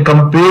student can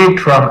compete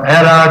from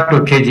ERA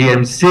to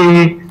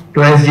KGMC to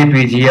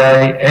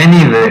SGPGI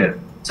anywhere.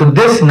 So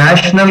this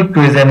national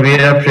quiz, and we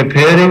are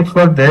preparing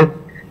for that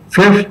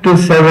 5th to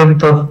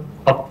 7th of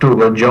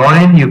October.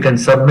 Join, you can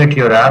submit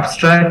your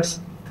abstracts.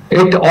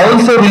 It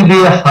also will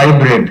be a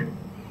hybrid.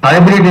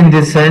 Hybrid in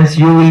the sense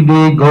you will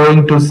be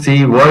going to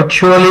see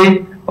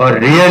virtually or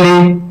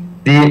really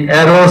the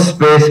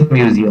Aerospace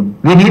Museum.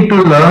 We need to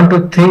learn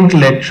to think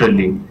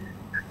laterally.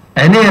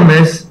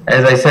 NAMS,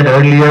 as I said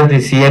earlier, the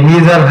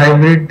CMEs are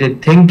hybrid, the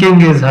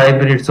thinking is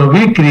hybrid. So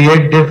we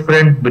create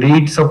different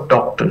breeds of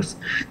doctors.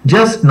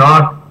 Just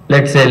not,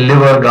 let's say,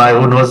 liver guy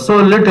who knows so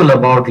little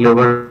about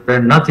liver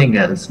and nothing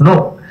else.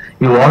 No,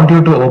 we want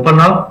you to open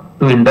up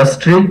to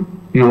industry.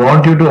 We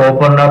want you to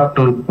open up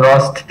to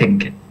cross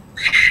thinking.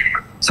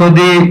 So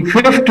the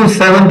 5th to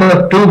 7th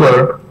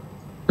October,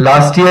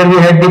 last year we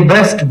had the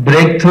best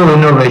breakthrough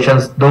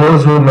innovations,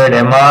 those who made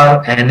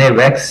mRNA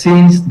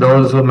vaccines,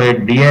 those who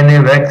made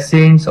DNA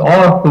vaccines,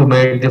 or who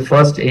made the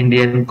first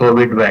Indian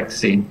COVID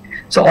vaccine.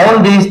 So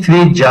all these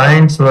three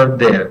giants were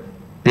there.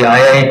 The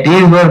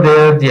IITs were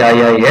there, the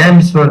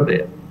IIMs were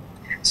there.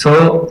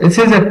 So this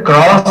is a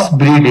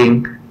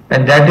cross-breeding,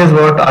 and that is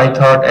what I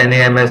thought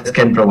NAMS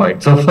can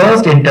provide. So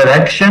first,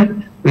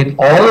 interaction with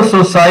all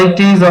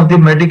societies of the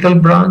medical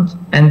branch,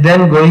 and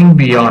then going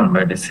beyond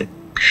medicine.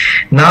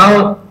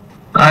 Now,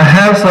 I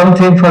have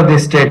something for the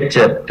state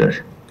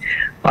chapter.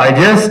 I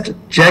just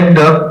checked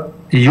up,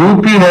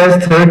 UP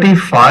has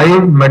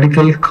 35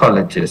 medical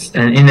colleges,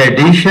 and in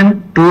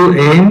addition to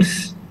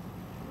AIMS,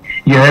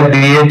 you have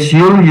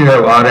BHU, you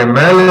have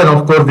RML, and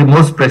of course the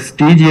most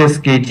prestigious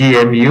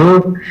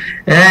KGMU,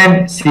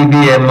 and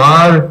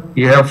CBMR,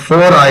 you have 4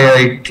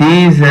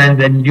 IITs, and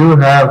then you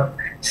have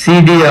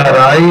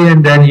CDRI,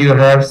 and then you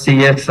have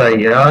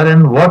CSIR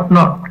and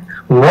whatnot.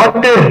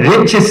 What a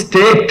rich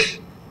state.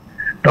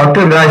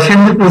 Dr.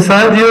 Rajendra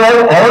Prasad, you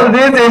have all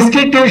these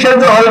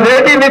institutions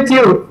already with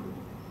you.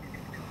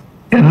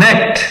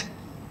 Connect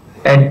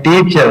and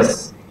teach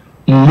us,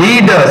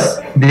 lead us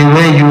the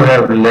way you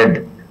have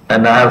led.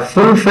 And I have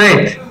full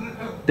faith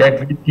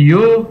that with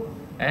you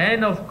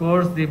and of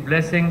course the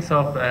blessings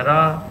of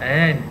ERA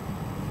and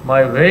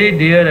my very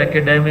dear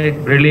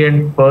academic,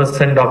 brilliant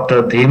person,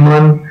 Dr.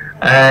 Dhiman,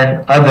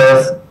 and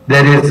others,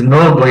 there is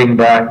no going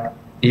back.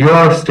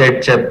 Your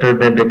state chapter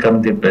may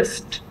become the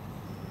best.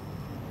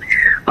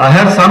 I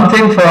have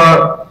something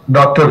for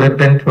Dr.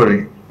 Vipin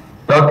Puri.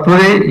 Dr.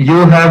 Puri,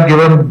 you have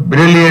given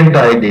brilliant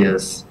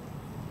ideas.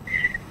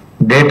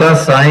 Data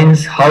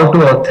science, how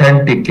to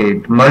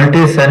authenticate,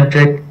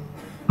 multi-centric,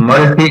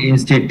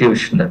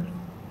 multi-institutional.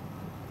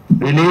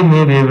 Believe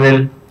me, we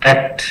will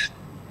act.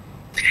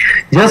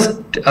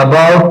 Just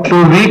about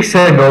 2 weeks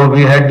ago,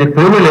 we had the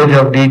privilege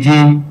of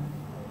DG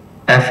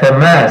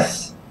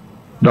FMS,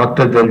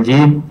 Dr.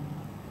 Daljit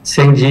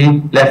Singh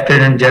Ji,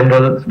 Lieutenant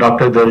General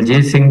Dr.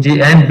 Daljit Singh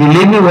Ji, and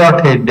believe me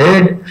what he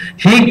did,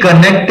 he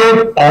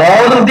connected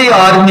all the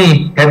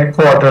army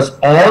headquarters,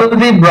 all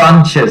the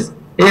branches,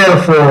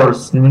 Air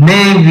Force,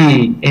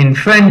 Navy,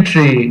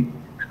 Infantry,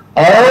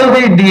 all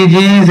the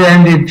DGs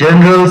and the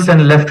generals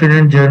and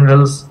lieutenant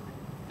generals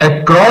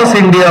across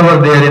India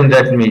were there in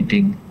that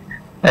meeting.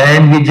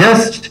 And we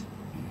just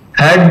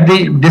had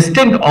the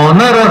distinct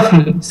honor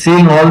of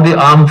seeing all the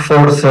armed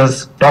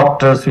forces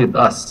doctors with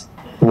us.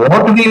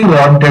 What we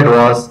wanted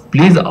was,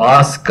 please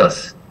ask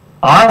us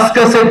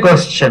a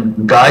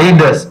question,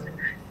 guide us.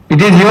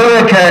 It is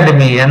your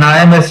academy and I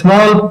am a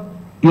small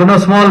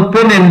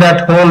pin in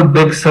that whole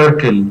big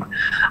circle.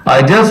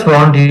 I just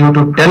want you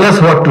to tell us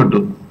what to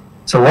do.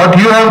 So what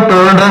you have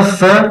told us,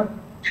 sir,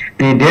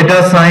 the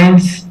data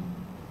science,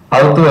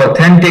 how to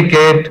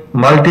authenticate,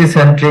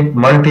 multi-centric,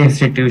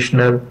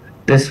 multi-institutional,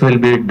 this will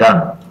be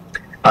done.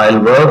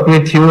 I'll work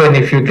with you, and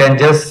if you can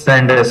just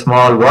send a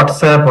small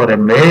WhatsApp or a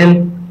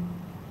mail,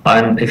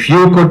 and if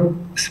you could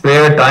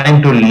spare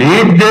time to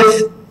lead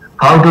this,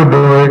 how to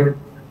do it,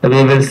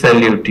 we will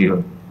salute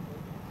you.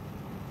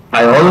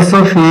 I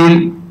also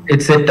feel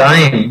it's a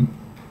time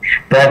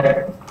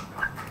that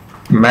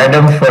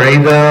Madam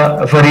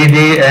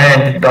Faridi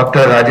and Dr.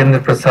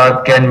 Rajendra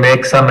Prasad can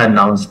make some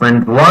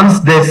announcement.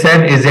 Once they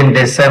said is in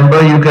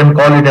December, you can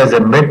call it as a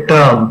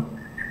midterm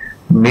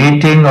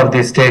meeting of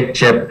the state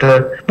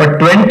chapter. But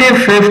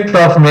 25th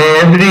of May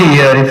every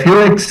year, if you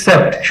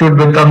accept, should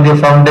become the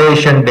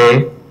foundation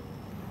day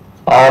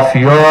of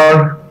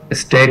your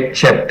state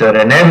chapter.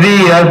 And every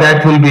year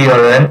that will be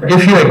your,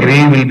 if you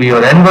agree, will be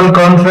your annual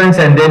conference,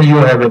 and then you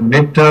have a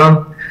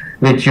midterm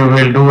which you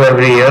will do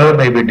every year,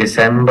 maybe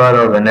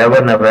December or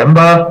whenever,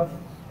 November.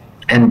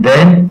 And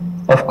then,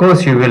 of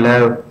course, you will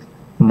have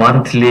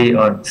monthly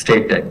or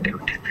state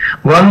activity.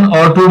 1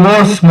 or 2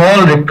 more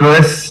small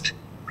requests.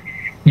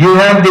 You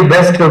have the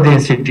best of the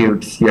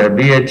institutes, your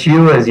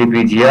BHU,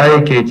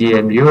 SGPGI,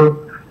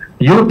 KGMU.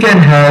 You can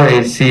have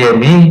a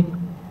CME,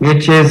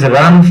 which is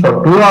run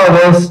for 2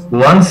 hours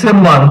once a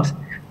month,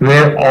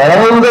 where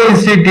all the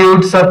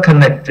institutes are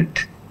connected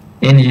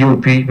in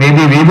UP.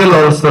 Maybe we will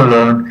also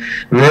learn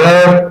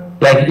where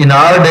Like in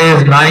our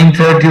days,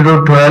 9:30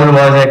 to 12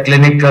 was a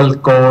clinical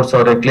course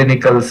or a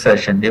clinical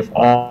session. If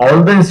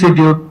all the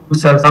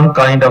institutes have some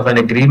kind of an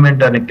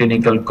agreement on a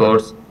clinical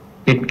course,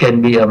 it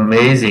can be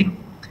amazing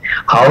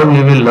how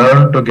we will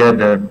learn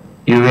together.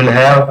 You will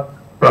have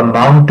from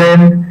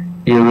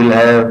mountain, you will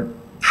have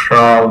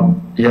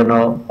from, you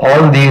know,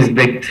 all these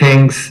big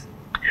things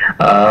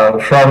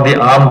from the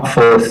armed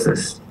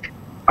forces.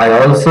 I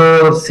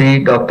also see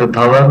Dr.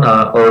 Dhawan,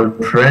 our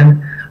old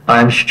friend.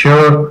 I'm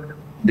sure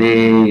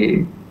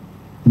the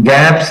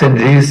gaps in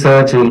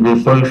research will be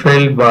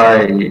fulfilled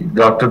by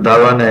Dr.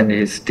 Dhawan and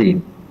his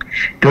team.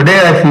 Today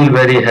I feel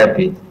very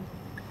happy.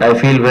 I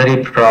feel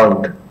very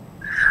proud.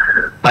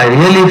 I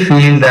really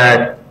feel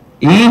that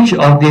each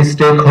of these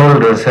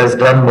stakeholders has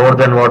done more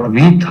than what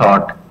we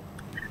thought.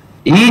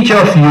 Each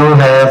of you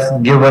has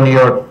given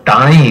your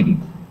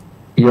time,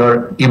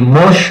 your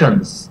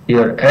emotions,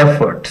 your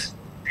efforts.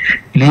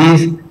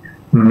 Please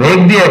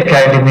make the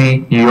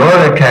academy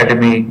your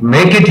academy,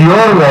 make it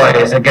your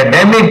voice,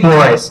 academic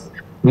voice.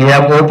 We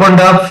have opened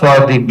up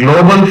for the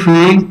global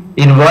field.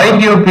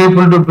 Invite your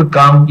people to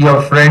become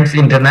your friends,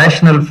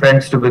 international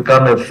friends, to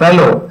become a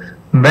fellow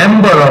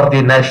member of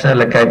the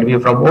National Academy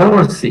from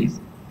overseas.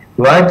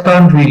 Why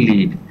can't we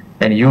lead?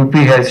 And UP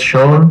has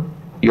shown,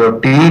 your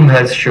team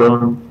has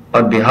shown,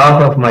 on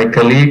behalf of my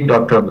colleague,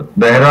 Dr.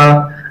 Behra,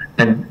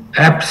 an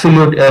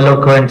absolute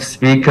eloquent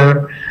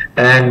speaker,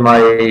 and my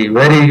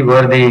very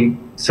worthy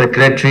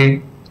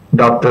secretary,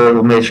 Dr.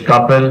 Umesh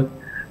Kapil,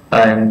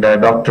 and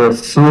Dr.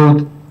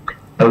 Sood.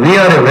 We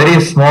are a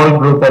very small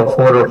group of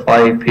 4 or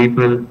 5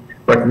 people,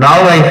 but now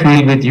I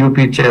feel with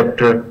UP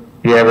chapter,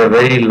 we have a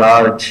very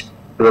large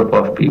group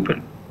of people.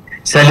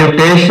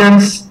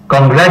 Salutations,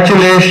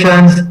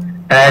 congratulations,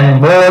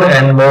 and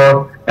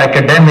more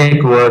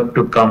academic work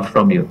to come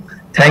from you.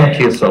 Thank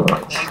you so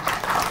much.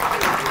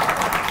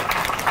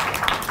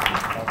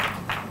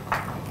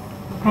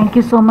 Thank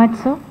you so much,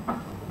 sir.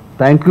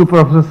 Thank you,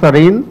 Professor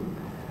Sareen,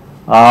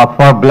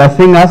 for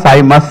blessing us,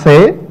 I must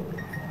say.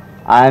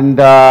 And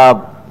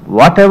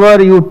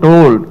whatever you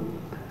told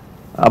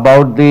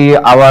about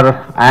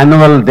our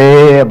annual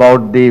day,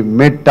 about the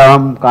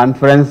midterm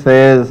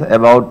conferences,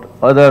 about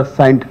other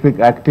scientific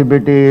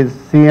activities,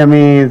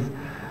 CMEs,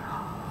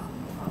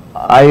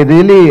 I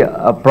really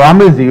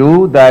promise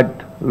you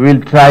that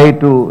we'll try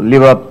to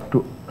live up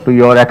to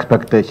your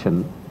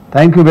expectation.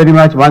 Thank you very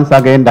much once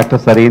again, Dr.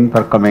 Sareen,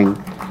 for coming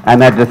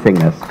and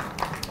addressing us.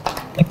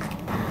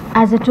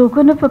 As a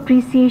token of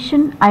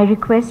appreciation, I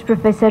request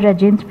Professor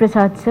Rajendra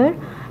Prasad, sir,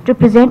 to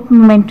present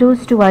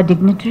mementos to our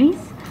dignitaries.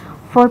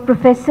 For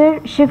Professor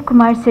Shiv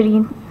Kumar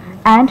Sareen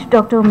and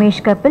Dr.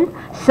 Umesh Kapil,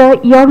 sir,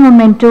 your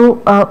memento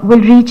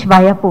will reach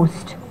via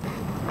post.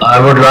 I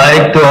would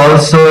like to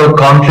also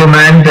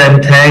compliment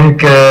and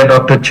thank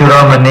Dr.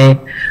 Churamani,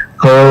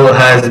 who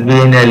has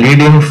been a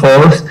leading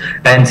force,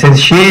 and since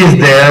she is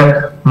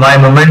there, my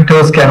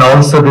mementos can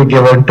also be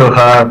given to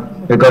her,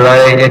 because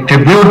I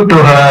attribute to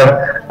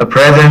her a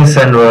presence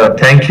and work.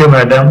 Thank you,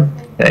 madam.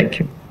 Thank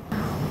you.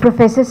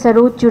 Professor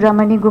Saroj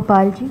Churamani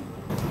Gopalji.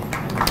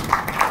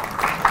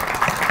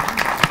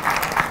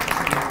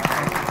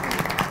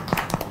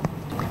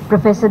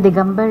 Professor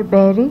Digambar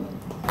Behri.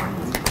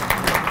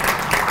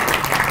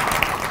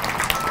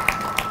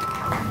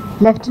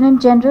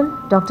 Lieutenant General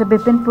Dr.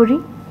 Bipin Puri.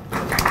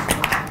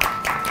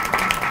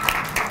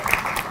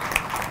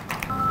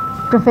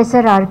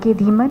 Professor R.K.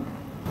 Dhiman.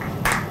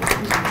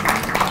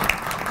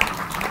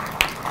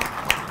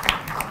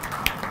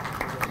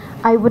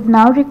 I would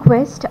now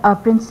request our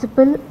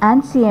Principal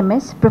and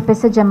CMS,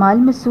 Professor Jamal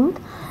Masood,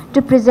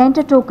 to present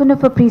a token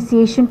of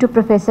appreciation to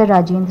Professor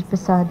Rajendra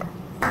Prasad.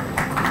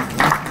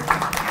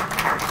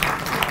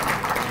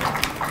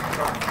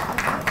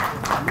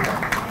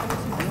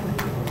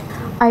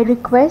 I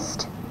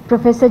request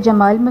Professor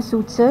Jamal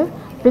Masood, sir,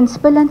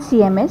 Principal and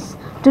CMS,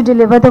 to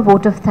deliver the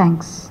vote of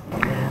thanks.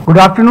 Good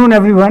afternoon,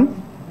 everyone.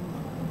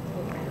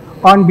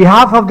 On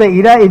behalf of the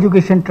ERA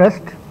Education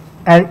Trust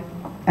and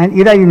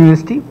ERA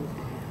University,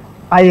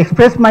 I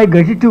express my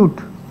gratitude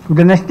to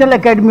the National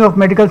Academy of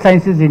Medical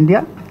Sciences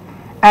India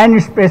and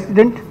its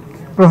President,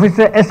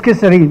 Professor S.K.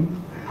 Sareen,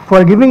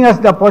 for giving us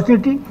the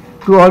opportunity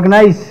to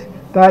organize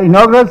the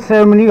inaugural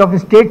ceremony of the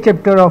state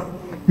chapter of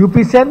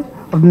UPCell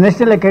of the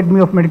National Academy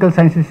of Medical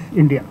Sciences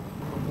India.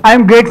 I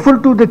am grateful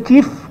to the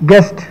chief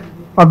guest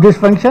of this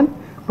function,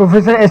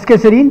 Professor S.K.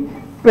 Sareen,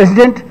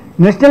 President,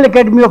 National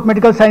Academy of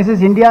Medical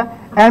Sciences India,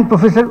 and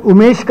Professor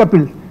Umesh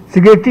Kapil,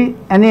 Secretary,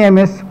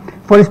 NAMS,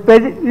 for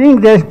sparing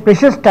their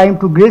precious time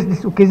to grace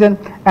this occasion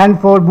and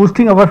for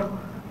boosting our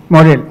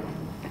morale.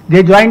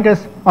 They joined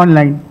us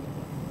online.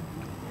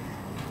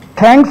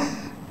 Thanks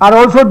are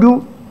also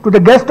due to the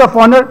guest of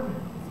honor,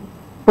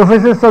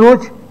 Professor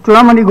Saroj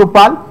Churamani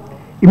Gopal,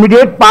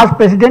 immediate past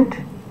President,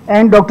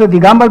 and Dr.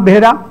 Digambar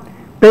Behra,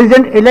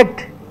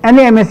 President-elect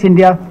NAMS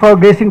India, for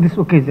gracing this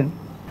occasion.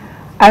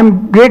 I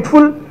am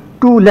grateful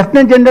to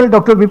Lieutenant General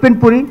Dr. Bipin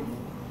Puri,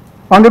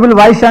 Honorable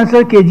Vice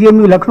Chancellor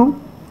KGMU LUCKNOW,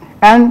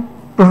 and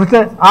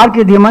Professor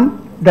R.K. Dhiman,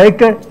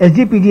 Director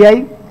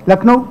SGPGI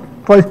LUCKNOW,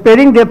 for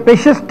sparing their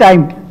precious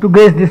time to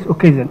grace this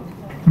occasion.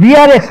 We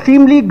are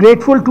extremely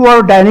grateful to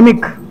our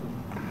dynamic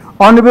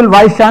Honorable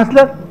Vice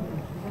Chancellor,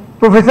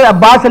 Professor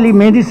Abbas Ali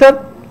Mehdi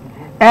sir,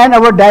 and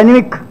our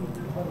dynamic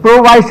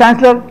Pro Vice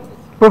Chancellor,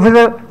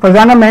 Professor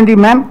Farzana Mehdi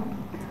ma'am,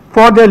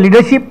 for their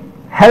leadership,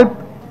 help,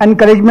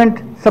 encouragement,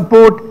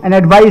 support and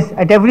advice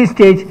at every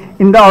stage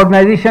in the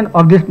organization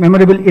of this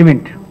memorable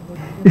event.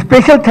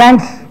 Special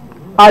thanks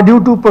are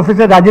due to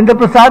Professor Rajendra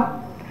Prasad,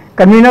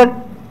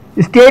 Convener,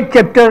 State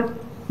Chapter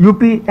UP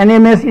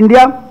NMS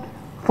India,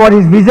 for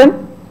his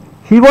vision.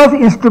 He was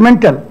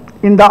instrumental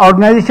in the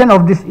organization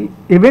of this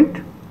event.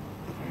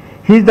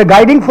 He is the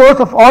guiding force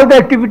of all the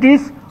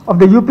activities of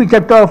the UP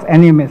chapter of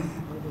NMS.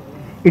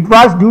 It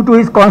was due to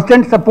his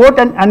constant support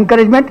and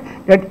encouragement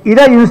that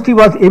ERA University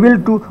was able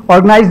to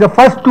organize the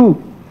first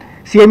 2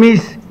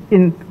 CMEs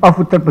of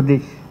Uttar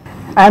Pradesh.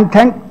 I am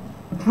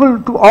thankful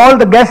to all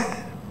the guests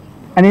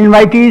and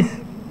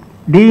invitees,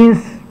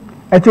 deans,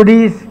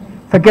 HODs,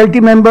 faculty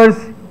members,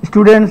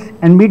 students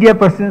and media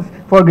persons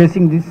for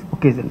gracing this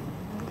occasion.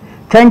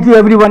 Thank you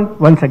everyone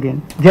once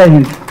again. Jai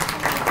Hind.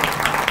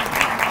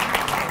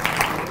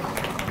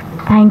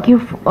 Thank you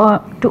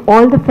to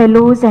all the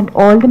fellows and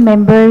all the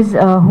members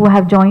who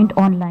have joined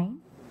online.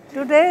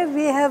 Today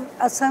we have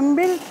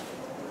assembled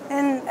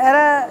in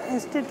ERA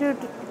Institute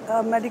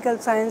of Medical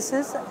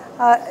Sciences,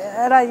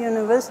 ERA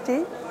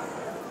University,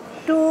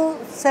 to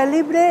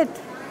celebrate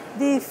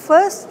the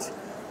first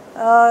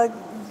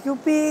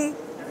UP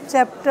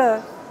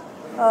chapter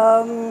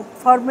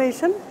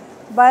formation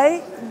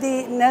by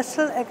the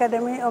National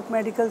Academy of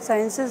Medical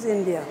Sciences,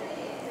 India.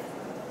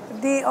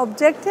 The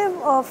objective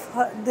of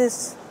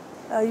this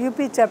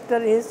UP chapter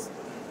is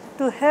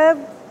to have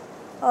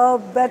a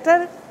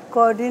better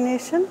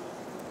coordination,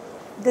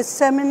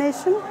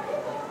 dissemination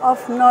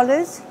of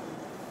knowledge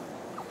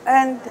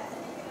and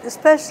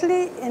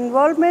especially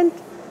involvement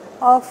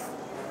of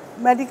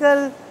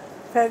medical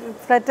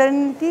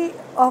fraternity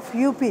of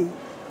UP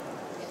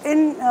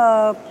in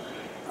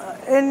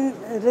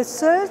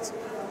research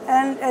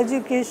and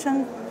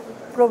education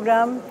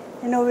program,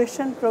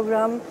 innovation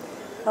program,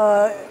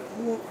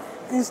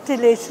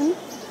 installation,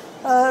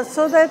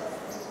 so that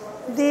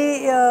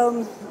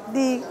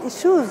the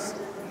issues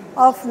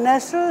of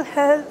national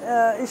health,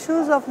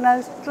 issues of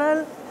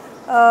national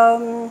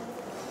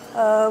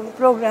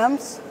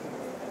programs,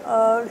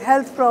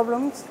 health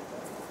problems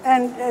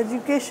and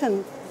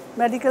education,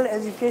 medical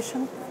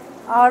education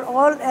are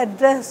all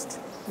addressed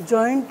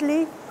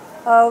jointly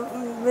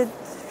with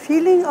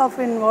feeling of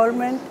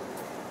involvement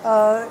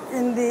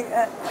in the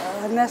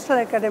National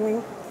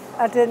Academy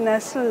at a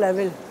national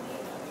level.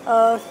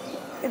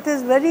 It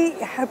is very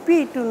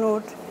happy to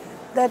note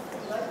that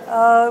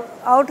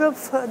out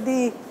of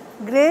the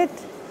great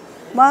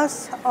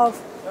mass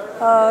of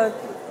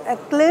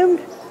acclaimed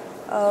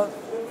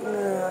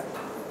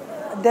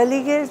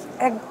delegates,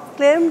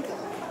 acclaimed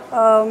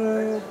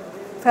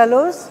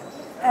fellows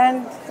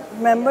and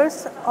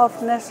members of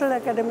National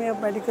Academy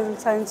of Medical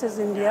Sciences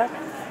India,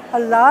 a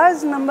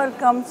large number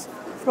comes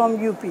from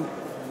UP.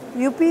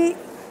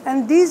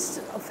 And these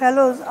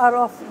fellows are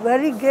of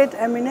very great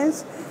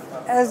eminence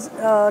as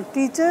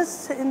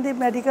teachers in the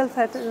medical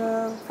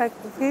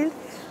field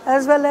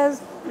as well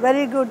as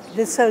very good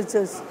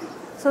researchers.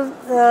 So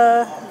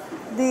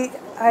the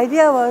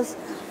idea was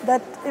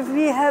that if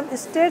we have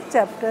state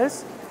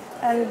chapters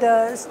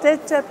and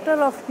state chapter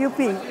of UP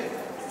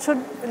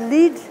should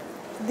lead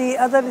the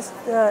other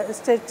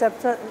state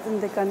chapter in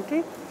the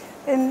country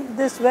in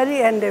this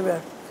very endeavor.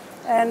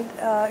 And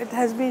it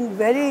has been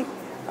very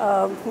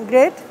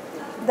great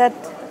that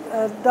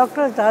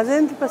Dr.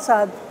 Rajendra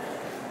Prasad,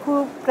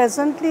 who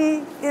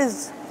presently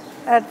is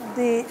at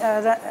the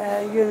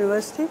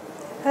university,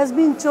 has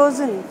been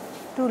chosen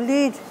to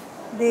lead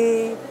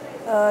the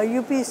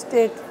UP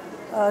State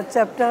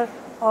chapter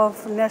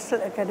of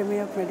National Academy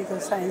of Medical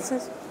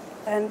Sciences.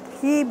 And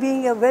he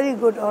being a very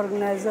good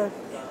organizer,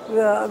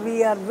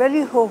 we are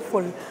very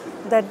hopeful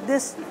that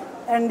this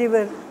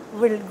endeavor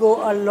will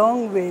go a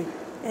long way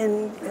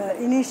in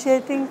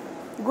initiating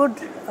good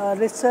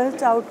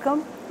research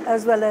outcome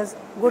as well as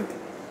good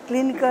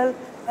clinical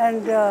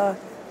and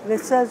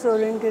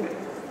research-oriented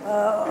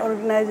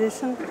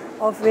organization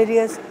of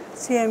various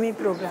CME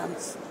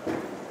programs.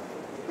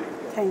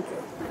 Thank you.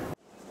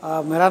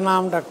 मेरा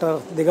नाम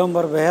doctor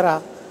Digambar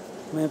Behera,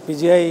 मैं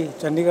PGI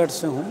Chandigarh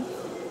से हूँ।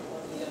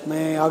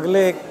 मैं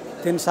अगले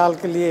 3 साल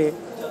के लिए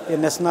ये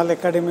national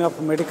academy of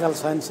medical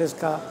sciences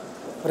का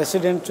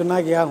प्रेसिडेंट चुना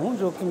गया हूँ,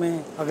 जो कि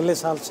मैं अगले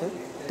साल से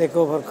टेक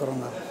ओवर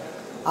करूँगा।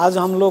 आज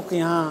हम लोग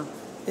यहाँ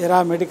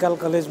एरा मेडिकल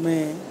कॉलेज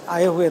में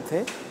आए हुए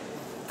थे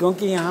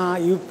क्योंकि यहाँ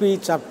यूपी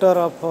चैप्टर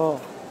ऑफ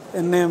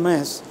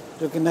NMS,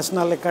 जो कि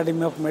national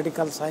academy of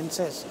medical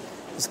sciences,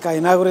 इसका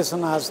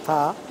इनागुरेशन आज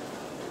था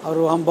और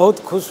हम बहुत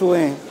खुश हुए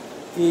हैं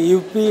कि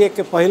यूपी एक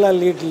पहला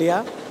लीड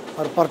लिया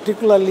और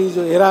पर्टिकुलरली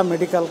जो एरा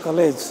मेडिकल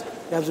कॉलेज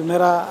या जो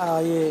मेरा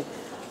ये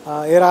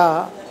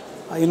एरा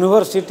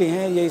यूनिवर्सिटी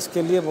है, ये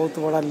इसके लिए बहुत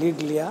बड़ा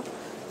लीड लिया।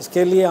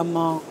 इसके लिए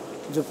हम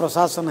जो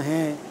प्रशासन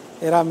है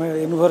एरा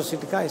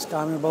यूनिवर्सिटी का,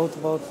 इसका हमें बहुत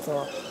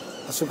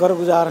बहुत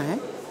शुक्रगुजार हैं।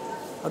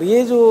 और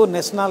ये जो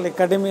national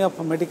academy of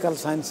medical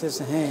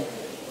sciences हैं,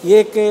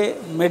 ये के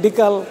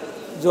मेडिकल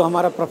जो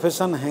हमारा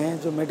प्रोफेशन है,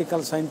 जो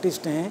मेडिकल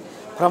साइंटिस्ट हैं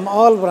फ्रॉम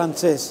ऑल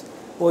ब्रांचेस,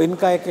 वो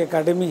इनका एक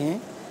एकेडमी है।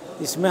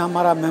 इसमें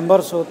हमारा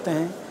मेंबर्स होते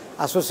हैं,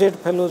 एसोसिएट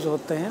फेलोज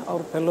होते हैं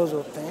और फेलोज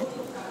होते हैं।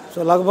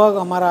 सो लगभग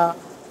हमारा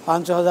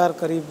 5,000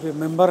 करीब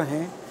मेंबर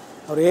हैं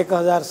और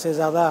 1,000 से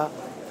ज़्यादा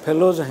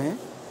फेलोज हैं।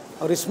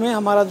 और इसमें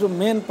हमारा जो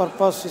मेन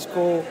पर्पस,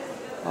 इसको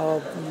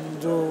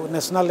जो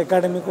नेशनल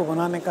एकेडमी को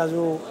बनाने का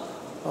जो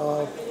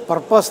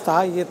पर्पस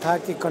था, ये था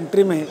कि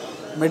कंट्री में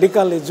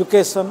मेडिकल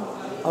एजुकेशन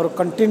और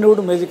continued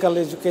medical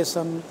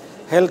education,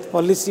 health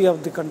policy of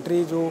the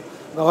country जो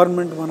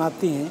गवर्नमेंट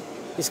बनाती हैं,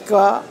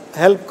 इसका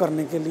हेल्प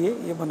करने के लिए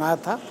ये बनाया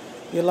था।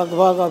 ये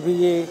लगभग अभी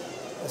ये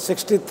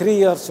 63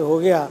 ईयर्स हो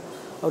गया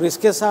और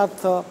इसके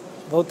साथ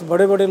बहुत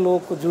बड़े बड़े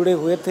लोग जुड़े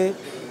हुए थे।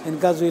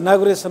 इनका जो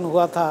इनाग्रेशन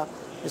हुआ था,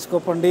 इसको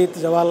पंडित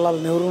जवाहरलाल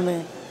नेहरू ने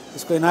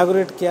इसको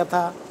इनाग्रेट किया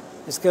था।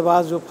 इसके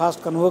बाद जो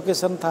फर्स्ट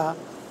कन्वोकेशन था,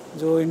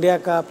 जो इंडिया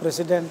का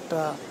प्रेसिडेंट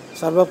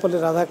सर्वपल्ली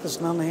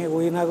राधाकृष्णन है,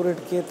 वो इनाग्रेट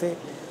किए थे।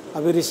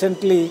 अभी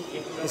रिसेंटली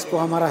इसको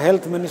हमारा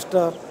हेल्थ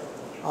मिनिस्टर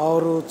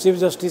और चीफ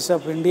जस्टिस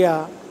ऑफ इंडिया,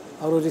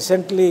 और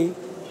रिसेंटली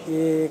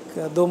ये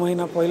 2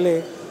 महीना पहले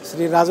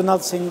श्री राजनाथ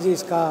सिंह जी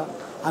इसका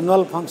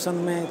एनुअल फंक्शन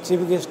में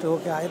चीफ गेस्ट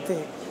होकर आए थे।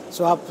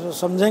 सो आप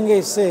समझेंगे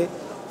इससे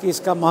कि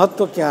इसका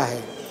महत्व क्या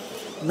है।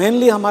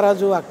 मेनली हमारा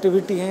जो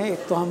एक्टिविटी है,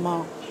 एक तो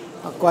हम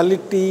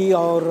क्वालिटी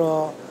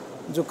और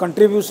जो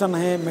कंट्रीब्यूशन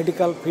है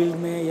मेडिकल फील्ड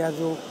में या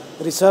जो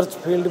रिसर्च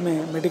फील्ड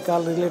में,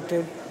 मेडिकल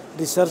रिलेटेड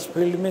रिसर्च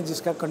फील्ड में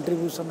जिसका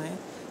कंट्रीब्यूशन है,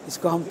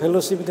 इसको हम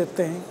फेलोशिप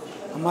देते हैं।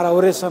 हमारा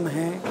ओरेशन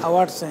है,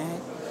 अवार्ड्स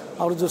हैं,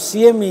 और जो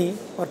CME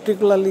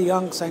पर्टिकुलरली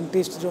यंग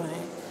साइंटिस्ट जो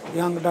हैं,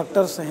 यंग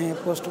डॉक्टर्स हैं,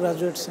 पोस्ट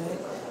ग्रेजुएट्स हैं,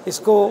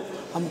 इसको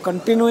हम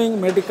कंटिन्यूइंग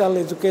मेडिकल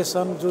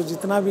एजुकेशन, जो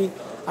जितना भी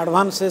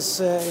एडवांसेस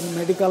इन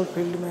मेडिकल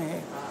फील्ड में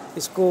है,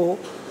 इसको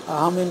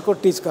हम इनको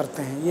टीच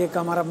करते हैं। ये एक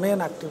हमारा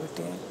मेन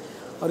एक्टिविटी है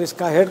और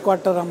इसका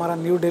हेडक्वार्टर हमारा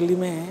न्यू दिल्ली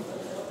में है।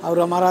 और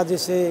हमारा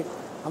जैसे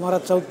हमारा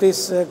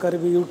 34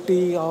 करीब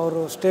UT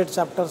और स्टेट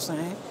चैप्टर्स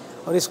हैं,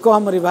 और इसको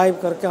हम रिवाइव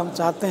करके हम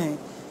चाहते हैं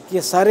कि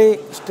ये सारे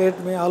स्टेट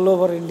में, ऑल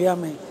ओवर इंडिया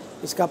में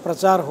इसका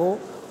प्रचार हो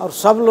और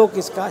सब लोग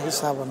इसका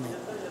हिस्सा बने।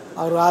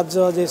 और आज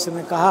जैसे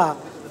मैं कहा,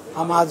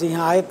 हम आज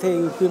यहाँ आए थे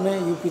यूपी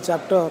में, यूपी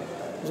चैप्टर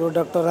जो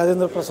डॉक्टर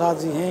राजेंद्र प्रसाद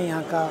जी हैं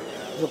यहाँ का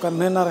जो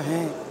कन्वेनर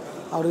हैं,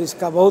 और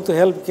इसका बहुत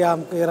हेल्प किया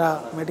हम केरा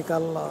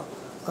मेडिकल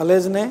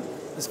कॉलेज ने।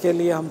 इसके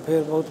लिए हम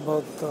फिर बहुत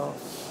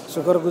बहुत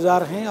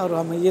शुक्रगुजार हैं। और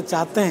हम ये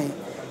चाहते हैं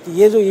कि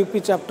ये जो यूपी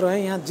चैप्टर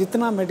है, यहाँ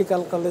जितना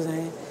मेडिकल कॉलेज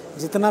हैं,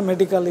 जितना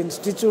मेडिकल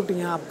इंस्टीट्यूट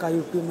यहाँ आपका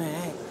यूपी में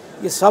है,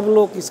 ये सब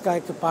लोग इसका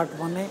एक पार्ट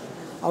बने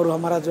और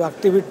हमारा जो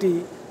एक्टिविटी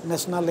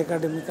नेशनल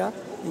एकेडमी का,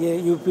 ये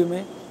यूपी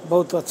में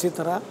बहुत अच्छी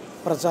तरह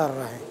प्रचार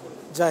रहे।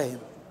 जय Hind.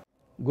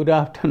 Good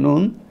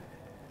afternoon.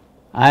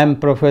 I am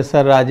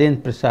Professor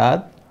Rajendra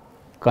Prasad,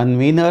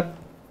 convener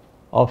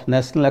of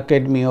National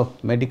Academy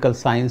of Medical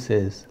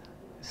Sciences,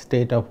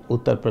 State of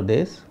Uttar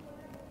Pradesh.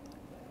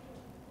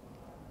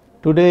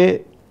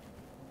 Today,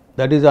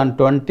 that is on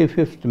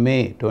 25th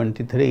May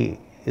 23,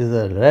 is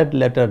a red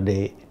letter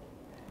day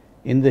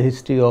in the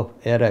history of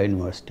ERA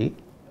University.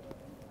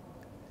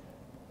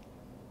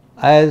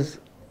 As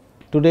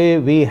today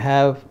we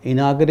have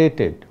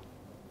inaugurated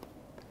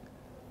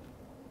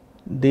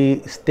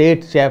the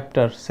state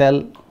chapter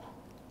cell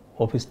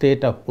of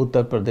state of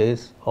Uttar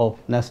Pradesh of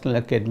National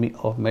Academy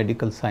of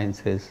Medical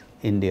Sciences,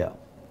 India.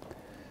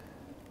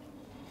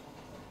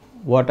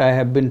 What I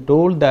have been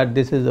told that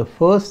this is the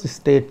first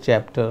state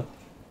chapter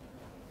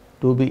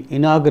to be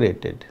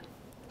inaugurated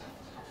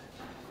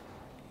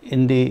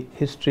in the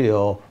history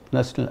of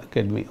National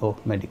Academy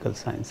of Medical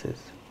Sciences.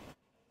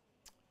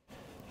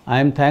 I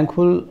am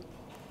thankful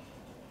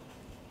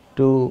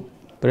to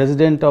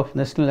President of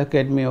National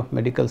Academy of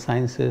Medical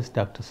Sciences,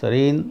 Dr.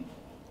 Sareen,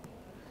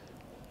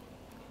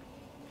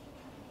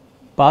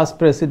 past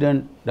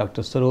President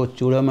Dr. Saroj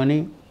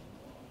Chudamani,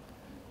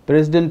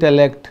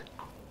 President-elect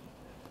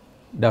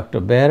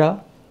Dr.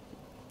 Behra,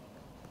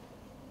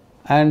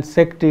 and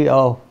Secretary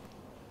of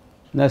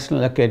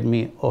National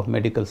Academy of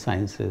Medical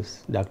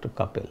Sciences, Dr.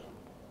 Kapil.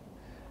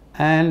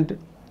 And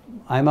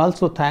I am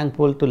also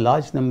thankful to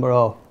large number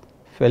of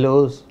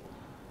fellows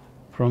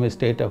from the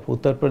state of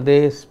Uttar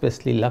Pradesh,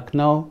 especially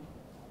Lucknow,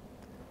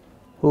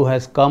 who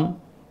has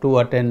come to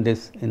attend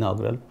this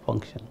inaugural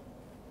function.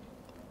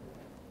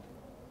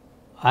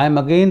 I am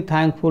again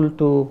thankful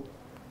to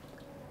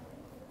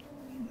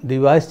the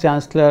Vice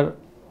Chancellor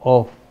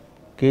of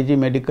KG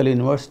Medical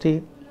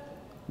University,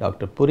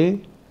 Dr.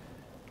 Puri,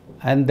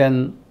 and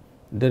then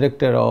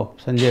Director of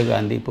Sanjay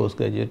Gandhi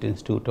Postgraduate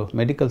Institute of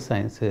Medical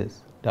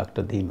Sciences,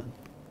 Dr. Dhiman.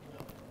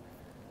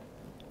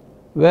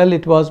 Well,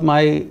 it was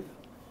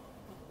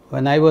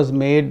when I was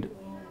made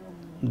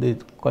the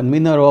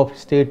convener of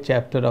state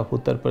chapter of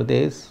Uttar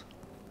Pradesh,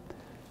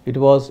 it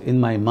was in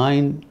my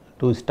mind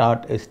to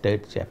start a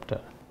state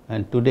chapter,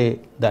 and today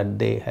that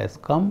day has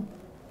come.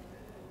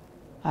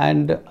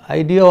 And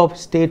idea of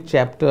state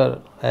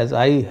chapter, as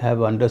I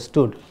have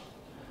understood,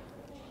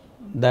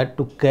 that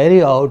to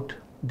carry out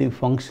the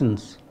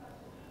functions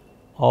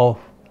of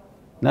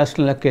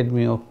National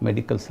Academy of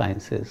Medical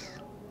Sciences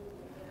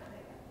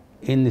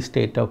in the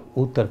state of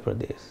Uttar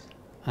Pradesh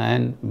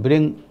and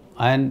bring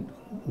and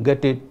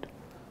get it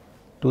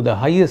to the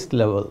highest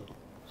level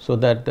so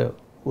that the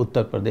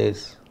Uttar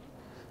Pradesh,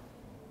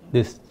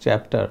 this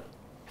chapter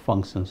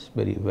functions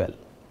very well.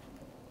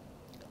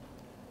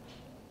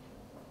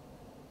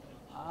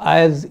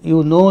 As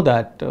you know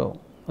that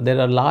there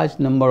are large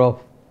number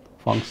of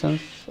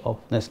functions of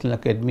National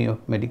Academy of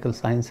Medical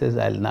Sciences.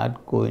 I will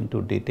not go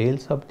into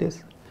details of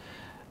this,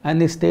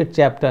 and the state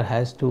chapter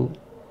has to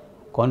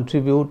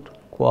contribute,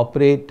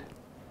 cooperate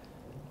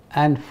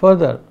and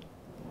further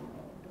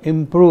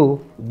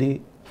improve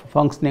the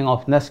functioning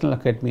of National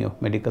Academy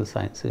of Medical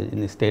Sciences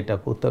in the state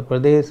of Uttar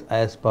Pradesh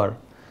as per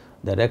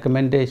the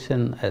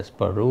recommendation, as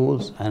per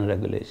rules and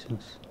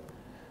regulations.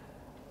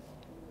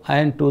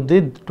 And to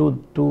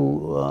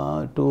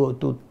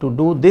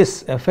do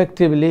this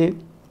effectively,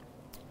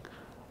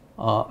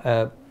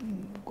 a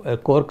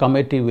core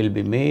committee will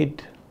be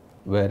made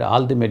where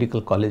all the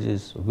medical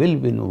colleges will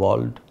be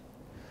involved,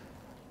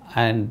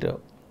 and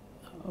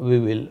we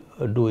will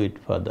do it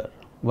further.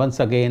 Once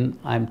again,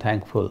 I am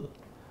thankful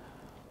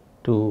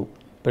to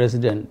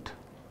President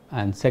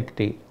and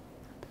Secretary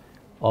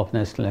of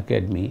National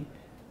Academy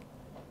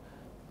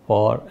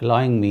for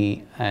allowing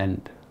me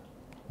and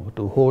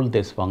to hold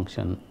this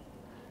function,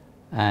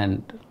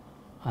 and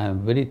I am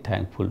very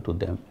thankful to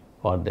them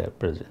for their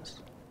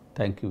presence.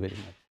 Thank you very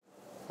much.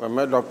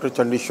 मैं doctor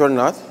Chandishwar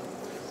नाथ,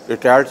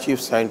 retired chief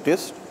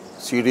scientist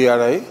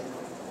CDRI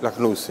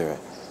Lucknow से हैं।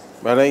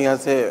 मैंने यहाँ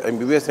से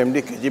MBBS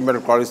MD KGMU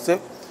medical college से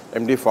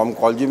MD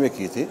pharmacology में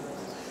की थी।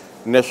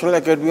 National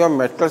academy of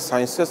medical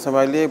sciences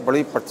हमारे लिए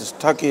बड़ी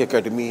प्रतिष्ठा की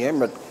एकेडमी है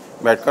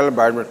मेडिकल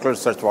बायोमेडिकल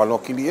रिसर्च वालों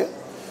के लिए।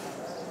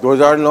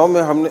 2009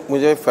 में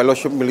मुझे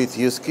फेलोशिप मिली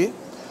थी इसकी,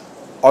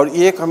 और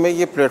एक हमें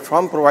ये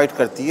प्लेटफॉर्म प्रोवाइड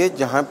करती है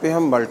जहाँ पे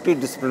हम multi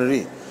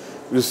disciplinary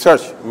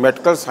research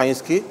medical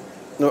science की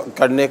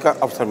करने का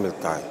अवसर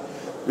मिलता है।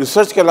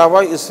 रिसर्च के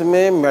अलावा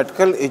इसमें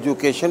मेडिकल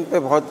एजुकेशन पे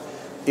बहुत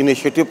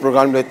इनिशिएटिव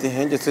प्रोग्राम लेते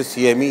हैं, जैसे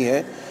CME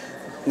है,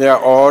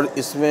 और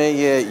इसमें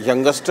ये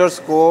यंगस्टर्स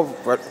को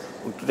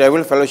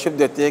ट्रैवल फेलोशिप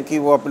देते हैं कि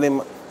वो अपने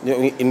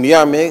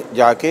इंडिया में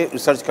जाके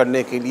रिसर्च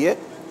करने के लिए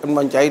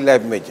मनचाही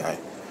लैब में जाएं।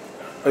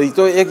 और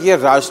तो एक ये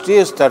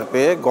राष्ट्रीय स्तर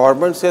पे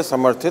गवर्नमेंट से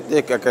समर्थित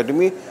एक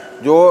एकेडमी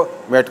जो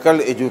मेडिकल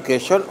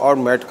एजुकेशन और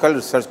मेडिकल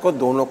रिसर्च को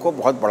दोनों को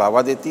बहुत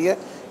बढ़ावा देती है।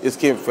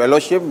 इसकी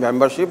फेलोशिप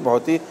मेंबरशिप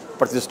बहुत ही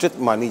प्रतिष्ठित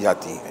मानी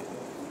जाती है।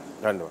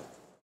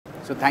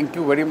 धन्यवाद। So thank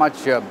you very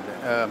much.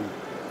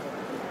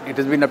 It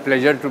has been a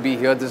pleasure to be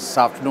here this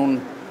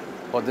afternoon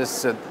for this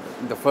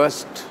the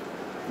first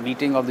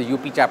meeting of the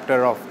UP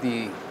chapter of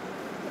the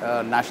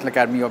National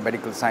Academy of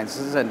Medical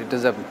Sciences, and it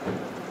is a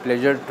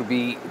pleasure to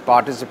be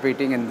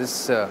participating in this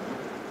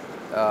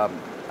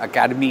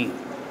academy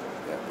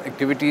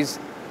activities.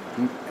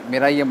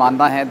 मेरा ये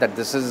मानना है that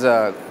this is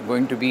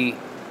going to be,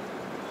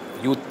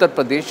 Uttar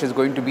Pradesh is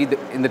going to be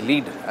in the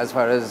lead as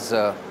far as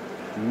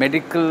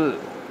medical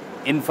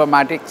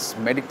informatics,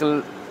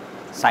 medical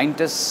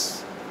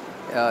scientists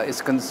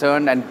is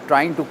concerned, and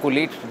trying to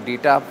collate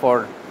data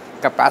for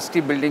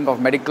capacity building of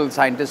medical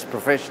scientist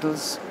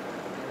professionals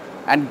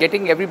and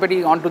getting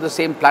everybody onto the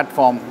same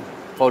platform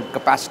for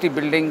capacity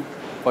building,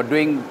 for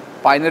doing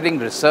pioneering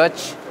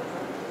research,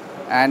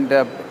 and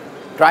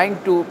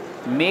trying to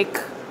make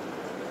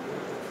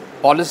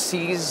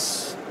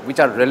policies which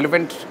are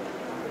relevant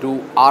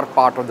to our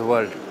part of the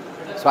world.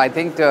 So I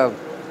think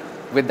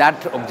with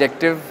that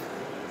objective,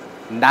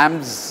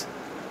 NAM's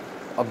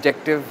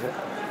objective,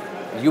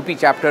 UP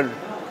chapter,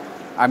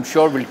 I'm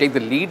sure will take the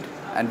lead,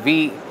 and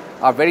we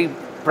are very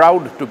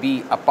proud to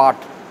be a part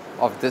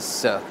of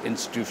this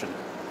institution.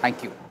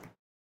 Thank you.